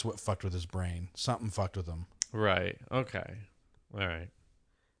that's what fucked with his brain. Something fucked with him. Right. Okay. All right.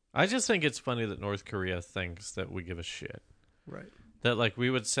 I just think it's funny that North Korea thinks that we give a shit. Right. That, like, we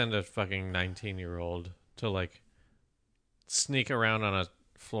would send a fucking 19-year-old to, like, sneak around on a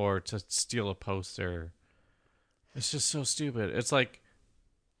floor to steal a poster. It's just so stupid. It's like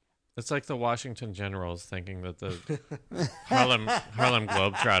the Washington Generals thinking that the Harlem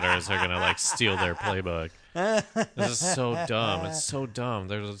Globetrotters are gonna like steal their playbook. This is so dumb. It's so dumb.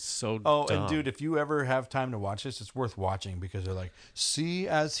 They're so dumb. Oh, and dude, if you ever have time to watch this, it's worth watching because they're like, see,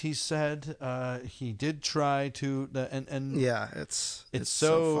 as he said, he did try to, and yeah, it's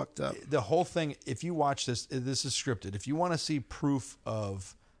so fucked up. The whole thing. If you watch this is scripted. If you want to see proof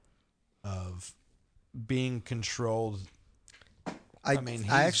of being controlled. I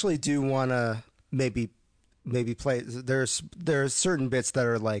actually do want to maybe play. There's certain bits that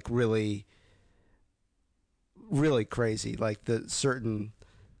are like really, really crazy. Like that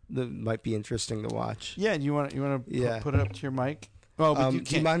might be interesting to watch. Yeah, you want to put it up to your mic. Oh, but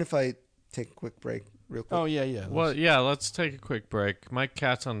do you mind if I take a quick break, real quick? Oh yeah. Well, yeah. Let's take a quick break. My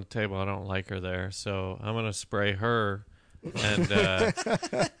cat's on the table. I don't like her there, so I'm gonna spray her, and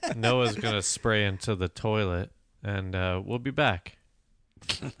Noah's gonna spray into the toilet, and we'll be back.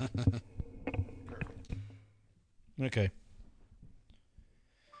 Okay.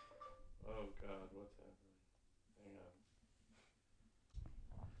 Oh God, what's happening? Hang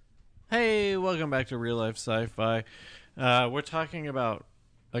on. Hey, welcome back to Real Life Sci-Fi. We're talking about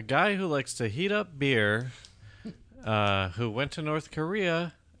a guy who likes to heat up beer, who went to North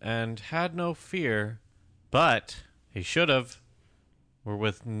Korea and had no fear, but he should have. We're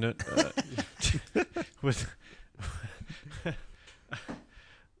with with.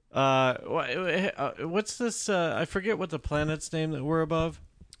 What's this? I forget what the planet's name that we're above.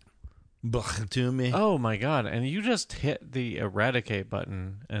 To me. Oh my god! And you just hit the eradicate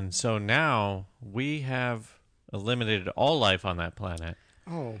button, and so now we have eliminated all life on that planet.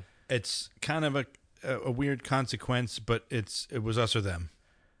 Oh, It's kind of a weird consequence, but it was us or them.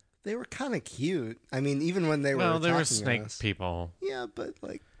 they were kind of cute. I mean, even when they were Well, they were attacking snake us. people. Yeah, but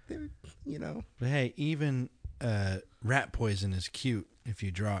like they're, you know, But hey, even rat poison is cute if you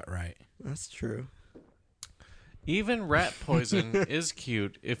draw it right. that's true. Even rat poison is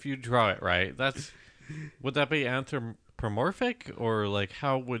cute if you draw it right. Would that be anthropomorphic, or like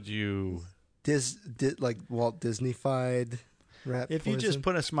how would you? Like Walt Disney-fied rat If you poison? just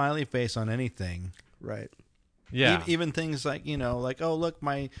put a smiley face on anything, right. Yeah, even things like like, oh look,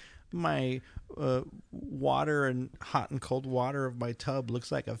 my water and hot and cold water of my tub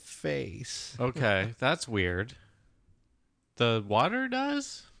looks like a face. okay, that's weird. The water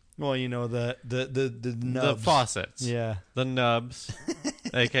does? Well, the The nubs. faucets. Yeah. The nubs,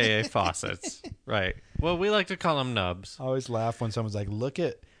 aka faucets. Right. Well, we like to call them nubs. I always laugh when someone's like, look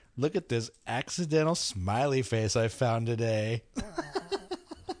at this accidental smiley face I found today.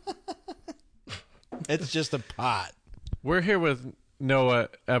 It's just a pot. We're here with Noah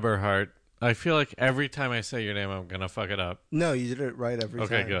Eberhart. I feel like every time I say your name, I'm going to fuck it up. No, you did it right every time.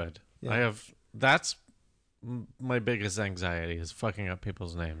 Okay, good. Yeah. That's my biggest anxiety is fucking up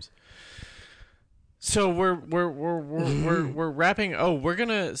people's names. So we're wrapping.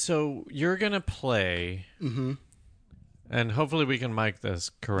 Oh, so you're gonna play, and hopefully we can mic this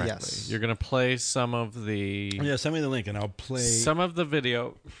correctly. Yes. You're gonna play some of the Send me the link and I'll play. some of the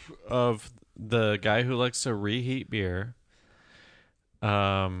video of the guy who likes to reheat beer.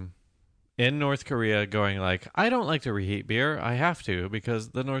 In North Korea, going like, I don't like to reheat beer. I have to because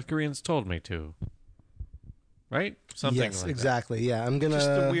the North Koreans told me to. Right? Something Yes, like exactly. Yeah, I'm gonna. just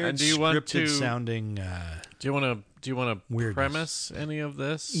the weird And do you want scripted to- sounding. that. Do you want to Weirdness. premise any of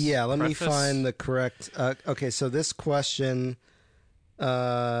this? Yeah, let me Preface? find the correct. Okay, so this question.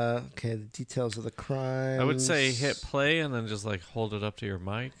 Okay, the details of the crime. I would say hit play and then just like hold it up to your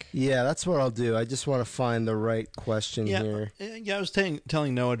mic. Yeah, that's what I'll do. I just want to find the right question here. Yeah, I was telling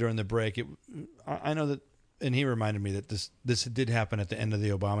Noah during the break. I know that, and he reminded me that this did happen at the end of the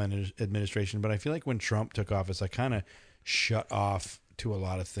Obama administration. But I feel like when Trump took office, I kind of shut off to a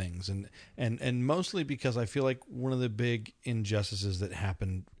lot of things, and mostly because I feel like one of the big injustices that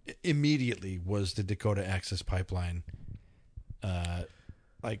happened immediately was the Dakota Access Pipeline.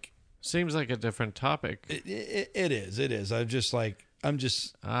 Seems like a different topic. It is. I'm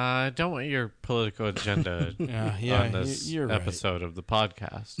just. I don't want your political agenda Yeah, on this you're right. episode of the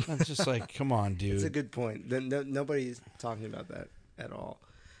podcast. I'm just like, come on, dude. It's a good point. Nobody's talking about that at all.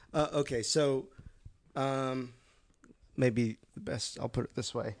 Okay, so maybe the best. I'll put it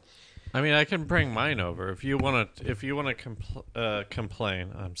this way. I mean, I can bring mine over if you want to. If you want to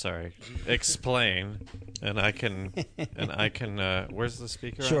complain, I'm sorry, explain, and I can. Where's the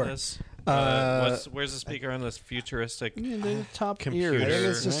speaker Sure. on this? Uh, Where's the speaker on this futuristic? the top Computer. I think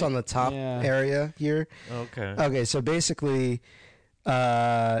ears, it's just right? on the top Yeah. area here. Okay. Okay, so basically,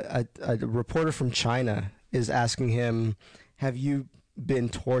 a reporter from China is asking him, have you been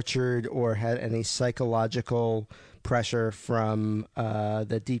tortured or had any psychological pressure from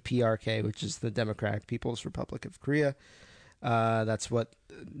the DPRK, which is the Democratic People's Republic of Korea? That's what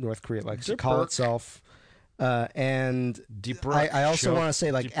North Korea likes to call Deepak. itself. And Deepak I also Chop- want to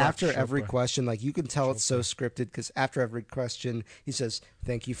say, like, Deepak after every Chopra. question, like, you can tell it's so scripted because after every question, he says,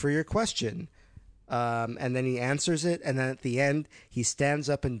 "Thank you for your question." And then he answers it, and then at the end, he stands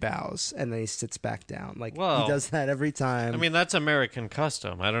up and bows, and then he sits back down. Like, Well, he does that every time. I mean, that's American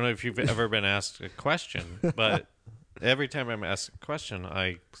custom. I don't know if you've ever been asked a question, but every time I'm asked a question,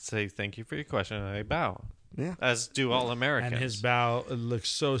 I say thank you for your question, and I bow, yeah. as do all Americans. And his bow looks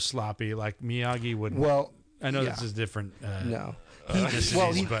so sloppy, like Miyagi would. Well, I know yeah. this is different. No.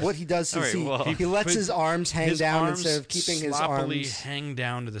 But What he does is All right, he, well- he lets his arms hang his down arms instead of keeping his sloppily arms. hang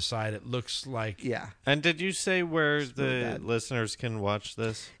down to the side. It looks like Yeah. And did you say where really the bad. listeners can watch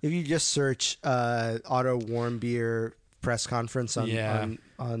this? If you just search Otto Warmbier press conference on Yeah.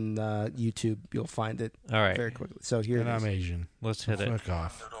 on YouTube, you'll find it All right, very quickly. So here and it I'm is. Asian. let's hit it. Fuck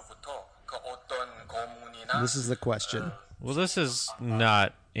off. This is the question. Well, this is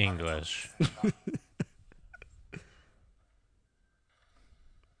not English.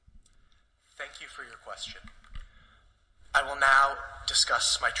 Thank you for your question. I will now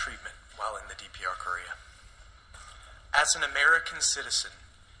discuss my treatment while in the DPR Korea. As an American citizen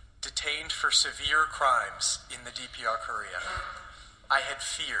detained for severe crimes in the DPR Korea, I had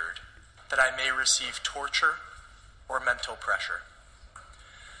feared that I may receive torture or mental pressure.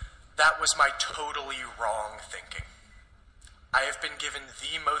 That was my totally wrong thinking. I have been given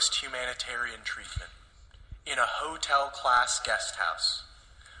the most humanitarian treatment in a hotel-class guest house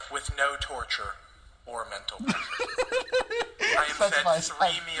with no torture or mental pressure. I am fed 3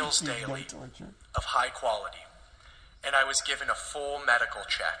 meals daily of high quality, and I was given a full medical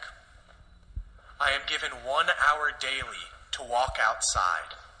check. I am given 1 hour daily to walk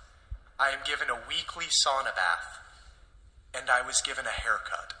outside. I am given a weekly sauna bath, and I was given a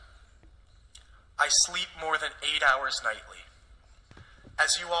haircut. I sleep more than 8 hours nightly.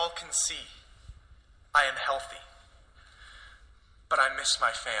 As you all can see, I am healthy, but I miss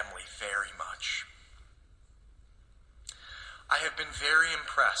my family very much. I have been very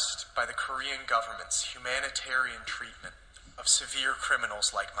impressed by the Korean government's humanitarian treatment of severe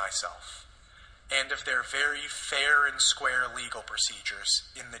criminals like myself, and of their very fair and square legal procedures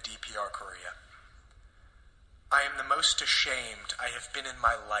in the DPR Korea. I am the most ashamed I have been in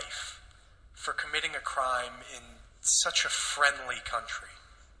my life for committing a crime in such a friendly country.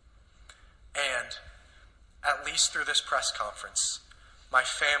 And, at least through this press conference, my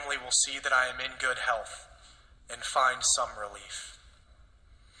family will see that I am in good health and find some relief.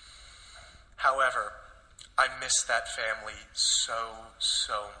 However, I miss that family so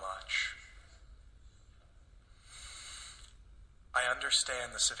much. I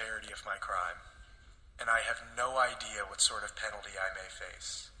understand the severity of my crime, and I have no idea what sort of penalty I may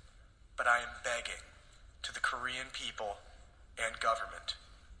face. But I am begging to the Korean people and government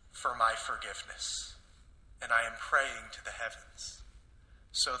for my forgiveness, and I am praying to the heavens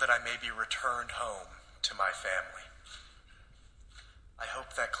so that I may be returned home to my family. I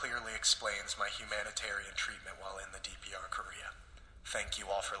hope that clearly explains my humanitarian treatment while in the DPR Korea. Thank you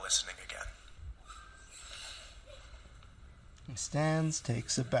all for listening again. He stands,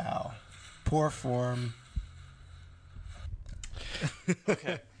 takes a bow. Poor form.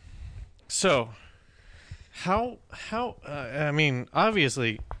 Okay. So, I mean,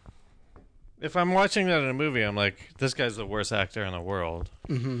 obviously, if I'm watching that in a movie, I'm like, this guy's the worst actor in the world.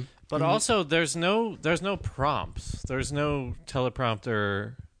 Mm-hmm. But also, there's no prompts. There's no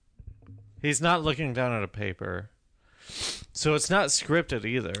teleprompter. He's not looking down at a paper. So it's not scripted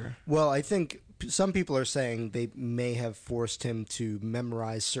either. Well, I think some people are saying they may have forced him to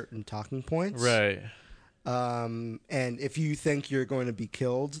memorize certain talking points. Right. And if you think you're going to be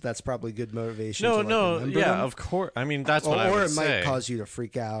killed, that's probably good motivation. No, to remember them. of course. I mean, that's what I would say. Or it might cause you to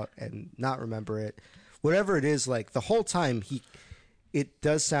freak out and not remember it. Whatever it is, like the whole time, it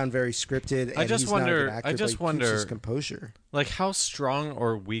does sound very scripted. And I just he's wonder. Not an actor, I just but he wonder keeps his composure. Like how strong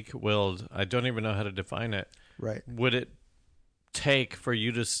or weak-willed. I don't even know how to define it. Right. Would it take for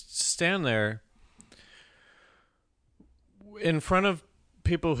you to stand there in front of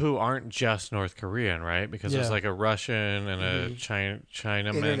people who aren't just North Korean, right? Because there's like a Russian and a Chinaman.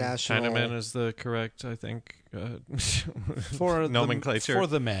 Chinaman is the correct, I think, for nomenclature. For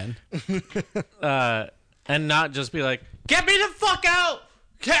the man. And not just be like, get me the fuck out!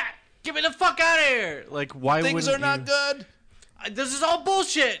 Get me the fuck out of here! Like, why Things are not good. This is all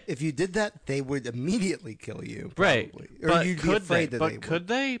bullshit! If you did that, they would immediately kill you. Probably. Right. Or But you'd be afraid that they would. But could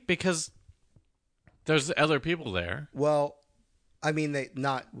they? Because there's other people there. Well, I mean, they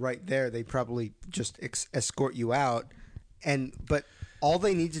not right there. They probably just escort you out, but all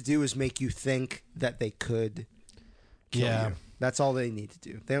they need to do is make you think that they could kill you. That's all they need to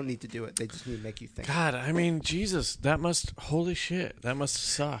do. They don't need to do it. They just need to make you think. God, I mean, Jesus, holy shit, that must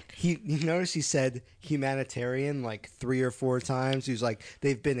suck. You notice he said humanitarian like 3 or 4 times. He was like,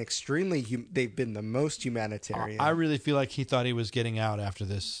 they've been the most humanitarian. I really feel like he thought he was getting out after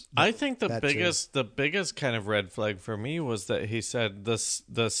this. I think the biggest kind of red flag for me was that he said the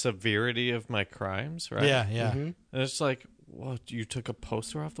severity of my crimes, right? Yeah. Mm-hmm. And it's like, what? You took a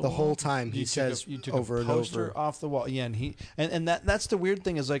poster off the wall? wall? The whole time he says you took over a poster and over. off the wall. Yeah, and that's the weird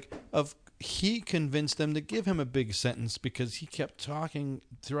thing is like he convinced them to give him a big sentence because he kept talking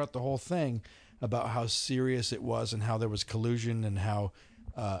throughout the whole thing about how serious it was and how there was collusion and how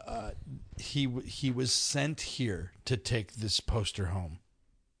he was sent here to take this poster home.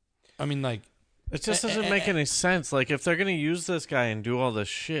 I mean, like. It just doesn't make any sense. Like, if they're going to use this guy and do all this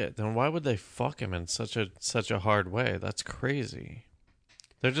shit, then why would they fuck him in such a hard way? That's crazy.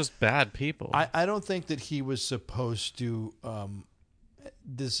 They're just bad people. I don't think that he was supposed to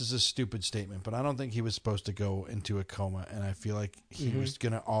this is a stupid statement, but I don't think he was supposed to go into a coma, and I feel like he was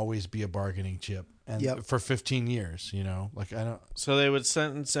going to always be a bargaining chip, and for 15 years, you know, like I don't. So they would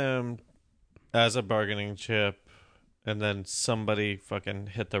sentence him as a bargaining chip, and then somebody fucking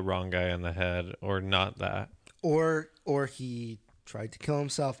hit the wrong guy in the head, or not that, or he tried to kill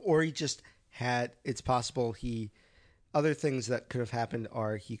himself, or he just had. It's possible he. Other things that could have happened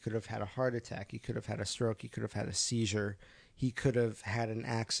are he could have had a heart attack, he could have had a stroke, he could have had a seizure, he could have had an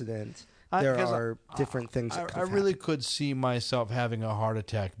accident. There are different things that could have I really could see myself having a heart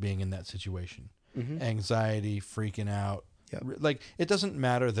attack being in that situation. Anxiety, freaking out. Yep. Like, it doesn't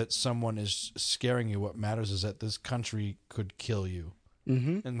matter that someone is scaring you. What matters is that this country could kill you.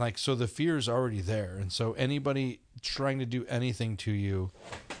 And, like, so the fear is already there. And so anybody trying to do anything to you...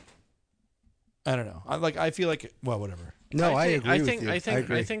 I don't know. I feel like, well, whatever. No, I agree with you.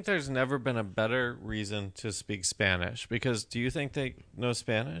 I think there's never been a better reason to speak Spanish, because do you think they know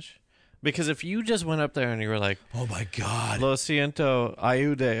Spanish? Because if you just went up there and you were like, "Oh my God, lo siento,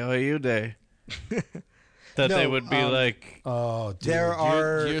 ayude," that they would be like, "Oh, dude,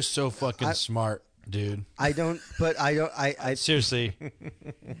 you're so fucking smart, dude." I seriously,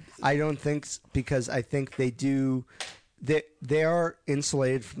 I don't think, because I think they do. They are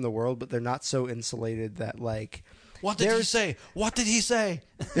insulated from the world, but they're not so insulated that, like... What did he say? What did he say?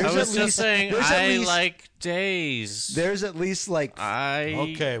 I was just saying, I like days. There's at least, like...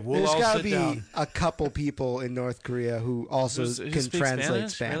 Okay, we'll there's all gotta sit be down. a couple people in North Korea who also can translate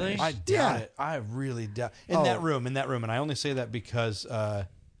Spanish. Really? I doubt it. I really doubt in that room, and I only say that because,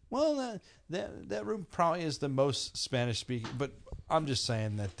 well, that room probably is the most Spanish speaking, but I'm just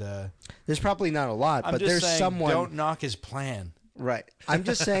saying that... there's probably not a lot, but there's someone... Don't knock his plan. Right. I'm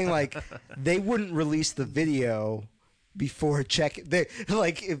just saying, like, they wouldn't release the video before checking.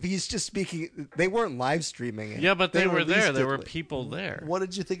 Like, if he's just speaking, they weren't live streaming it. Yeah, but they were there. There were people there. What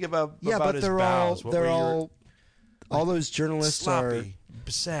did you think about his they're bows? All those journalists sloppy,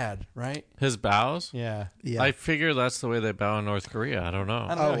 sad, right? His bows? Yeah. I figure that's the way they bow in North Korea. I don't know.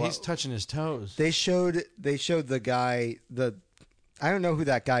 I don't know. He's touching his toes. They showed the guy, I don't know who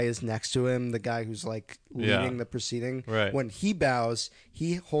that guy is next to him, the guy who's like leading the proceeding. Right. When he bows,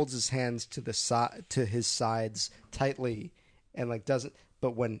 he holds his hands to his sides tightly and like doesn't.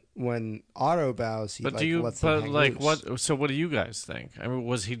 But when Otto bows, he lets them hang loose. What? So what do you guys think? I mean,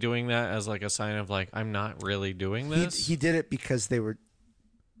 was he doing that as like a sign of like, I'm not really doing this? He did it because they were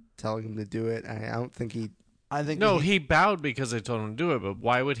telling him to do it. I don't think he. I think he bowed because they told him to do it. But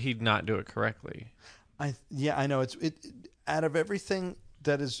why would he not do it correctly? I know it. Out of everything,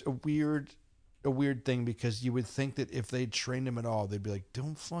 that is a weird thing, because you would think that if they trained him at all, they'd be like,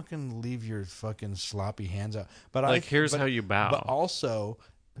 "Don't fucking leave your fucking sloppy hands out." But here's how you bow. But also,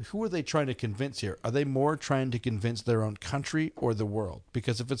 who are they trying to convince here? Are they more trying to convince their own country or the world?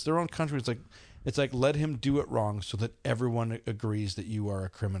 Because if it's their own country, it's like let him do it wrong so that everyone agrees that you are a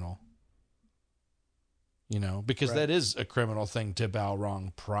criminal. You know, because that is a criminal thing to bow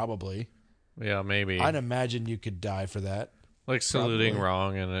wrong, probably. Yeah, maybe. I'd imagine you could die for that. Like saluting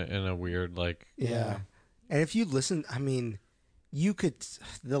wrong in a weird, like... Yeah. And if you listen, I mean, you could...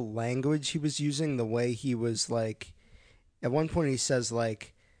 The language he was using, the way he was like... At one point he says,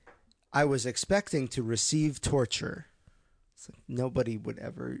 like, I was expecting to receive torture. It's like, nobody would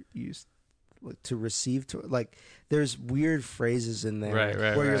ever use... to receive... Like, there's weird phrases in there.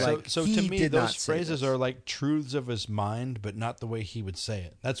 Right. Where you're like, so to me, those phrases are like truths of his mind, but not the way he would say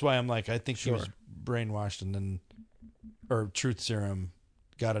it. That's why I'm like, I think he was brainwashed and then... Or truth serum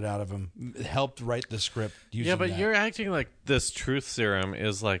got it out of him. It helped write the script using that. You're acting like this truth serum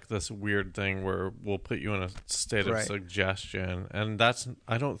is like this weird thing where we'll put you in a state of suggestion. And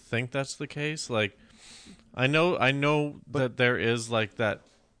I don't think that's the case. Like, I know that there is like that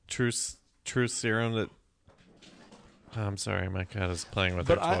truth serum that... I'm sorry, my cat is playing with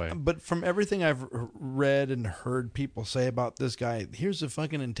her toy. But from everything I've read and heard people say about this guy, here's a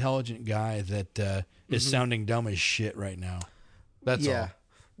fucking intelligent guy that is sounding dumb as shit right now. That's all.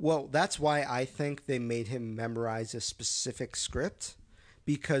 Well, that's why I think they made him memorize a specific script,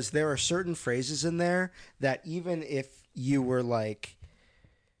 because there are certain phrases in there that even if you were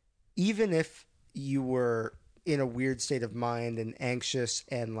in a weird state of mind and anxious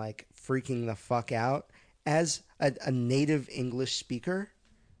and like freaking the fuck out, as a native English speaker,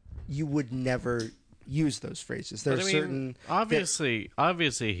 you would never use those phrases. There are certain obviously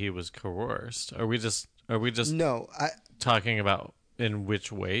he was coerced. Are we just talking about in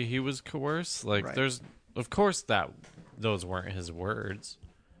which way he was coerced? Like there's of course that those weren't his words.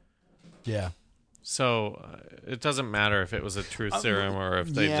 Yeah. So it doesn't matter if it was a truth serum or if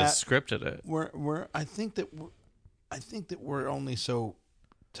they just scripted it. I think that we're only so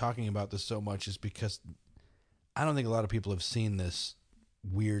talking about this so much is because I don't think a lot of people have seen this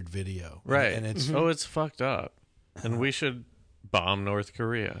weird video. Right. And it's it's fucked up. And we should bomb North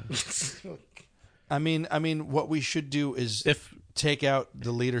Korea. I mean, what we should do is take out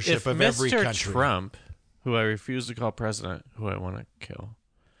the leadership if of Mr. every country. Trump, who I refuse to call president, who I want to kill,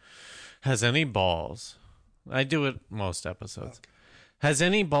 has any balls, I do it most episodes, has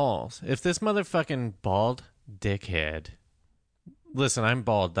any balls, if this motherfucking bald dickhead, listen, I'm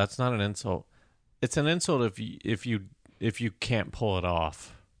bald, that's not an insult. It's an insult if you can't pull it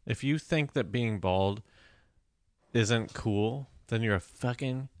off. If you think that being bald isn't cool, then you're a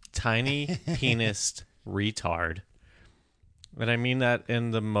fucking tiny penis retard. And I mean that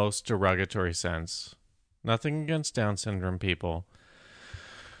in the most derogatory sense. Nothing against Down syndrome people.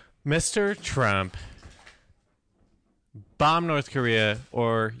 Mr. Trump, bomb North Korea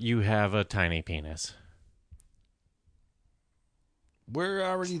or you have a tiny penis. We're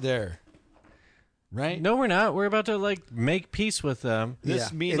already there. Right? No, we're not. We're about to make peace with them.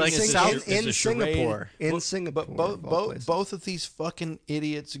 This meeting like is in Singapore. In Singapore. But both of these fucking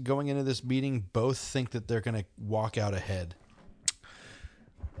idiots going into this meeting both think that they're going to walk out ahead.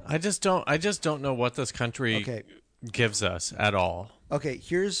 I just don't know what this country gives us at all. Okay,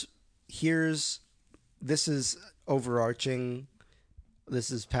 here's this is overarching.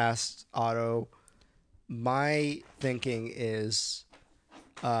 This is past Otto. My thinking is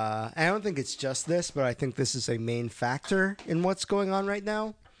I don't think it's just this, but I think this is a main factor in what's going on right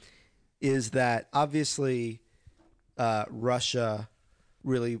now, is that obviously Russia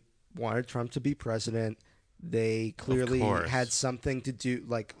really wanted Trump to be president. They clearly had something to do,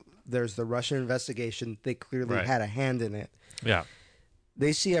 there's the Russian investigation. They clearly had a hand in it. Yeah.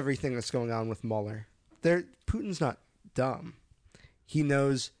 They see everything that's going on with Mueller. Putin's not dumb. He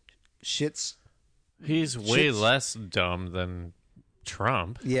knows shit's way less dumb than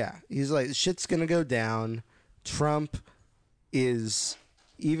Trump. Yeah, he's like, shit's gonna go down. Trump is,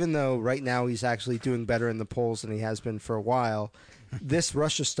 even though right now he's actually doing better in the polls than he has been for a while, this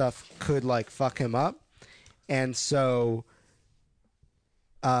Russia stuff could fuck him up. And so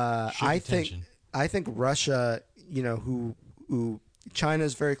I think Russia, who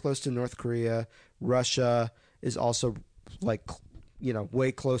China's very close to North Korea. Russia is also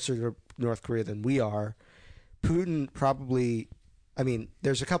way closer to North Korea than we are. Putin probably,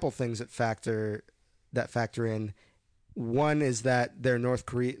 there's a couple things that factor in. One is that the North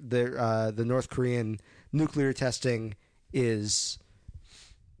Korean nuclear testing is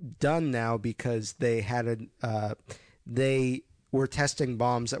done now because they had they were testing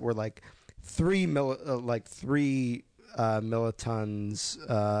bombs that were 3 kilotons,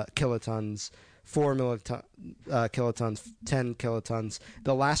 4 kilotons, 10 kilotons.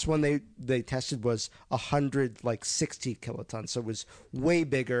 The last one they tested was 160 kilotons, so it was way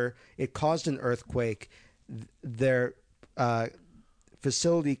bigger. It caused an earthquake. Their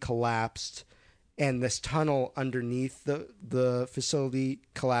facility collapsed, and this tunnel underneath the facility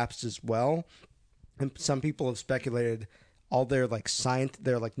collapsed as well. And some people have speculated all their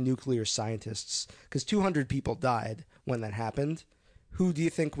nuclear scientists, because 200 people died when that happened. Who do you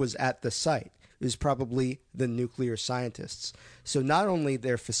think was at the site? It was probably the nuclear scientists. So not only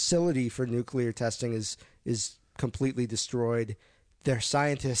their facility for nuclear testing is completely destroyed, their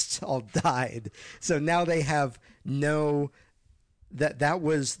scientists all died. So now they have that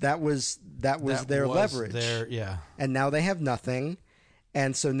was their leverage. And now they have nothing.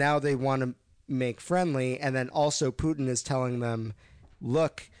 And so now they want to make friendly, and then also Putin is telling them,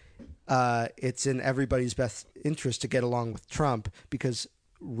 look, it's in everybody's best interest to get along with Trump, because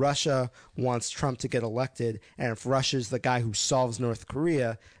Russia wants Trump to get elected, and if Russia's the guy who solves North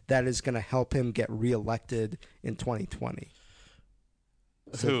Korea, that is going to help him get reelected in 2020.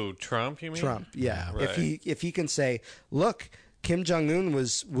 Who, Trump, you mean? Trump, yeah. Right. If he can say, look, Kim Jong-un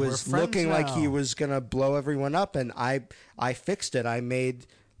was looking like he was going to blow everyone up, and I fixed it. I made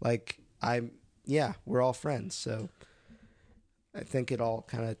we're all friends. So I think it all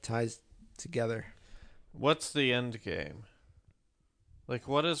kind of ties together. What's the end game?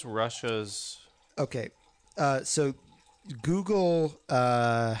 What is Russia's... Okay. So Google,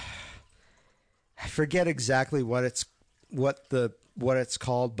 I forget exactly what it's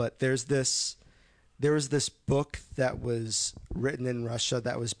called, but there was this book that was written in Russia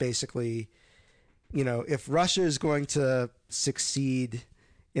that was basically, if Russia is going to succeed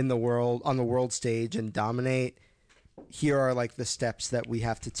in the world, on the world stage, and dominate, here are the steps that we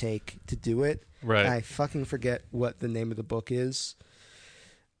have to take to do it. Right. And I fucking forget what the name of the book is.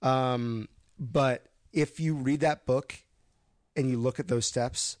 But if you read that book and you look at those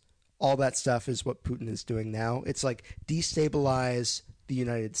steps, all that stuff is what Putin is doing now. It's destabilize the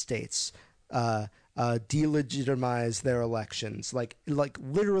United States, delegitimize their elections, like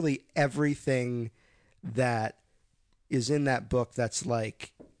literally everything that is in that book. That's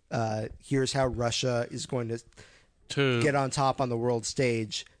like, here's how Russia is going to get on top on the world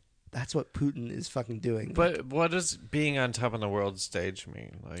stage. That's what Putin is fucking doing. But what does being on top on the world stage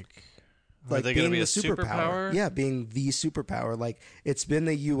mean? Like are they being going to be a the superpower? Yeah, being the superpower. Like, it's been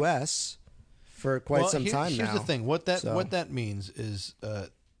the U.S. for quite some time now. Here's the thing. What that means is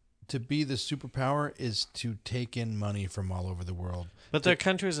to be the superpower is to take in money from all over the world. But their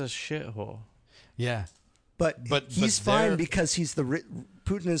country's a shithole. Yeah. But he's fine because he's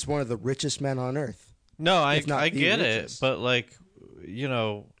Putin is one of the richest men on earth. No, I get it, but like, you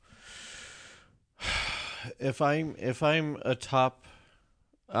know, if I'm a top,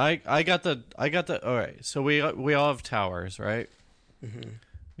 I got the all right. So we all have towers, right? Mm-hmm.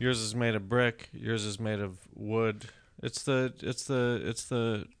 Yours is made of brick. Yours is made of wood. It's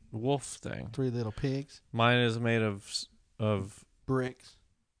the wolf thing. 3 little pigs. Mine is made of bricks,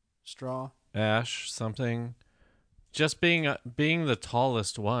 straw, ash, something. Just being the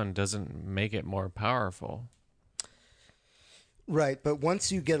tallest one doesn't make it more powerful. Right, but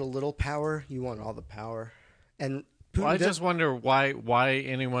once you get a little power, you want all the power. And Putin I just wonder why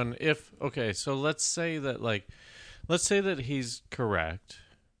anyone so let's say that he's correct.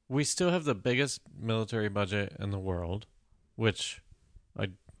 We still have the biggest military budget in the world, which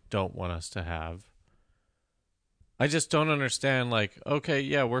I don't want us to have. I just don't understand, like, okay,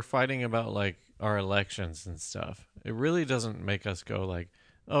 yeah, we're fighting about like our elections and stuff. It really doesn't make us go like,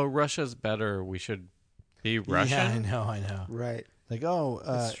 oh, Russia's better, we should be Russian. Yeah, I know. Right. Like,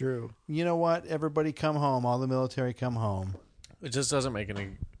 that's true. You know what? Everybody come home. All the military come home. It just doesn't make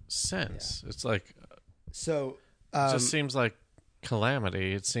any sense. Yeah. It's like, so it just seems like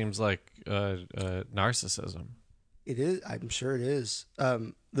calamity. It seems like narcissism. It is. I'm sure it is.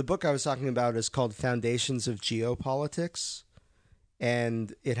 The book I was talking about is called Foundations of Geopolitics,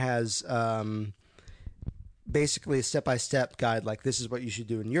 and it has basically a step-by-step guide. Like, this is what you should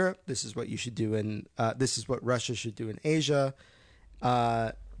do in Europe. This is what you should do in. This is what Russia should do in Asia.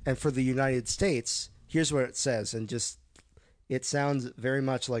 And for the United States, here's what it says, and it sounds very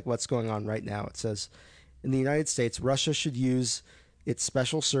much like what's going on right now. It says, in the United States, Russia should use its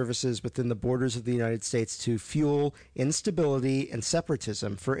special services within the borders of the United States to fuel instability and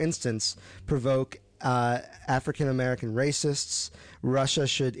separatism. For instance, provoke African-American racists. Russia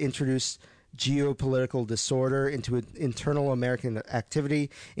should introduce geopolitical disorder into internal American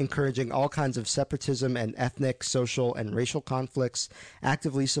activity, encouraging all kinds of separatism and ethnic, social, and racial conflicts,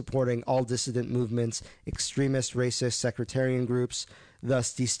 actively supporting all dissident movements, extremist, racist, sectarian groups,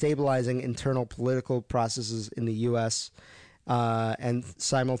 thus destabilizing internal political processes in the U.S., and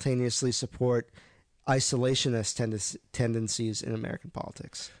simultaneously support isolationist tendencies in American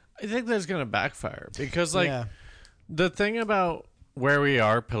politics. I think that's going to backfire because, the thing about where we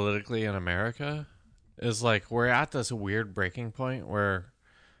are politically in America is like we're at this weird breaking point where,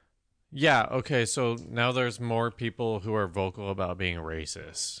 so now there's more people who are vocal about being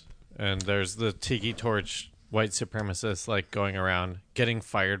racist, and there's the tiki torch white supremacists like going around getting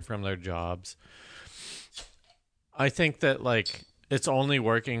fired from their jobs. I think that like it's only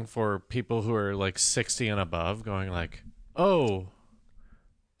working for people who are like 60 and above, going like, oh,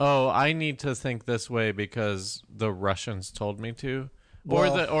 I need to think this way because the Russians told me to,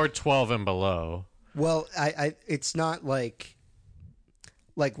 or 12 and below. Well, I it's not like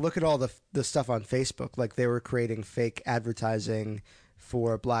look at all the stuff on Facebook. Like, they were creating fake advertising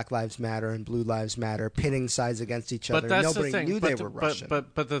for Black Lives Matter and Blue Lives Matter, pitting sides against each other. That's Nobody the thing. knew they were Russian.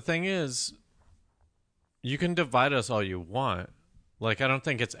 But the thing is, you can divide us all you want. Like, I don't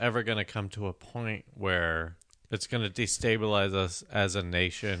think it's ever going to come to a point where it's going to destabilize us as a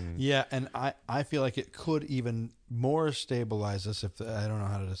nation. Yeah, and I feel like it could even more stabilize us if I don't know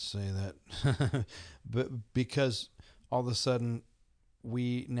how to say that, but because all of a sudden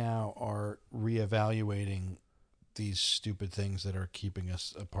we now are reevaluating these stupid things that are keeping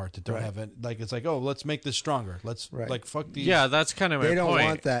us apart that don't have it. Like, it's like, oh, let's make this stronger. Let's like fuck these. Yeah, that's kind of my point. They don't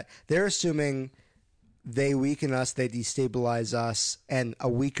want that. They're assuming they weaken us, they destabilize us, and a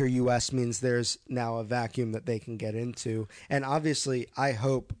weaker U.S. means there's now a vacuum that they can get into. And obviously, I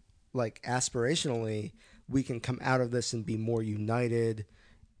hope, like, aspirationally, we can come out of this and be more united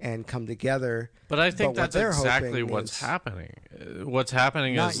and come together. But I think that's exactly what's happening. What's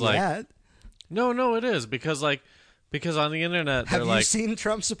happening is like, yet. No, it is because on the internet, have you seen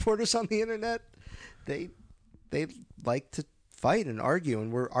Trump supporters on the internet? They like to fight and argue,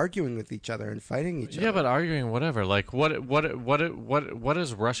 and we're arguing with each other and fighting each other. Yeah, but arguing whatever. Like, what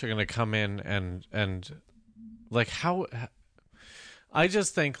is Russia going to come in and like how? I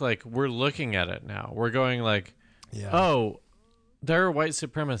just think like we're looking at it now. We're going like, Yeah. oh, there are white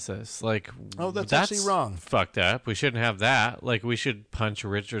supremacists. Like, that's actually wrong. Fucked up. We shouldn't have that. Like, we should punch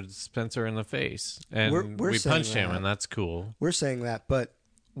Richard Spencer in the face, and We're we saying punched him, that. and that's cool. We're saying that, but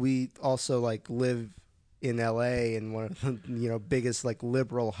we also like live in LA in one of the biggest like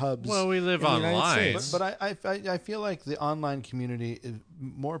liberal hubs. Well, we live in the United online. States. But I feel like the online community,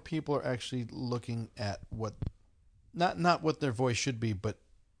 more people are actually looking at what, not what their voice should be, but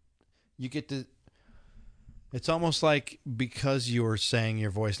you get to. It's almost like because you're saying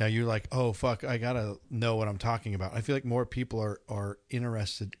your voice now, you're like, oh fuck, I gotta know what I'm talking about. I feel like more people are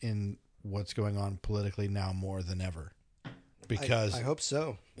interested in what's going on politically now more than ever. Because I hope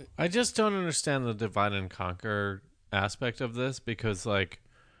so. I just don't understand the divide and conquer aspect of this, because like,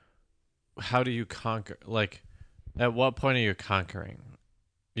 how do you conquer? Like, at what point are you conquering?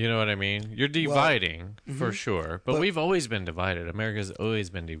 You know what I mean? You're dividing for sure, but we've always been divided. America's always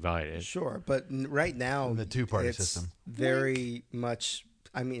been divided. Sure, but right now the two-party it's system, very much.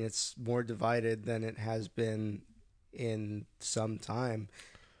 I mean, it's more divided than it has been in some time.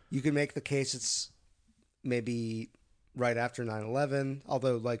 You can make the case it's maybe right after 9/11,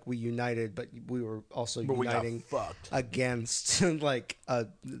 although like we united, but we were also uniting against like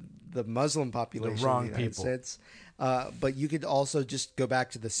the Muslim population, the wrong in the United people. States. But you could also just go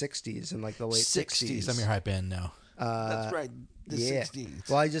back to the 60s and like the late 60s. I'm your hype band now. That's right. The 60s.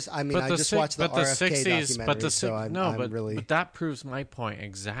 Well, I just watched the RFK documentary, but that proves my point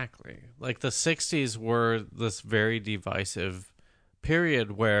exactly. Like the 60s were this very divisive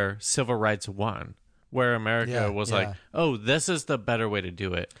period where civil rights won, where America was like, oh, this is the better way to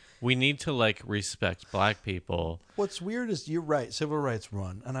do it. We need to like respect black people. What's weird is you're right. Civil rights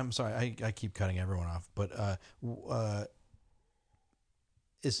won, and I'm sorry, I keep cutting everyone off, but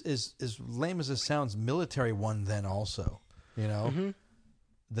as lame as this sounds, military won then also. You know,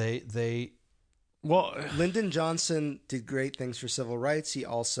 they well, Lyndon Johnson did great things for civil rights. He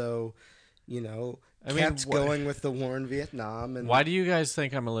also, kept going with the war in Vietnam. And why do you guys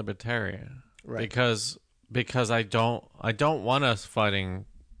think I'm a libertarian? Right. Because I don't want us fighting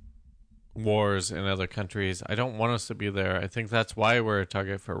wars in other countries. I don't want us to be there. I think that's why we're a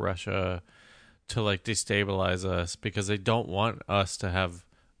target for Russia, to like destabilize us, because they don't want us to have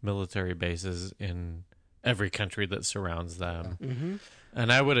military bases in every country that surrounds them. Mm-hmm.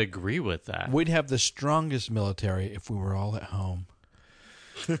 And I would agree with that. We'd have the strongest military if we were all at home.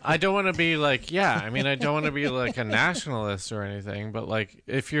 I don't want to be like, I don't want to be like a nationalist or anything, but like,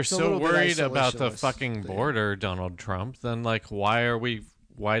 if you're so worried about the fucking border, Donald Trump, then like, why do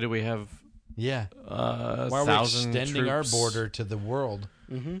we have why are we extending our border to the world?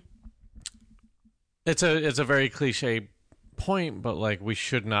 Mm-hmm. It's a very cliche point, but like, we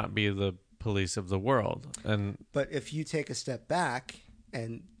should not be the police of the world. But if you take a step back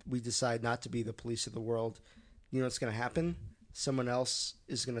and we decide not to be the police of the world, you know what's going to happen? Someone else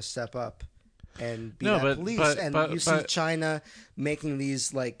is going to step up and be police. You see China making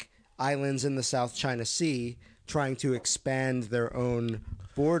these like islands in the South China Sea, trying to expand their own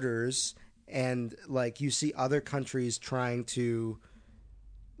borders, and like you see other countries trying to,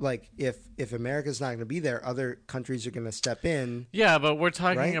 like, if America's not going to be there, other countries are going to step in. Yeah, but we're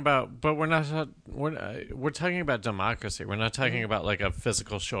talking about, but we're talking about democracy. We're not talking about like a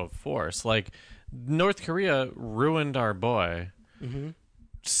physical show of force. Like, North Korea ruined our boy,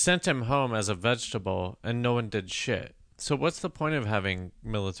 sent him home as a vegetable, and no one did shit. So what's the point of having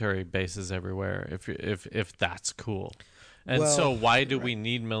military bases everywhere if that's cool? And so why do we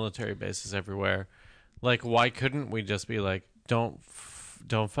need military bases everywhere? Like, why couldn't we just be like, don't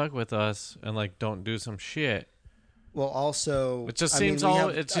fuck with us, and like, don't do some shit? Well, also, it just seems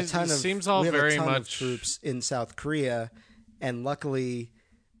all very much troops in South Korea, and luckily,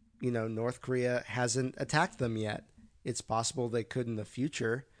 North Korea hasn't attacked them yet. It's possible they could in the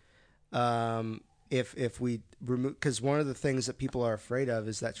future. If we remove, because one of the things that people are afraid of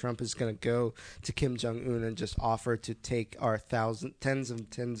is that Trump is going to go to Kim Jong-un and just offer to take our tens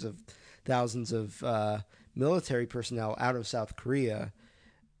of thousands of military personnel out of South Korea.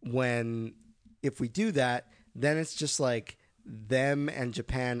 If we do that, then it's just like them and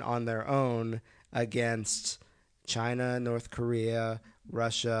Japan on their own against China, North Korea,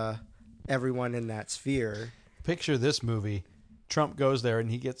 Russia, everyone in that sphere. Picture this movie. Trump goes there and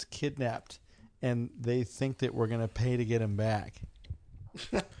he gets kidnapped, and they think that we're going to pay to get him back.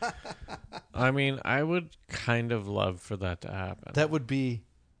 I mean, I would kind of love for that to happen. That would be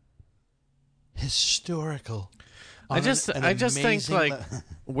historical. I just think like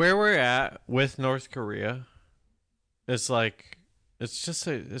where we're at with North Korea, it's like it's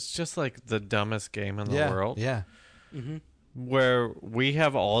just like the dumbest game in the world. Yeah. Mm-hmm. where we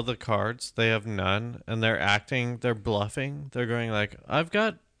have all the cards, they have none, and they're bluffing. They're going like, I've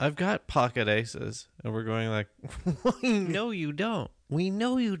got pocket aces, and we're going like, we know you don't. We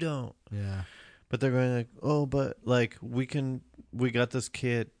know you don't. Yeah. But they're going like, oh, but like we got this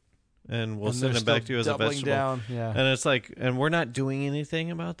kid, and we'll send it back to you as a vegetable. Down. Yeah. And it's like, and we're not doing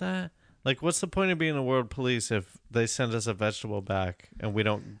anything about that. Like, what's the point of being the world police if they send us a vegetable back and we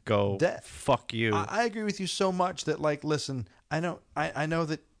don't go, fuck you? I agree with you so much that, like, listen, I know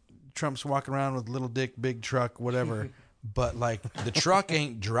that Trump's walking around with little dick, big truck, whatever, but, like, the truck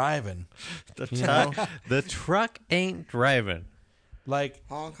ain't driving. The truck ain't driving. Like,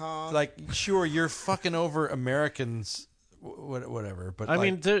 Hong Kong. Like, sure, you're fucking over Americans, whatever, but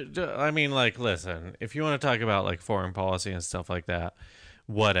I mean, like, listen, if you want to talk about, like, foreign policy and stuff like that,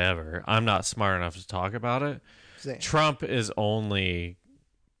 whatever. I'm not smart enough to talk about it. Same. Trump is only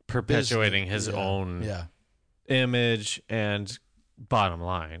perpetuating his own image and bottom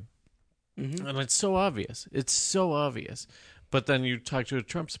line. Mm-hmm. And it's so obvious. It's so obvious. But then you talk to a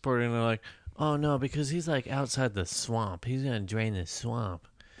Trump supporter and they're like, oh, no, because he's like outside the swamp. He's going to drain the swamp.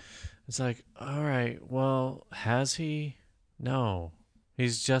 It's like, all right, well, has he? No.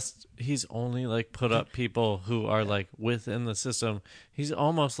 He's only like put up people who are like within the system. He's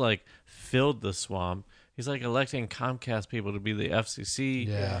almost like filled the swamp. He's like electing Comcast people to be the FCC.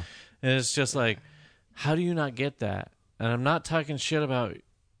 Yeah. And it's just like, how do you not get that? And I'm not talking shit about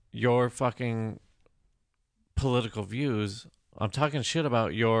your fucking political views. I'm talking shit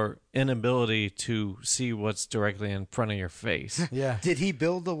about your inability to see what's directly in front of your face. Yeah. Did he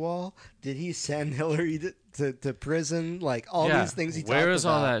build the wall? Did he send Hillary to prison? Like all these things he talked about. Where is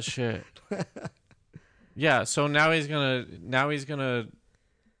all that shit? Yeah, so now he's gonna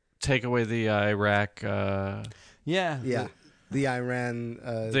take away the Iraq the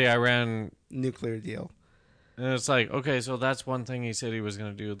Iran nuclear deal. And it's like, okay, so that's one thing he said he was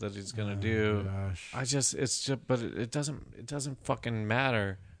going to do that he's going to do. Gosh. But it doesn't fucking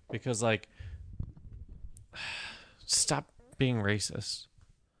matter because, like, stop being racist.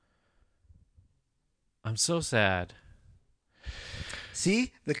 I'm so sad.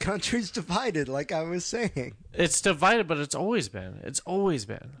 See, the country's divided, like I was saying. It's divided, but it's always been. It's always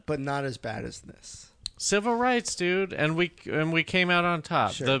been. But not as bad as this. Civil rights, dude, and we came out on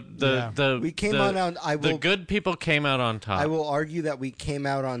top. Sure. The good people came out on top. I will argue that we came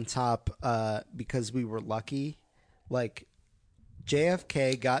out on top because we were lucky. Like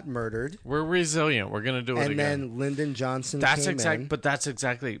JFK got murdered. We're resilient. We're gonna do it again. And then Lyndon Johnson came in. But that's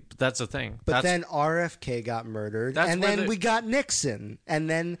the thing. But then RFK got murdered, and then we got Nixon, and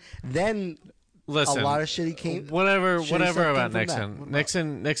then listen, a lot of shitty came. Whatever about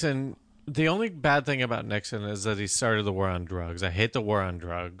Nixon. Nixon. The only bad thing about Nixon is that he started the war on drugs. I hate the war on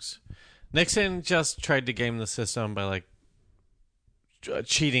drugs. Nixon just tried to game the system by like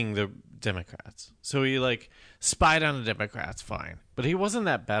cheating the Democrats. So he like spied on the Democrats, fine. But he wasn't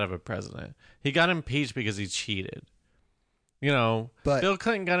that bad of a president. He got impeached because he cheated. You know, but Bill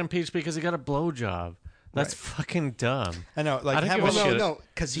Clinton got impeached because he got a blowjob. That's fucking dumb. I know. Like,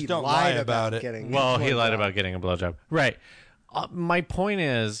 because he lied about it. He lied about getting a blowjob. Right. My point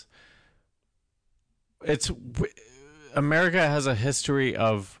is, America has a history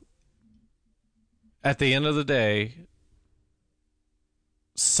of, at the end of the day,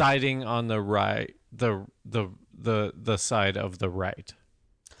 siding on the right, the side of the right,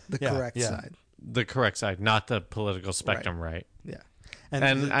 the correct side, the correct side, not the political spectrum right. Yeah,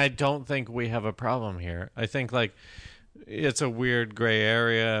 and I don't think we have a problem here. I think like it's a weird gray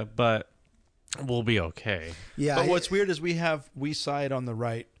area, but we'll be okay. Yeah, but what's weird is we side on the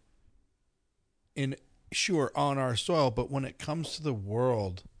right on our soil, but when it comes to the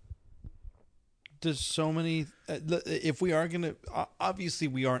world, there's so many. If we are gonna, obviously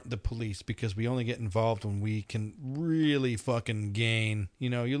we aren't the police because we only get involved when we can really fucking gain. You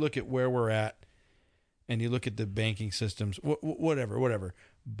know, you look at where we're at, and you look at the banking systems, whatever.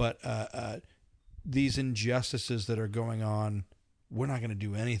 But these injustices that are going on, we're not going to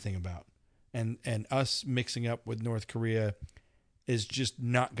do anything about. And us mixing up with North Korea is just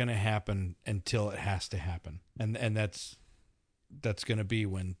not going to happen until it has to happen, and that's going to be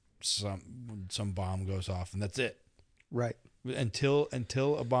when some bomb goes off, and that's it. Right. Until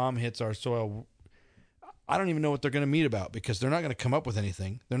a bomb hits our soil, I don't even know what they're going to meet about because they're not going to come up with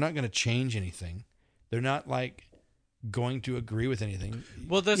anything. They're not going to change anything. They're not like going to agree with anything.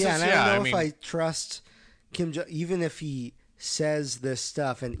 Well, I don't know if I trust Kim Jong, even if he says this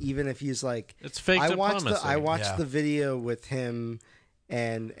stuff, and even if he's like, it's fake diplomacy. I watched the video with him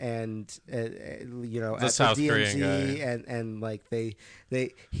and The at South the Korean DMZ, guy. and like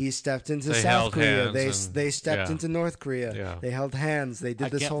he stepped into They South held Korea. hands They stepped yeah. into North Korea. Yeah. They held hands. They did I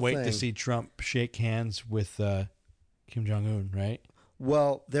this can't whole wait thing. to see Trump shake hands with Kim Jong Un. Right?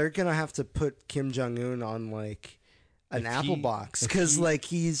 Well, they're gonna have to put Kim Jong Un on like an If apple he- box if because he- like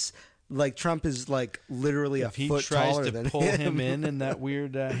he's like Trump is like literally If a he foot tries taller to than pull him in that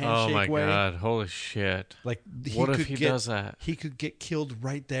weird handshake Oh my way, god! Holy shit! like What if could he get, does that? He could get killed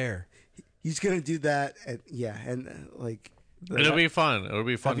right there. He's gonna do that, and like It'll be fun. It'll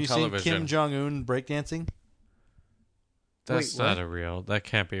be fun Have you television. seen Kim Jong Un breakdancing? That's Wait, not what? a real. That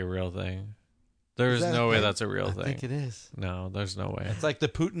can't be a real thing. There's that no way thing? that's a real I thing. think it is. No, there's no way. It's like the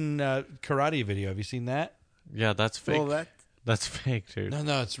Putin karate video. Have you seen that? Yeah, that's fake. well That's fake, dude.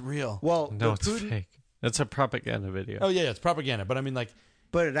 No, it's real. well No, the it's Putin, fake. It's a propaganda video. Oh yeah, it's propaganda. But I mean, like,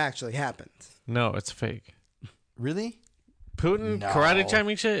 but it actually happened. No, it's fake. really, Putin No. karate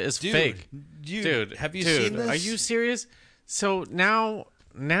chiming shit is dude, fake. dude, have you dude, seen this? Are you serious? So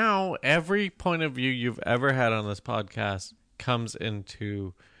now every point of view you've ever had on this podcast comes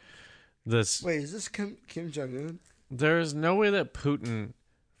into this. Wait, is this Kim Jong Un? There is no way that Putin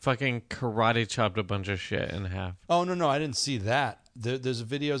fucking karate chopped a bunch of shit in half. Oh no, I didn't see that. There's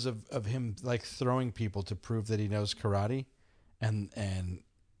videos of him like throwing people to prove that he knows karate, and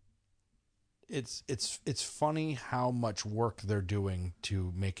it's funny how much work they're doing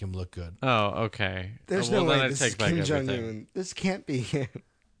to make him look good. Oh, okay. There's Well, no then way I this take is back Kim Jong everything. Un. This can't be him.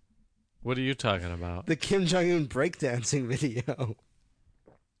 What are you talking about? The Kim Jong Un breakdancing video.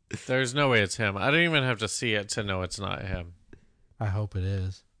 There's no way it's him. I don't even have to see it to know it's not him. I hope it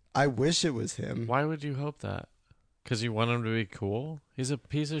is. I wish it was him. Why would you hope that? Because you want him to be cool? He's a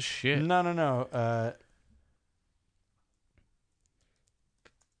piece of shit. No.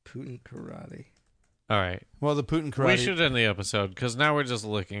 Putin karate. All right. Well, the Putin karate. We should end the episode because now we're just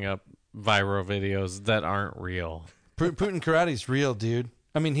looking up viral videos that aren't real. Putin karate's real, dude.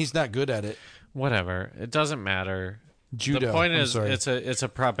 I mean, he's not good at it. Whatever. It doesn't matter. Judo. The point I'm is, sorry. it's a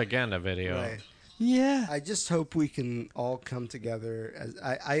propaganda video. Right. Yeah. I just hope we can all come together. As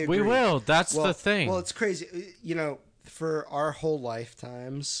I agree. We will. That's Well, the thing. Well, it's crazy. You know, for our whole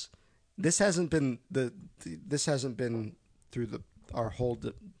lifetimes, this hasn't been through our whole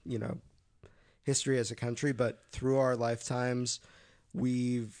history as a country, but through our lifetimes,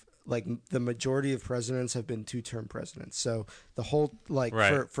 we've like the majority of presidents have been 2-term presidents. So the whole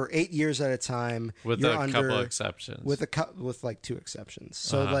Right. for 8 years at a time, with you're a under, couple exceptions. with like 2 exceptions.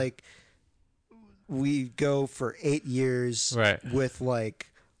 So Uh-huh. like we go for 8 years Right. with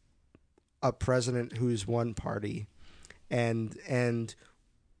like a president who's one party, and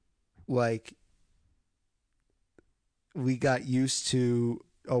like we got used to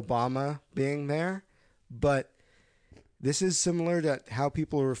Obama being there, but this is similar to how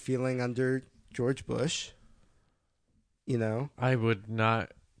people were feeling under George Bush. You know, I would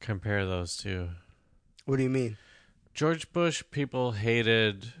not compare those two. what do you mean? George Bush people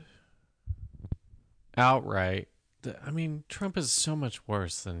hated outright. I mean, Trump is so much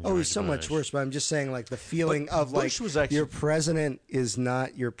worse than George Oh, he's so Bush. much worse. But I'm just saying, like the feeling But of like Bush was actually- your president is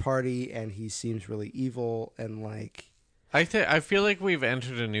not your party, and he seems really evil, and like I feel like we've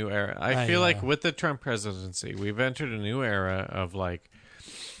entered a new era. I I feel like know. with the Trump presidency, we've entered a new era of like,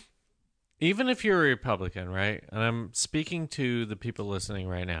 even if you're a Republican, right? And I'm speaking to the people listening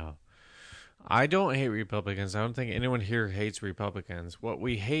right now. I don't hate Republicans. I don't think anyone here hates Republicans. What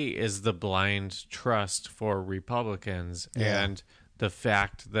we hate is the blind trust for Republicans and the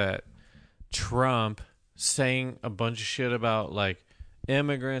fact that Trump saying a bunch of shit about like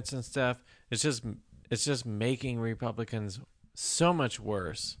immigrants and stuff, it's just making Republicans so much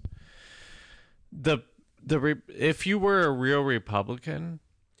worse. If you were a real Republican,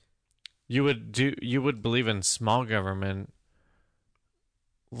 you would believe in small government.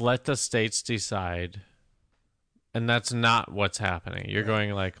 Let the states decide, and that's not what's happening. You're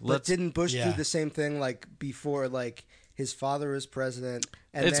going like, But didn't Bush Yeah. do the same thing like before? Like his father was president,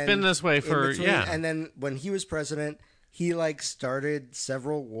 and It's then been this way in for- yeah. And then when he was president, he like started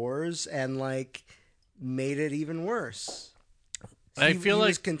several wars and like made it even worse. I He feel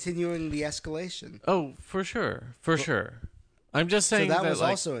was like continuing the escalation. oh, for sure. I'm just So saying that was like,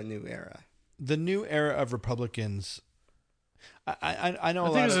 also a new era. The new era of Republicans. I know I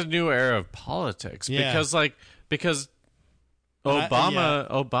a think lot it's of a new era of politics Yeah. because And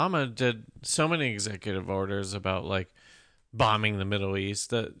Obama did so many executive orders about like bombing the Middle East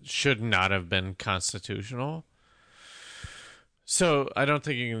that should not have been constitutional. So I don't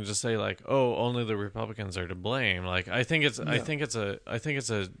think you can just say like, oh, only the Republicans are to blame. Like I think it's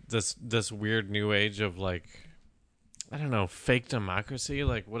this weird new age of like I don't know, fake democracy,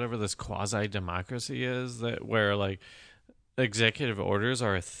 like whatever this quasi democracy is, that where like executive orders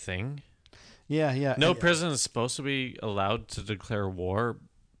are a thing. Yeah. No president is supposed to be allowed to declare war,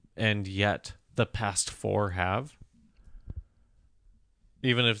 and yet the past 4 have.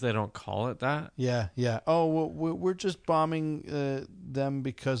 Even if they don't call it that. Yeah. Oh, well, we're just bombing them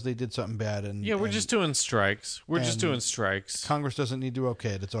because they did something bad. We're just doing strikes. We're just doing strikes. Congress doesn't need to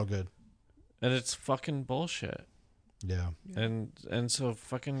okay it. It's all good. And it's fucking bullshit. Yeah. And so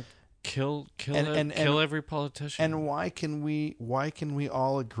fucking kill every politician. And why can we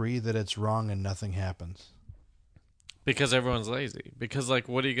all agree that it's wrong and nothing happens? Because everyone's lazy. Because, like,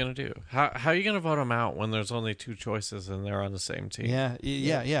 what are you going to do? How are you going to vote them out when there's only 2 choices and they're on the same team?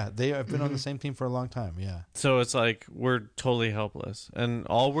 Yeah. They have been on the same team for a long time, yeah. So it's like we're totally helpless. And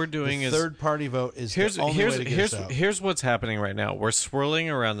all we're doing is... third-party vote is the only way to get us out. Here's what's happening right now. We're swirling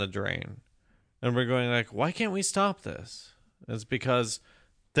around the drain. And we're going like, why can't we stop this? It's because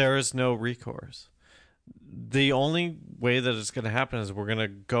there is no recourse. The only way that it's going to happen is we're going to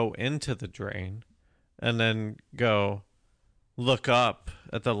go into the drain and then go look up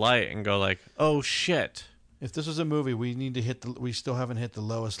at the light and go like, oh shit. If this was a movie, we still haven't hit the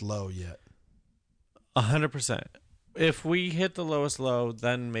lowest low yet. 100%. If we hit the lowest low,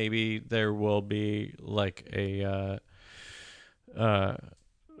 then maybe there will be like a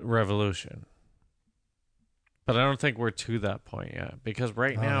revolution. But I don't think we're to that point yet, because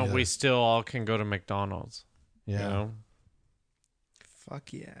right now we still all can go to McDonald's. Yeah. You know?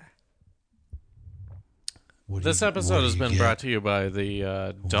 Fuck yeah. This episode has been brought to you by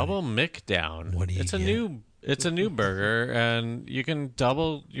the Double McDown. It's a new burger, and you can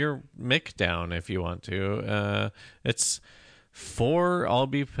double your McDown if you want to. It's 4 all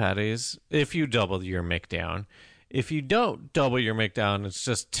beef patties if you double your McDown. If you don't double your McDown, it's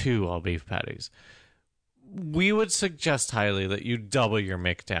just 2 all beef patties. We would suggest highly that you double your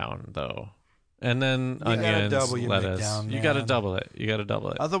McDown, though. And then onions, lettuce. McDown, you got to double it. You got to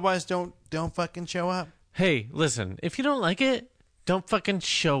double it. Otherwise, don't fucking show up. Hey, listen, if you don't like it, don't fucking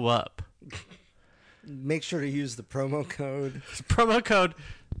show up. Make sure to use the promo code. Promo code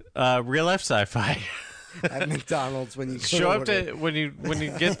Real Life Sci-Fi. At McDonald's when you go show up to when you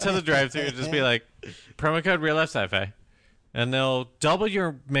get to the drive-thru, just be like, promo code Real Life Sci-Fi, and they'll double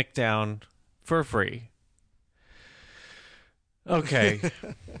your McDown for free. Okay.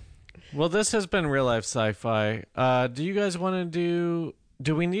 Well, this has been Real Life Sci-Fi. Do you guys want to do...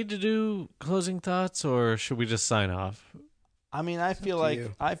 Do we need to do closing thoughts, or should we just sign off? I mean, I feel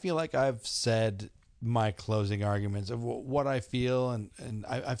like I've said my closing arguments of what I feel, and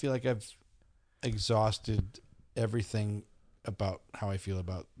I feel like I've exhausted everything about how I feel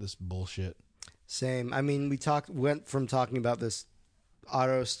about this bullshit. Same. I mean, went from talking about this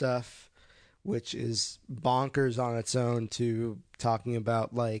auto stuff, which is bonkers on its own, to talking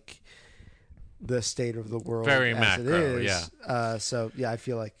about like the state of the world very as macro, it is. yeah. So yeah, I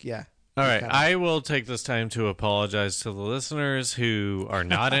feel like All right, I will take this time to apologize to the listeners who are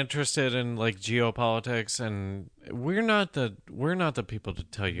not interested in like geopolitics, and we're not the people to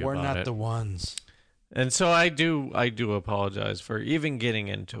tell you about it. We're not the ones. And so I do apologize for even getting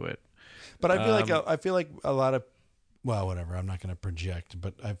into it. But I feel like a lot of, well, whatever. I'm not going to project,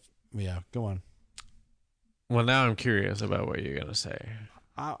 but go on. Well, now I'm curious about what you're going to say.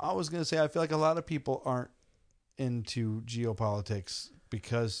 I was going to say, I feel like a lot of people aren't into geopolitics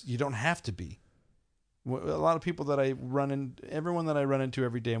because you don't have to be. A lot of people that everyone that I run into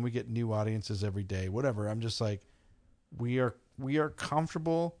every day, and we get new audiences every day, whatever. I'm just like, we are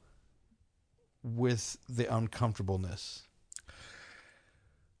comfortable with the uncomfortableness.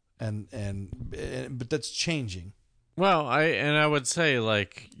 But that's changing. Well, I would say,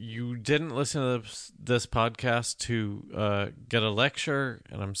 like, you didn't listen to this podcast to get a lecture,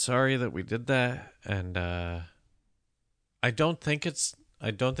 and I'm sorry that we did that. And I don't think it's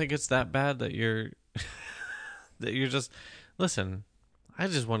that bad that you're that you're just listen. I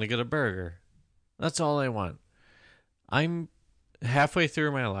just want to get a burger. That's all I want. I'm halfway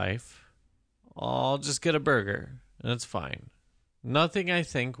through my life. I'll just get a burger, and it's fine. Nothing I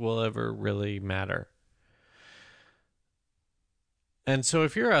think will ever really matter. And so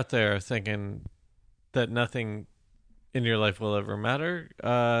if you're out there thinking that nothing in your life will ever matter,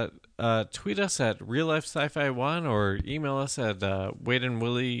 tweet us at Real Life Sci-Fi 1 or email us at Wade and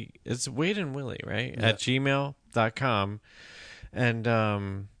Willie. It's Wade and Willie, right? Yeah. At gmail.com.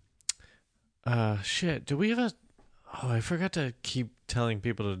 And shit, do we have a... Oh, I forgot to keep telling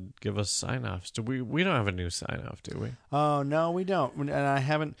people to give us sign-offs. We don't have a new sign-off, do we? Oh, no, we don't. And I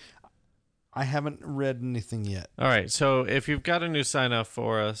haven't read anything yet. All right, so if you've got a new sign-off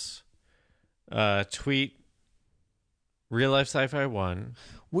for us, tweet Real Life Sci-Fi 1.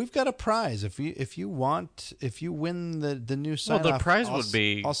 We've got a prize if you win the new sign. Well, the prize would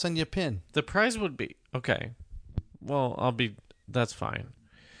be. I'll send you a pin. The prize would be okay. Well, that's fine.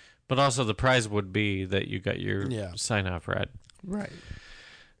 But also, the prize would be that you got your sign off read. Right.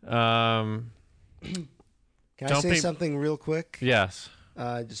 Can I say something real quick? Yes.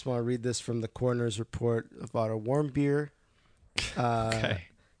 I just want to read this from the coroner's report of Otto Warmbier. Okay.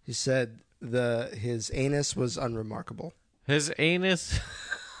 He said his anus was unremarkable. His anus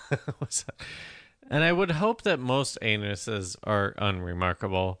was, and I would hope that most anuses are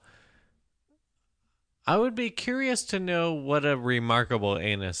unremarkable. I would be curious to know what a remarkable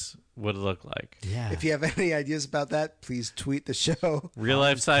anus would look like. Yeah. If you have any ideas about that, please tweet the show. Real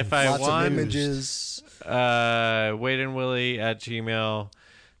Life Sci-Fi 1. Lots of images. WadeandWillie@gmail.com.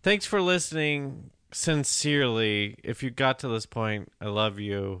 Thanks for listening. Sincerely, if you got to this point, I love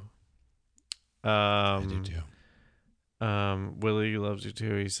you. I do too. Willie loves you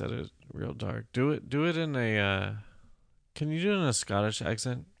too. He said it real dark. Do it in a. Can you do it in a Scottish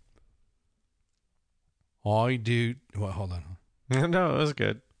accent? I do. Well, hold on. No, it was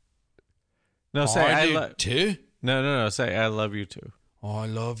good. No, say I do too. No. Say I love you too. I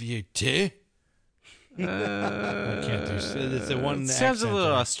love you too. I can't do. It's the one. It sounds a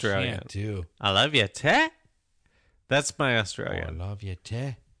little Australian. Can't do. I love you too. That's my Australian. I love you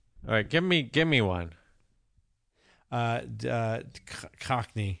too. All right, give me one.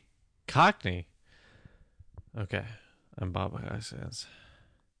 Cockney. Cockney. Okay, I'm Bob Hoskins.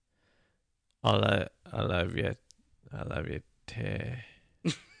 I love you. I love you too.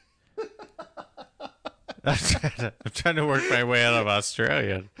 I'm trying to work my way out of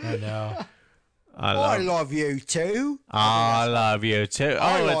Australian. I know. I love you too. I love you too.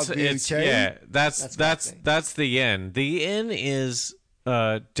 I love you too. Yeah, that's the end. The end is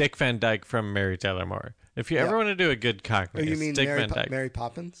Dick Van Dyke from Mary Tyler Moore. If you ever want to do a good Cockney, you mean Dick Mary, Van Dyke. Mary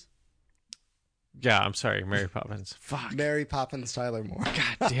Poppins? Yeah, I'm sorry, Mary Poppins. Fuck. Mary Poppins Tyler Moore.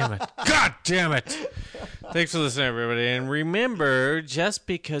 God damn it. God damn it. Thanks for listening, everybody. And remember, just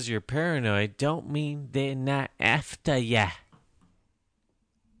because you're paranoid don't mean they're not after ya.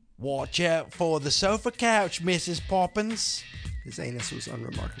 Watch out for the sofa couch, Mrs. Poppins. His anus was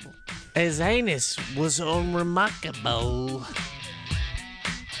unremarkable. His anus was unremarkable.